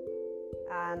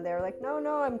 And they're like, no,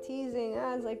 I'm teasing. And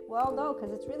I was like, well, no,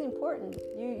 because it's really important.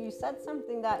 You said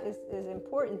something that is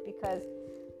important, because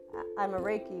I'm a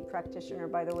Reiki practitioner,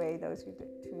 by the way. Those who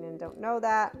tune in don't know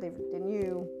that. The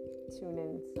new tune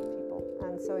in people.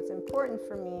 And so it's important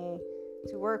for me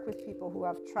to work with people who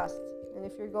have trust. And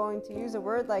if you're going to use a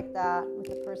word like that with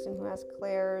a person who has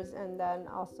clairs and then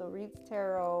also reads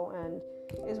tarot and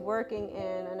is working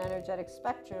in an energetic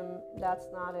spectrum, that's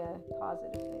not a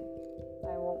positive thing.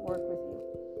 I won't work with you,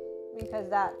 because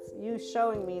that's you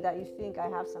showing me that you think I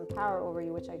have some power over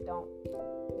you, which I don't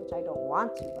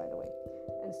want to, by the way.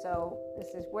 And so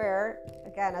this is where,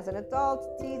 again, as an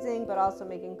adult, teasing, but also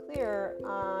making clear,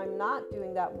 I'm not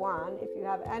doing that. One, if you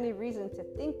have any reason to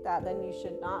think that, then you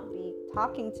should not be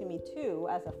talking to me too,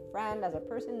 as a friend, as a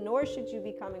person, nor should you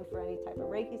be coming for any type of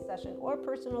Reiki session or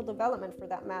personal development for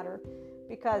that matter,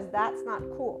 because that's not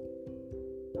cool.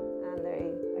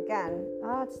 And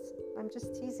I'm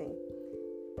just teasing.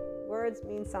 Words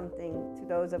mean something to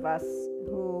those of us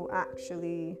who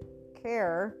actually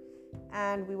care,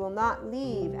 and we will not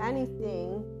leave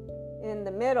anything in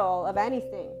the middle of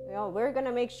anything. We're going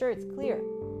to make sure it's clear.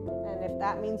 And if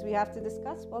that means we have to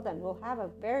discuss, well, then we'll have a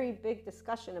very big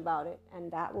discussion about it,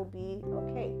 and that will be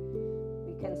okay.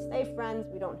 We can stay friends.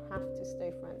 We don't have to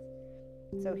stay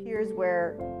friends. So here's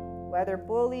where, whether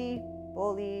bully,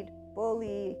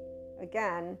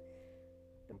 again,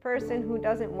 the person who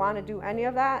doesn't want to do any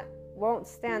of that won't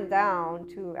stand down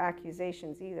to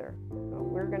accusations either.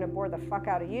 We're going to bore the fuck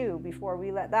out of you before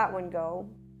we let that one go.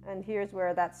 And here's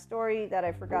where that story that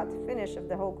I forgot to finish of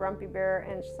the whole Grumpy Bear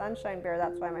and Sunshine Bear,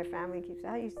 that's why my family keeps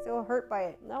saying, you still hurt by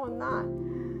it. No, I'm not.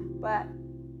 But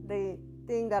the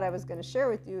thing that I was going to share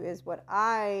with you is what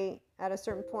I, at a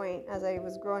certain point, as I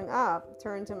was growing up,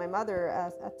 turned to my mother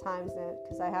at times,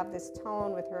 because I have this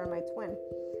tone with her and my twin.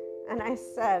 And I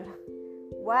said,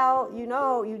 well,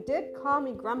 you did call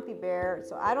me Grumpy Bear,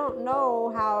 so I don't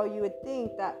know how you would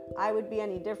think that I would be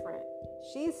any different.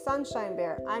 She's Sunshine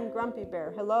Bear, I'm Grumpy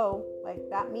Bear. Hello, like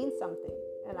that means something.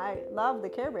 And I love the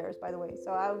Care Bears, by the way,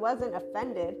 so I wasn't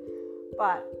offended,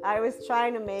 but I was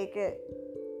trying to make it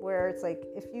where it's like,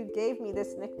 if you gave me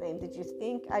this nickname, did you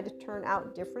think I'd turn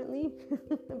out differently?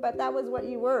 But that was what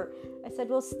you were. I said,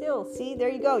 well, still, see, there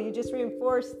you go. You just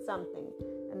reinforced something.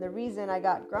 And the reason I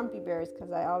got Grumpy Bear is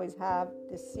because I always have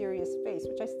this serious face,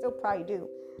 which I still probably do.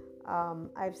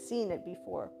 I've seen it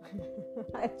before.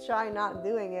 I try not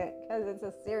doing it because it's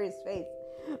a serious face.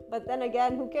 But then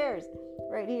again, who cares?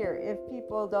 Right here, if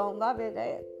people don't love it,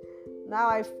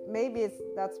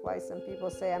 that's why some people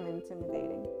say I'm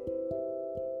intimidating.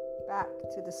 Back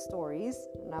to the stories.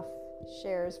 Enough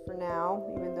shares for now,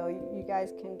 even though you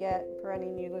guys can get, for any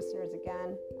new listeners,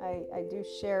 again, I do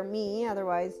share me,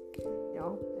 otherwise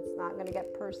it's not going to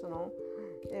get personal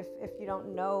if you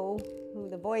don't know who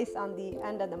the voice on the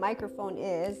end of the microphone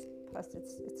is. Plus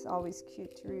it's always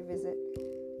cute to revisit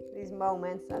these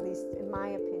moments, at least in my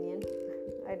opinion.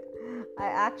 I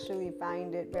actually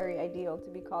find it very ideal to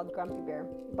be called Grumpy Bear,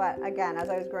 but again, as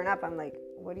I was growing up, I'm like,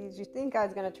 what did you think I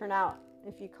was going to turn out?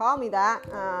 If you call me that,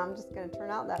 I'm just going to turn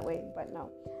out that way. But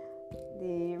no,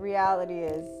 the reality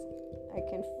is I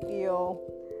can feel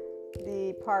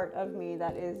the part of me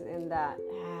that is in that.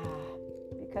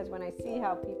 Because when I see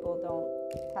how people don't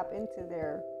tap into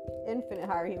their infinite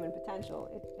higher human potential,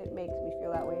 it makes me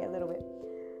feel that way a little bit.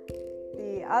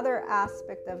 The other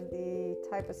aspect of the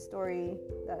type of story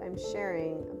that I'm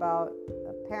sharing about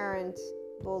a parent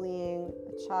bullying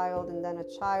a child, and then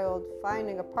a child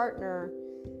finding a partner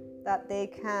that they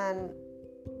can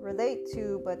relate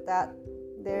to, but that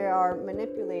they are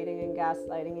manipulating and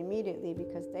gaslighting immediately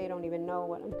because they don't even know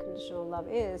what unconditional love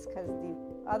is, because the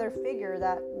other figure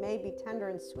that may be tender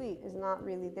and sweet is not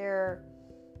really there,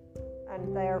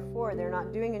 and therefore they're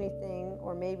not doing anything,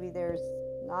 or maybe there's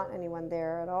not anyone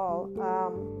there at all.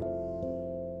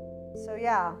 So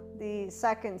yeah, the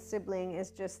second sibling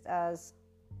is just as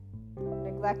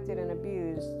neglected and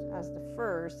abused as the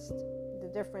first. The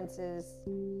difference is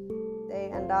they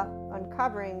end up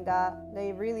uncovering that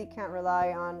they really can't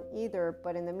rely on either,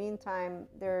 but in the meantime,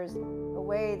 there's a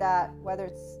way that, whether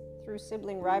it's through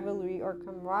sibling rivalry or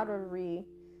camaraderie,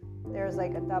 there's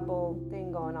like a double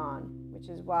thing going on, which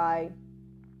is why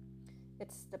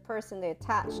it's the person they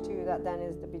attach to that then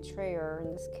is the betrayer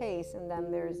in this case, and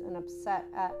then there's an upset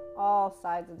at all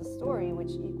sides of the story,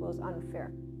 which equals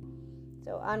unfair.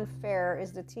 So unfair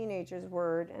is the teenager's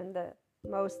word, and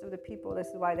most of the people, this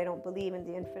is why they don't believe in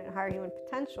the infinite higher human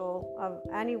potential of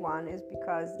anyone, is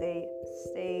because they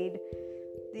stayed,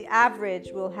 the average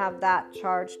will have that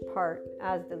charged part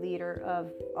as the leader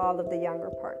of all of the younger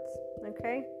parts,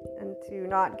 okay? And to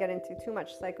not get into too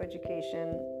much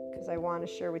psychoeducation, because I want to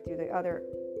share with you the other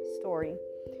story.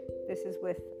 This is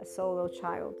with a solo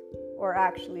child, or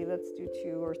actually let's do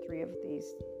 2 or 3 of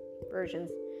these versions.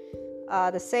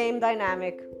 The same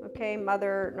dynamic, okay?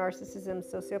 Mother, narcissism,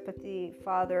 sociopathy,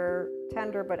 father,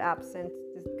 tender but absent,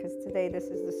 because today this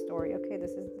is the story, okay?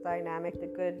 This is the dynamic, the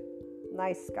good,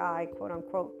 nice guy, quote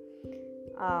unquote.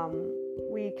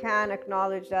 We can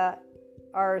acknowledge that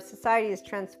our society is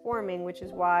transforming, which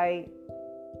is why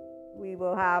we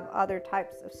will have other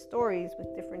types of stories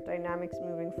with different dynamics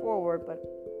moving forward. But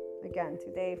again,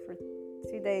 today, for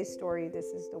today's story, this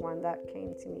is the one that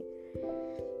came to me.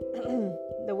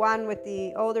 The one with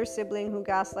the older sibling who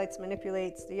gaslights,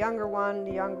 manipulates the younger one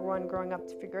growing up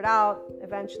to figure it out,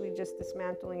 eventually just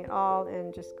dismantling it all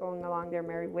and just going along their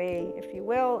merry way, if you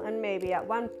will. And maybe at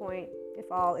one point,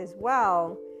 if all is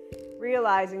well,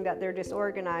 realizing that they're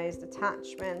disorganized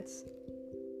attachments,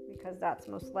 because that's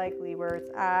most likely where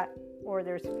it's at, or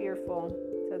there's fearful.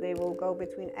 So they will go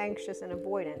between anxious and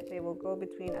avoidant. They will go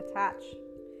between attach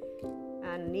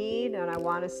and need, and I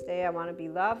want to stay, I want to be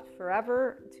loved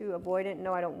forever, to avoidant,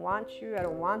 no, I don't want you, I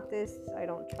don't want this, I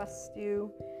don't trust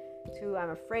you, to I'm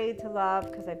afraid to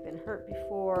love because I've been hurt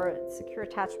before. Secure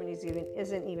attachment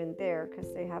isn't even there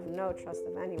because they have no trust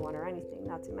of anyone or anything,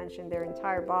 not to mention their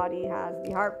entire body has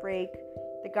the heartbreak,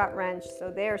 the gut wrench,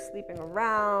 so they're sleeping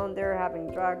around, they're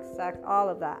having drugs, sex, all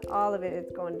of that, all of it is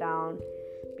going down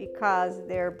because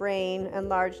their brain,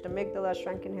 enlarged amygdala,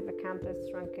 shrunken hippocampus,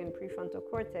 shrunken prefrontal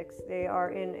cortex, they are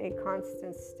in a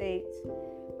constant state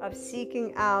of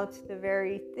seeking out the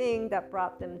very thing that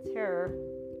brought them terror.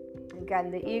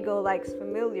 Again, the ego likes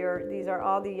familiar. These are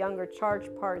all the younger charged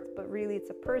parts, but really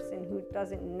it's a person who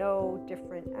doesn't know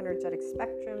different energetic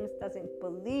spectrums, doesn't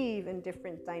believe in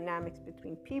different dynamics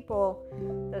between people,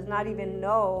 does not even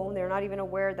know, they're not even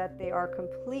aware that they are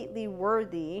completely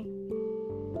worthy,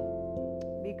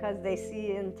 because they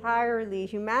see entirely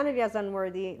humanity as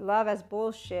unworthy, love as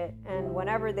bullshit, and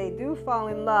whenever they do fall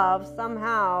in love,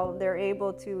 somehow they're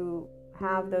able to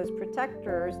have those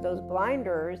protectors, those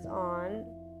blinders on,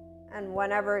 and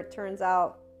whenever it turns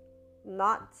out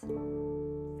not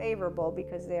favorable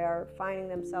because they are finding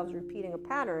themselves repeating a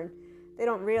pattern, they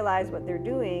don't realize what they're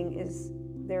doing is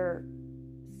their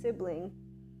sibling,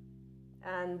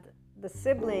 and the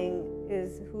sibling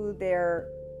is who they're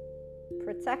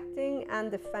protecting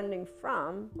and defending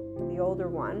from, the older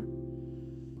one.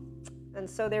 And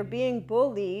so they're being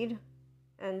bullied,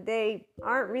 and they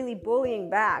aren't really bullying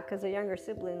back because the younger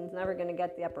sibling is never going to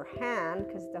get the upper hand,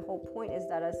 because the whole point is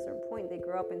that at a certain point they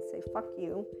grow up and say, fuck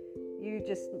you, you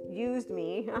just used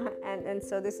me. and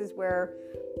so this is where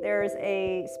there's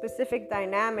a specific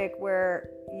dynamic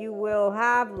where you will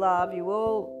have love, you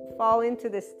will fall into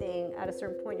this thing. At a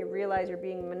certain point you realize you're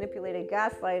being manipulated,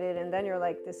 gaslighted, and then you're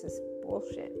like, this is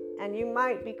bullshit. And you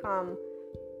might become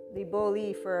the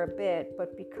bully for a bit,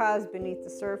 but because beneath the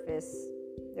surface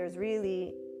there's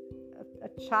really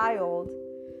a child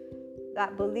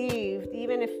that believed,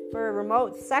 even if for a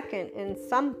remote second, in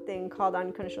something called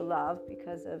unconditional love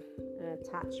because of an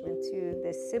attachment to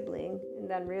this sibling, and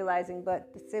then realizing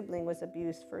but the sibling was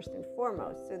abused first and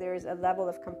foremost. So there's a level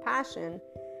of compassion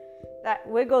that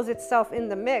wiggles itself in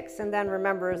the mix, and then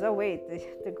remembers, oh wait,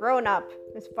 the grown-up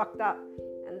is fucked up,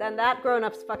 and then that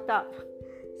grown-up's fucked up,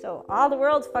 so all the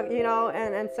world's fucked, you know.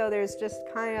 And so there's just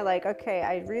kind of like, okay,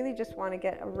 I really just want to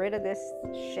get rid of this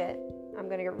shit. I'm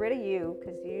gonna get rid of you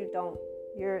because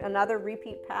you're another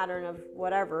repeat pattern of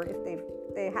whatever.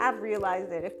 If they have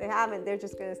realized it, if they haven't, they're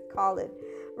just gonna call it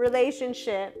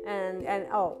relationship. And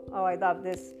oh, I love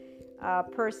this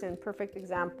person, perfect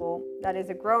example, that is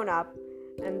a grown-up,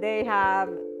 and they have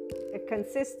a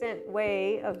consistent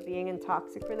way of being in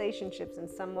toxic relationships in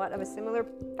somewhat of a similar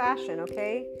fashion,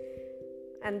 okay?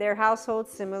 And their household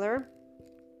similar,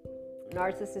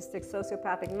 narcissistic,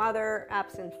 sociopathic mother,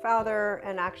 absent father,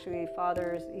 and actually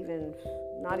father's even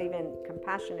not even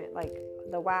compassionate, like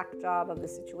the whack job of the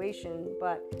situation,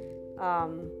 but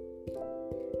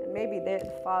and maybe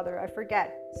the father, I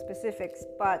forget specifics,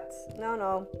 but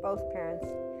no, both parents,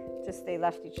 just they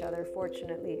left each other,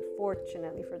 fortunately for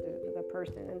the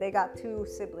person. And they got 2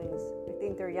 siblings, I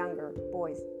think they're younger,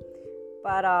 boys,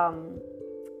 but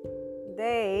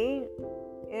they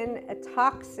in a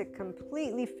toxic,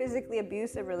 completely physically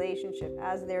abusive relationship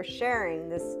as they're sharing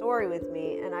this story with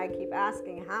me. And I keep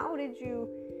asking, how did you,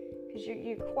 because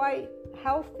you're quite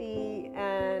healthy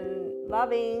and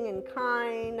loving and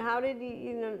kind. How did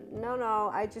you,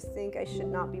 no, I just think I should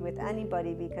not be with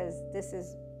anybody because this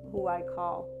is who I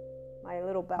call my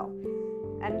little bell.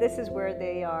 And this is where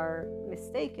they are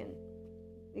mistaken.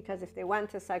 Because if they went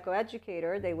to a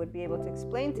psychoeducator, they would be able to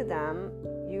explain to them,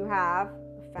 you have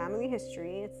a family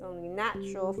history. It's only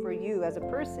natural for you as a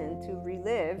person to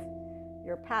relive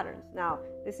your patterns. Now,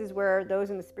 this is where those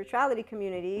in the spirituality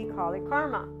community call it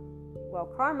karma. Well,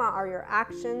 karma are your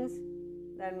actions.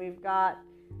 Then we've got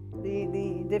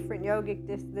the different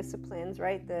yogic disciplines,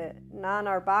 right? The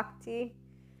Nanar Bhakti,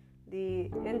 the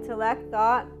intellect,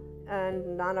 thought, and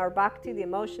Nanar Bhakti, the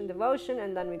emotion, devotion,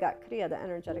 and then we got Kriya, the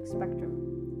energetic spectrum.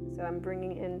 So I'm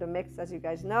bringing in the mix, as you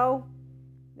guys know.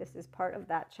 This is part of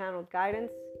that channeled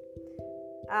guidance.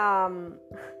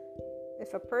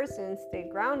 If a person stayed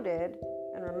grounded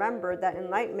and remembered that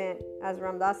enlightenment, as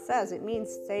Ram Dass says, it means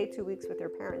stay 2 weeks with their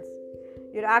parents.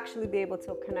 You'd actually be able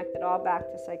to connect it all back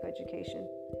to psychoeducation.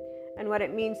 And what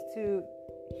it means to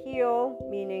heal,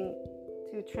 meaning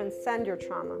to transcend your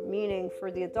trauma, meaning for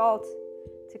the adult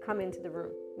to come into the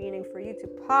room, meaning for you to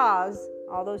pause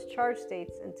all those charge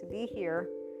states and to be here,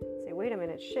 say, wait a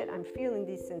minute, shit, I'm feeling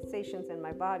these sensations in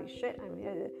my body, shit,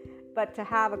 but to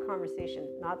have a conversation,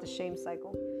 not the shame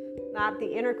cycle, not the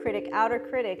inner critic, outer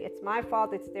critic, it's my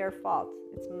fault, it's their fault,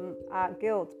 it's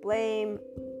guilt, blame,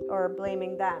 or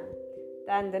blaming them.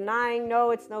 Then denying,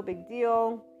 no, it's no big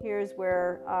deal. Here's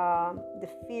where the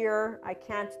fear, I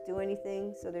can't do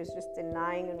anything. So there's just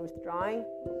denying and withdrawing.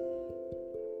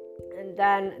 And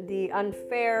then the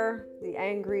unfair, the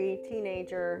angry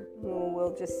teenager who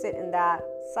will just sit in that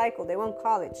cycle. They won't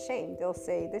call it shame. They'll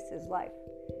say, this is life.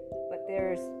 But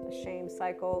there's a shame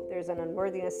cycle. There's an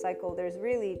unworthiness cycle. There's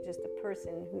really just a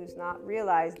person who's not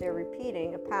realized they're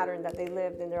repeating a pattern that they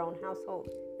lived in their own household.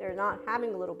 They're not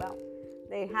having a little bell.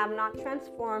 They have not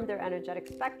transformed their energetic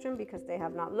spectrum because they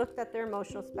have not looked at their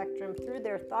emotional spectrum through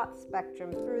their thought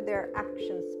spectrum, through their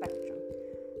action spectrum.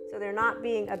 So they're not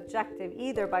being objective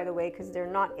either, by the way, because they're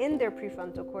not in their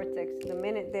prefrontal cortex. The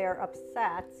minute they're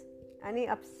upset, any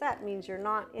upset means you're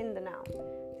not in the now.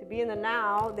 To be in the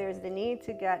now, there's the need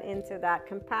to get into that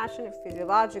compassionate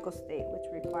physiological state,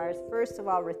 which requires, first of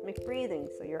all, rhythmic breathing.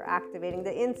 So you're activating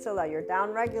the insula, you're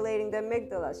down-regulating the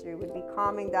amygdala, so you would be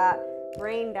calming that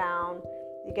brain down.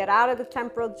 You get out of the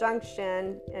temporal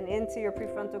junction and into your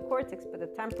prefrontal cortex, but the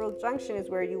temporal junction is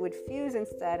where you would fuse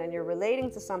instead, and you're relating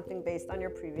to something based on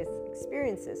your previous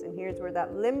experiences. And here's where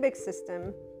that limbic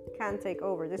system can take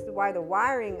over. This is why the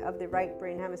wiring of the right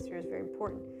brain hemisphere is very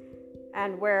important,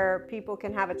 and where people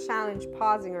can have a challenge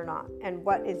pausing or not. And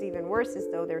what is even worse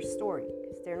is though their story,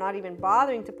 because they're not even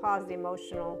bothering to pause the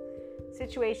emotional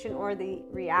situation or the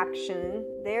reaction.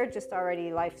 They're just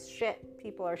already life's shit.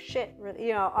 People are shit,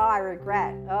 oh, I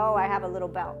regret, oh, I have a little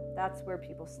bell. That's where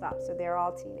people stop. So they're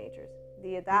all teenagers.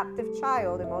 The adaptive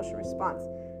child emotional response,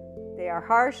 they are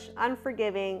harsh,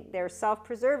 unforgiving, they're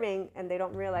self-preserving, and they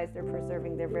don't realize they're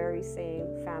preserving their very same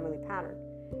family pattern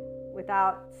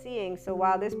without seeing. So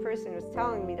while this person was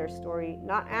telling me their story,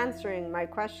 not answering my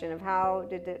question of how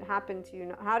did it happen to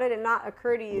you, how did it not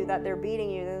occur to you that they're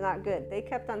beating you, they're not good, they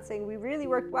kept on saying we really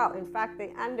worked well. In fact,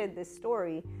 they ended this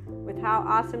story with how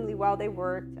awesomely well they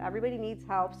worked. Everybody needs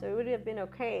help, so it would have been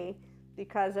okay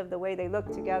because of the way they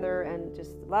looked together and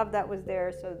just the love that was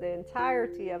there. So the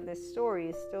entirety of this story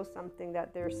is still something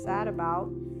that they're sad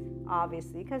about,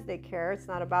 obviously, because they care. It's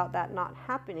not about that not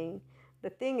happening. The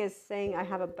thing is saying, I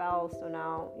have a bell, so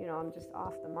now, I'm just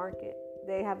off the market.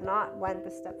 They have not went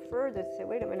a step further to say,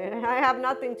 wait a minute, I have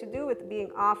nothing to do with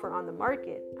being off or on the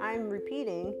market. I'm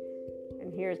repeating,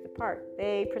 and here's the part.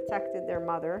 They protected their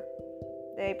mother.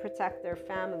 They protect their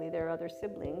family, their other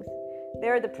siblings.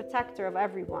 They're the protector of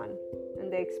everyone.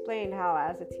 And they explained how,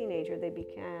 as a teenager, they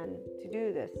began to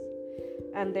do this.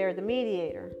 And they're the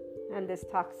mediator and this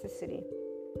toxicity,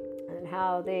 and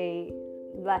how they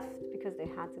left because they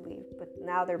had to leave, but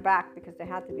now they're back because they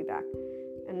had to be back.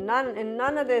 And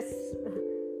none of this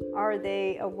are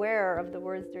they aware of the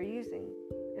words they're using,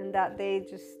 and that they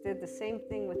just did the same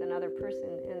thing with another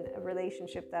person in a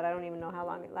relationship that I don't even know how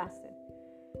long it lasted.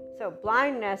 So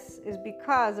blindness is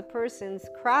because a person's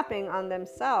crapping on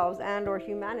themselves and or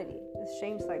humanity. This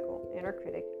shame cycle, inner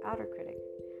critic, outer critic.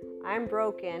 I'm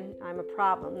broken, I'm a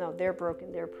problem. No, they're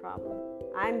broken, they're a problem.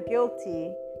 I'm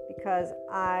guilty because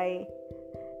I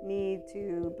need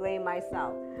to blame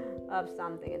myself of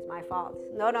something. It's my fault.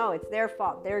 No, it's their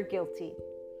fault. They're guilty.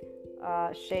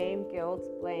 shame, guilt,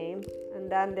 blame. And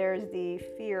then there's the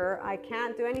fear. I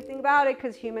can't do anything about it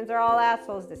because humans are all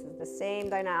assholes. This is the same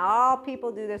dynamic. All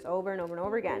people do this over and over and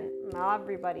over again.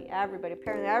 Everybody.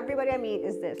 Apparently everybody I meet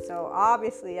is this. So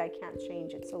obviously I can't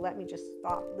change it. So let me just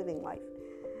stop living life.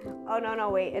 Oh, no,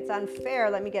 wait. It's unfair.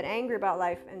 Let me get angry about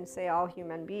life and say all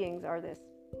human beings are this.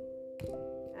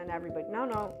 And everybody.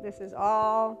 No. This is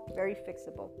all very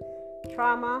fixable.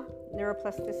 Trauma,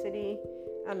 neuroplasticity,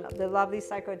 and the lovely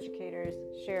psychoeducators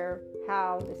share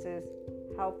how this is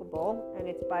helpable, and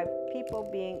it's by people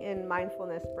being in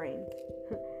mindfulness brains,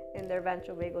 in their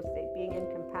ventral vagal state, being in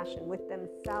compassion with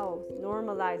themselves,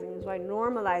 normalizing. This is why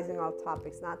normalizing all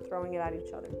topics, not throwing it at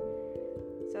each other.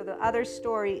 So the other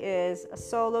story is a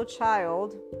solo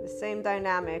child, the same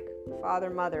dynamic, father,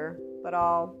 mother, but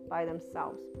all by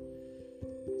themselves.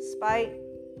 Spite,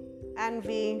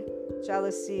 envy,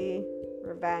 jealousy,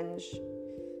 revenge,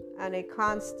 and a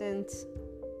constant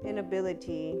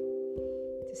inability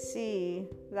to see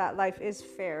that life is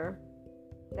fair,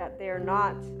 that they're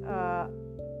not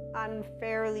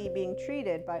unfairly being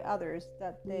treated by others,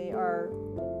 that they are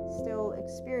still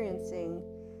experiencing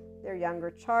their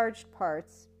younger charged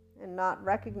parts and not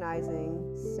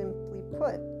recognizing, simply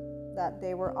put, that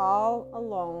they were all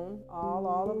alone,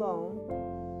 all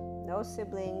alone, no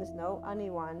siblings, no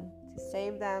anyone to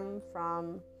save them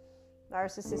from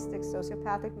narcissistic,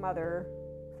 sociopathic mother,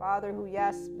 father who,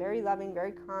 yes, very loving,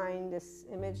 very kind, this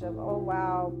image of, oh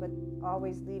wow, but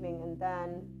always leaving, and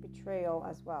then betrayal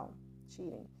as well,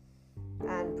 cheating,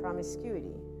 and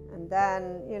promiscuity. And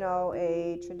then,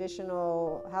 a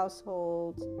traditional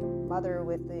household mother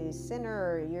with a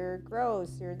sinner, you're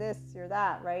gross, you're this, you're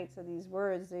that, right? So these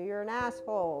words, you're an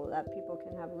asshole, that people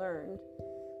can have learned.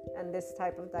 And this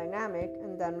type of dynamic,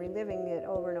 and then reliving it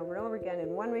over and over and over again in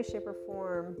one way, shape, or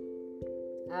form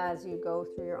as you go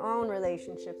through your own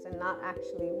relationships, and not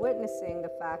actually witnessing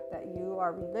the fact that you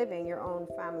are reliving your own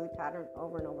family pattern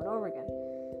over and over and over again.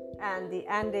 And the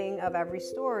ending of every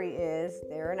story is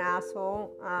they're an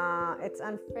asshole, it's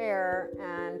unfair,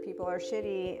 and people are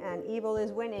shitty, and evil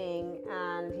is winning,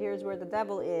 and here's where the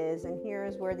devil is, and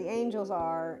here's where the angels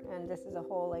are, and this is a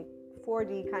whole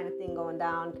 4D kind of thing going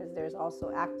down, because there's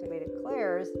also activated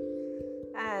clairs,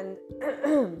 and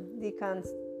the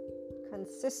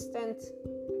consistent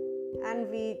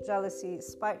envy, jealousy,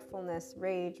 spitefulness,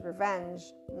 rage, revenge,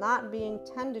 not being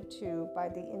tended to by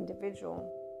the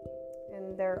individual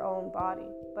in their own body,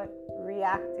 but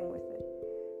reacting with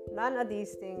it. None of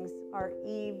these things are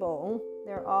evil.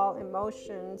 They're all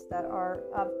emotions that are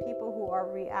of people who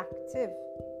are reactive,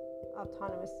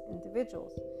 autonomous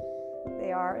individuals.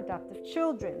 They are adoptive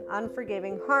children,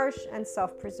 unforgiving, harsh, and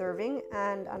self-preserving,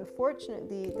 and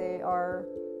unfortunately, they are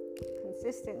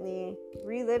consistently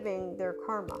reliving their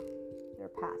karma, their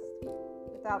past,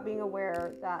 without being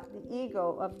aware that the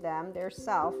ego of them, their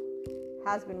self,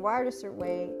 has been wired a certain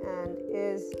way and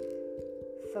is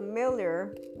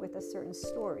familiar with a certain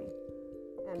story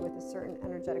and with a certain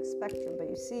energetic spectrum. But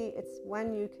you see, it's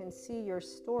when you can see your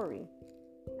story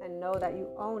and know that you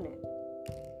own it,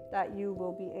 that you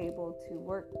will be able to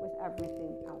work with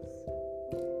everything else.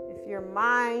 If your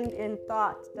mind in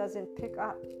thought doesn't pick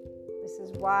up, this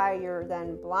is why you're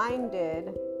then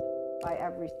blinded by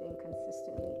everything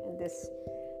consistently. And this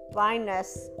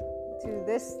blindness to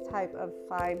this type of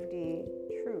 5D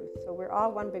truth. So we're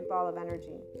all one big ball of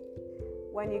energy.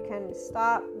 When you can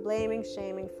stop blaming,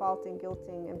 shaming, faulting,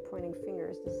 guilting, and pointing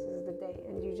fingers, this is the day.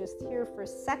 And you just hear for a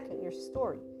second your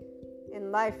story.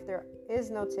 In life, there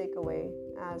is no takeaway,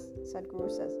 as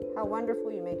Sadhguru says. How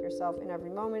wonderful you make yourself in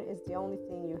every moment is the only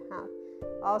thing you have.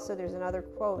 Also, there's another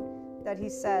quote that he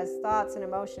says, thoughts and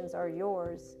emotions are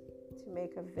yours to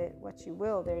make of it what you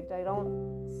will. They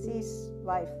don't cease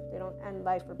life. They don't end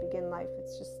life or begin life.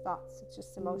 It's just thoughts. It's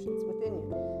just emotions within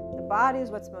you. The body is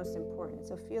what's most important.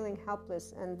 So feeling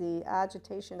helpless and the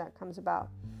agitation that comes about.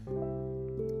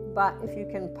 But if you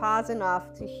can pause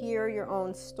enough to hear your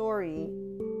own story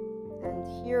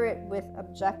and hear it with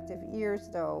objective ears,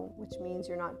 though, which means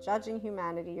you're not judging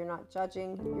humanity, you're not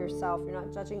judging yourself, you're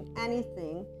not judging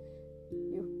anything.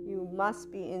 You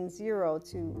must be in zero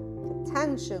to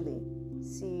potentially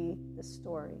see the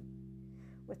story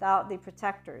without the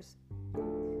protectors,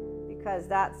 because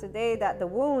that's the day that the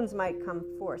wounds might come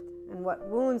forth. And what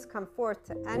wounds come forth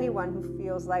to anyone who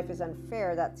feels life is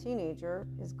unfair, that teenager,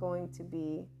 is going to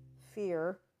be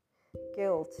fear,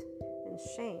 guilt, and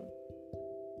shame,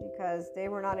 because they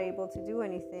were not able to do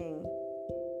anything,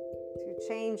 to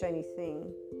change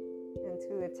anything, and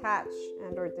to attach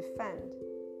and or defend.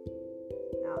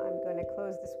 Now, I'm going to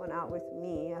close this one out with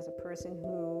me as a person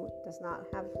who does not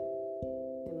have,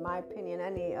 in my opinion,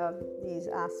 any of these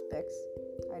aspects.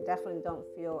 I definitely don't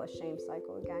feel a shame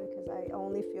cycle again because I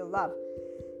only feel love.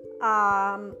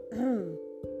 I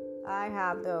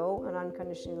have, though, an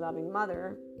unconditionally loving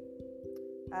mother,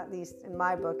 at least in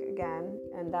my book again,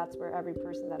 and that's where every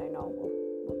person that I know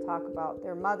will talk about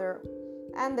their mother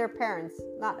and their parents.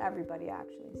 Not everybody,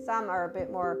 actually. Some are a bit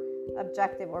more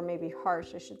objective, or maybe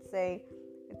harsh, I should say.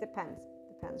 It depends,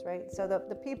 right? So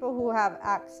the people who have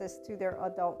access to their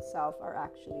adult self are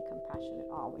actually compassionate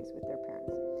always with their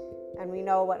parents. And we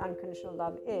know what unconditional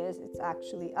love is. It's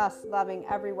actually us loving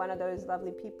every one of those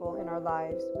lovely people in our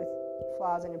lives with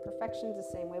flaws and imperfections,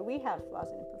 the same way we have flaws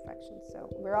and imperfections. So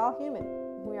we're all human.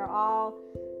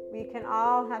 We can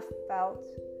all have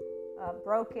felt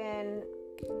broken,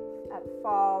 at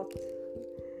fault,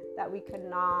 that we could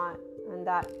not, and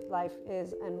that life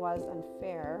is and was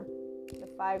unfair. The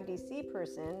 5DC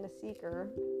person, the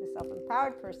seeker, the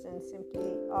self-empowered person,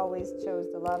 simply always chose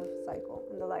the love cycle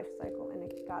and the life cycle, and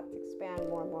it got to expand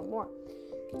more and more and more.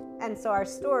 And so our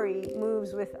story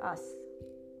moves with us.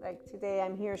 Like today,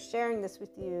 I'm here sharing this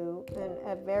with you, and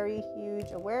a very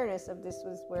huge awareness of this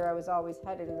was where I was always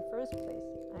headed in the first place.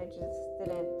 I just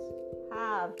didn't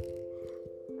have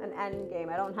an end game.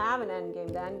 I don't have an end game.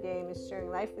 The end game is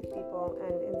sharing life with people,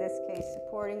 and in this case,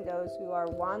 supporting those who are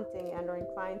wanting and are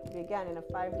inclined to be, again, in a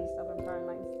 5D self-empowered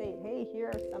mind state. Hey, here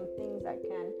are some things that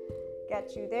can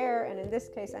get you there. And in this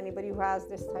case, anybody who has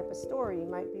this type of story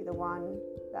might be the one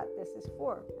that this is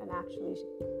for. And actually,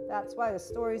 that's why the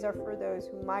stories are for those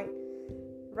who might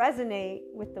resonate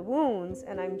with the wounds.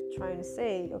 And I'm trying to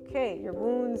say, okay, your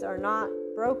wounds are not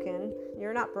broken.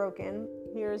 You're not broken.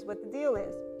 Here's what the deal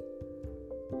is.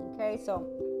 Okay, so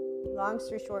long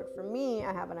story short, for me,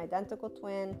 I have an identical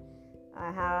twin.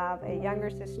 I have a younger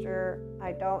sister.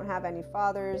 I don't have any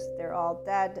fathers. They're all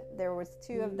dead. There was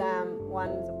two of them.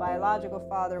 One's a biological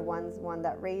father. One's one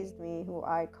that raised me, who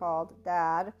I called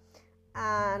Dad.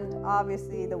 And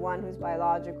obviously the one who's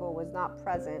biological was not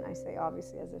present. I say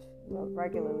obviously as if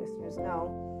regular listeners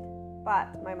know.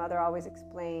 But my mother always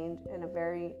explained in a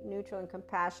very neutral and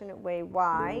compassionate way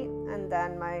why. And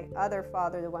then my other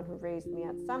father, the one who raised me,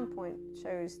 at some point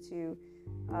chose to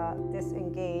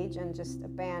disengage and just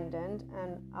abandoned.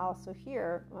 And also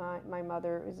here, my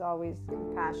mother is always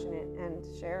compassionate and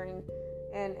sharing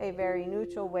in a very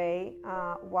neutral way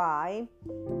why,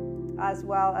 as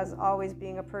well as always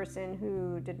being a person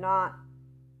who did not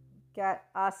get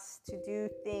us to do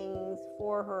things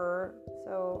for her.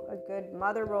 So a good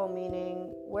mother role,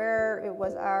 meaning where it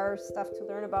was our stuff to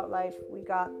learn about life, we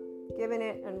got given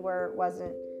it, and where it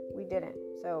wasn't, we didn't.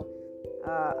 So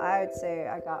I would say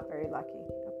I got very lucky.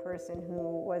 A person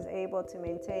who was able to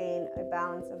maintain a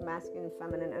balance of masculine and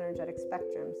feminine energetic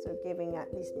spectrum. So giving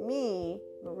at least me,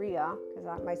 Maria,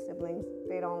 because my siblings,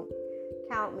 they don't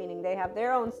count, meaning they have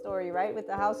their own story, right, with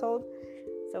the household.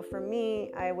 So for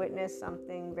me, I witnessed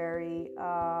something very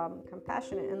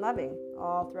compassionate and loving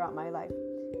all throughout my life,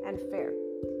 and fair.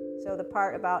 So the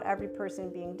part about every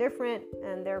person being different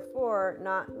and therefore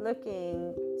not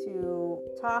looking to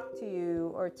talk to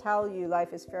you or tell you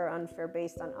life is fair or unfair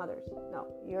based on others. No,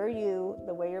 you're you,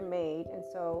 the way you're made. And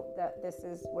so that this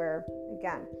is where,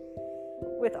 again,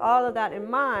 with all of that in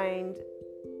mind,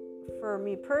 for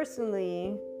me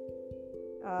personally,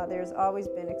 there's always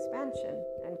been expansion,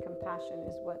 and compassion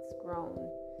is what's grown.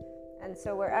 And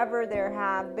so wherever there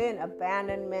have been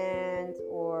abandonment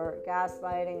or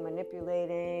gaslighting,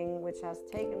 manipulating, which has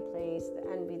taken place, the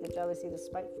envy, the jealousy, the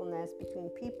spitefulness between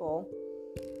people,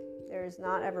 there's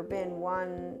not ever been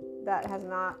one that has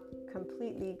not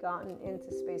completely gotten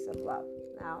into space of love.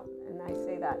 Now, and I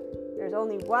say that there's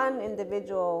only one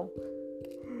individual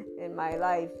in my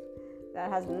life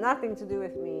that has nothing to do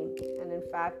with me. And in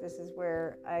fact, this is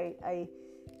where I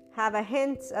have a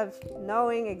hint of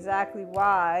knowing exactly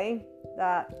why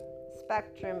that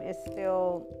spectrum is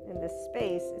still in this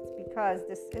space. It's because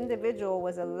this individual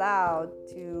was allowed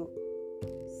to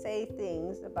say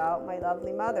things about my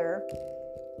lovely mother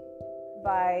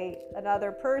by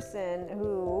another person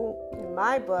who, in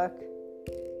my book,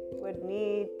 would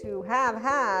need to have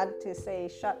had to say,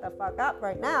 shut the fuck up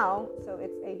right now. So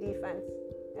it's a defense.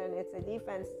 And it's a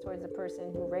defense towards the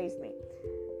person who raised me.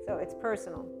 So it's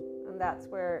personal. And that's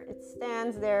where it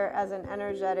stands there as an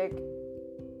energetic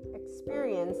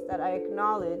experience that I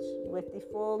acknowledge with the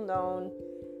full known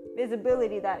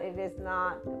visibility that it is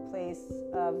not a place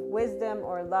of wisdom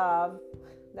or love,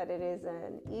 that it is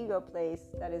an ego place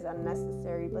that is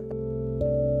unnecessary, but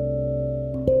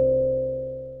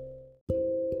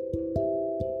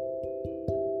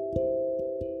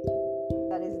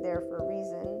that is there for a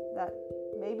reason. That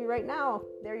maybe right now,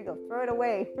 there you go, throw it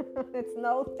away. It's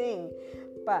no thing.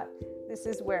 But this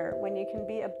is where, when you can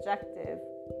be objective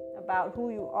about who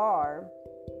you are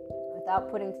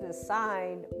without putting to the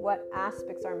side what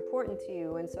aspects are important to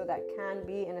you. And so that can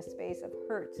be in a space of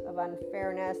hurt, of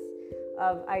unfairness,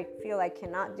 of I feel I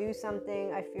cannot do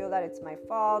something, I feel that it's my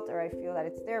fault, or I feel that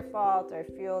it's their fault, or I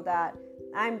feel that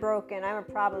I'm broken, I'm a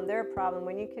problem, they're a problem.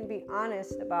 When you can be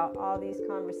honest about all these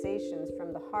conversations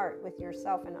from the heart with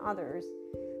yourself and others,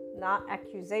 not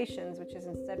accusations, which is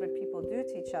instead what people do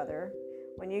to each other.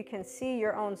 When you can see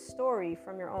your own story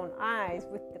from your own eyes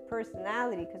with the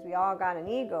personality, because we all got an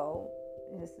ego,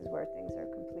 this is where things are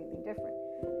completely different.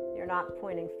 You're not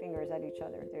pointing fingers at each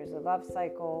other. There's a love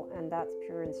cycle, and that's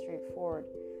pure and straightforward.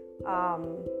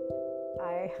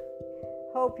 I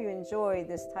hope you enjoy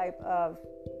this type of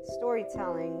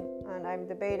storytelling, and I'm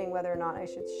debating whether or not I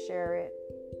should share it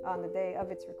on the day of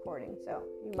its recording. So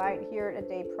you might hear it a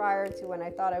day prior to when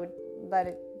I thought I would let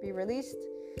it be released.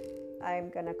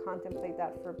 I'm going to contemplate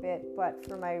that for a bit, but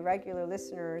for my regular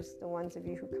listeners, the ones of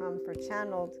you who come for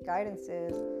channeled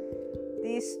guidances,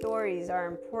 these stories are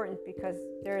important because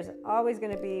there's always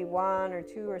going to be one or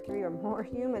two or three or more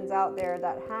humans out there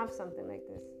that have something like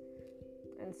this.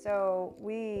 And so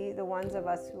we, the ones of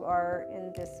us who are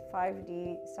in this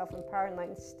 5D self-empowered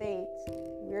enlightened state,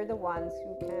 we're the ones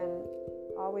who can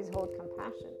always hold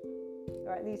compassion,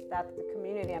 or at least that's the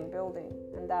community I'm building,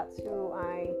 and that's who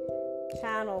I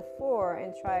channel for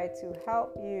and try to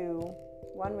help you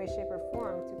one way, shape, or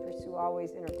form to pursue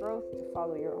always inner growth, to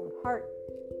follow your own heart,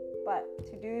 but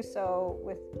to do so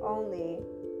with only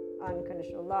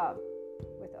unconditional love,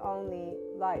 with only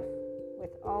life,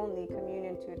 with only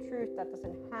communion to a truth that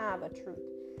doesn't have a truth.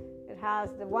 It has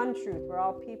the one truth. We're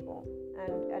all people,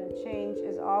 and change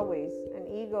is always, and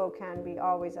ego can be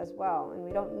always as well. And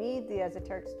we don't need the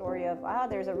esoteric story of,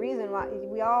 there's a reason why.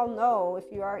 We all know,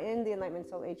 if you are in the Enlightenment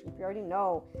Soul Age group, you already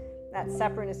know that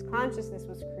separateness consciousness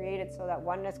was created so that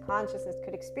oneness consciousness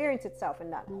could experience itself.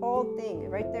 And that whole thing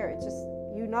right there, it's just,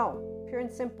 pure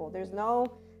and simple. There's no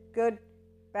good,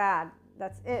 bad.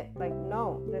 That's it. Like,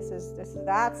 no, that's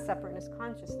separateness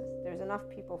consciousness. There's enough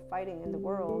people fighting in the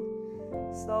world,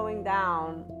 slowing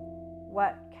down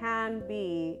what can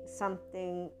be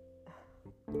something,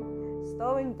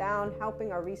 slowing down,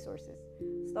 helping our resources,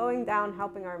 slowing down,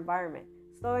 helping our environment,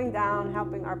 slowing down,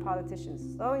 helping our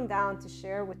politicians, slowing down to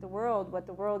share with the world what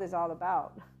the world is all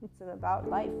about. It's about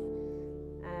life,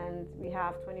 and we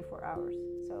have 24 hours.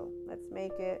 So let's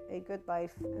make it a good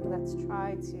life, and let's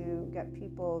try to get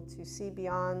people to see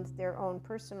beyond their own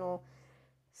personal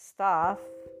stuff,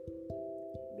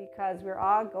 because we're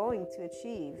all going to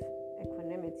achieve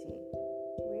equanimity.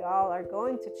 We all are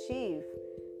going to achieve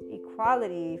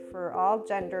equality for all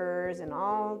genders and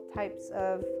all types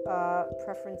of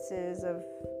preferences of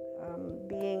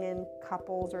being in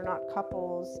couples or not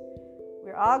couples.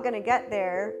 We're all going to get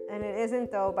there, and it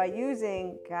isn't, though, by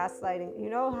using gaslighting. You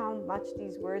know how much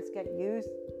these words get used?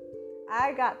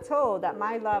 I got told that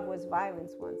my love was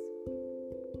violence once.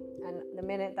 And the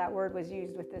minute that word was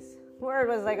used with this word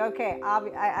was like, okay,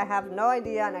 I have no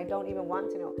idea, and I don't even want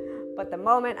to know. But the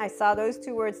moment I saw those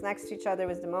two words next to each other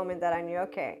was the moment that I knew,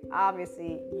 okay,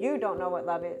 obviously you don't know what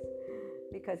love is.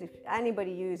 Because if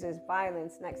anybody uses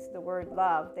violence next to the word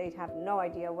love, they have no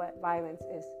idea what violence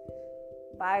is.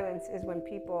 Violence is when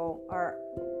people are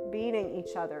beating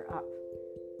each other up.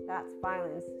 That's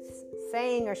violence.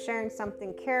 Saying or sharing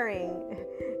something caring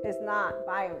is not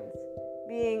violence.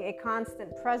 Being a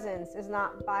constant presence is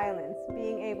not violence.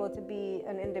 Being able to be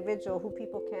an individual who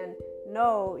people can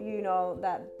know,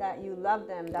 that you love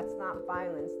them, that's not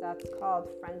violence. That's called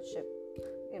friendship,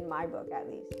 in my book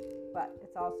at least. But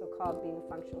it's also called being a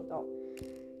functional adult.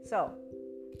 So,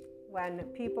 when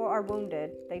people are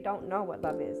wounded, they don't know what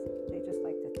love is. They just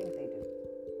like to think they do.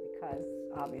 Because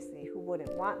obviously, who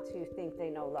wouldn't want to think they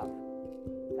know love?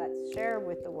 Let's share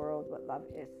with the world what love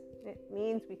is. It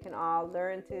means we can all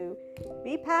learn to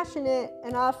be passionate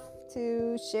enough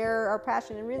to share our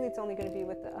passion. And really, it's only going to be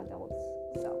with the adults.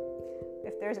 So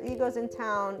if there's egos in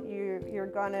town, you're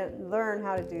going to learn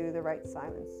how to do the right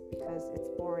silence, because it's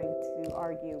boring to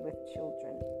argue with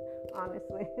children.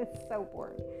 Honestly, it's so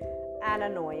boring and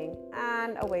annoying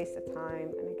and a waste of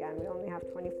time. And again, we only have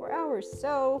 24 hours.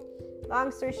 So long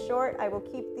story short, I will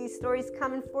keep these stories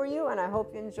coming for you, and I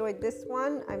hope you enjoyed this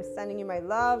one. I'm sending you my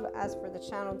love. As for the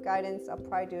channel guidance, I'll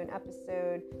probably do an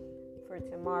episode for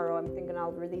tomorrow. I'm thinking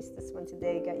I'll release this one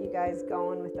today, get you guys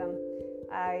going with them.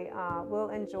 I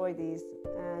will enjoy these,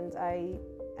 and I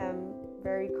am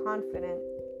very confident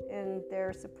in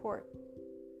their support,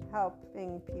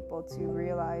 helping people to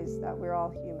realize that we're all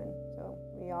human. So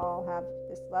we all have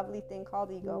this lovely thing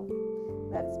called ego.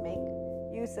 Let's make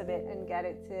use of it and get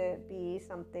it to be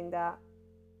something that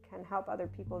can help other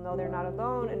people know they're not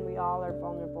alone, and we all are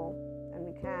vulnerable, and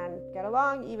we can get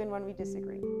along even when we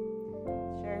disagree.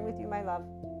 Sharing with you my love.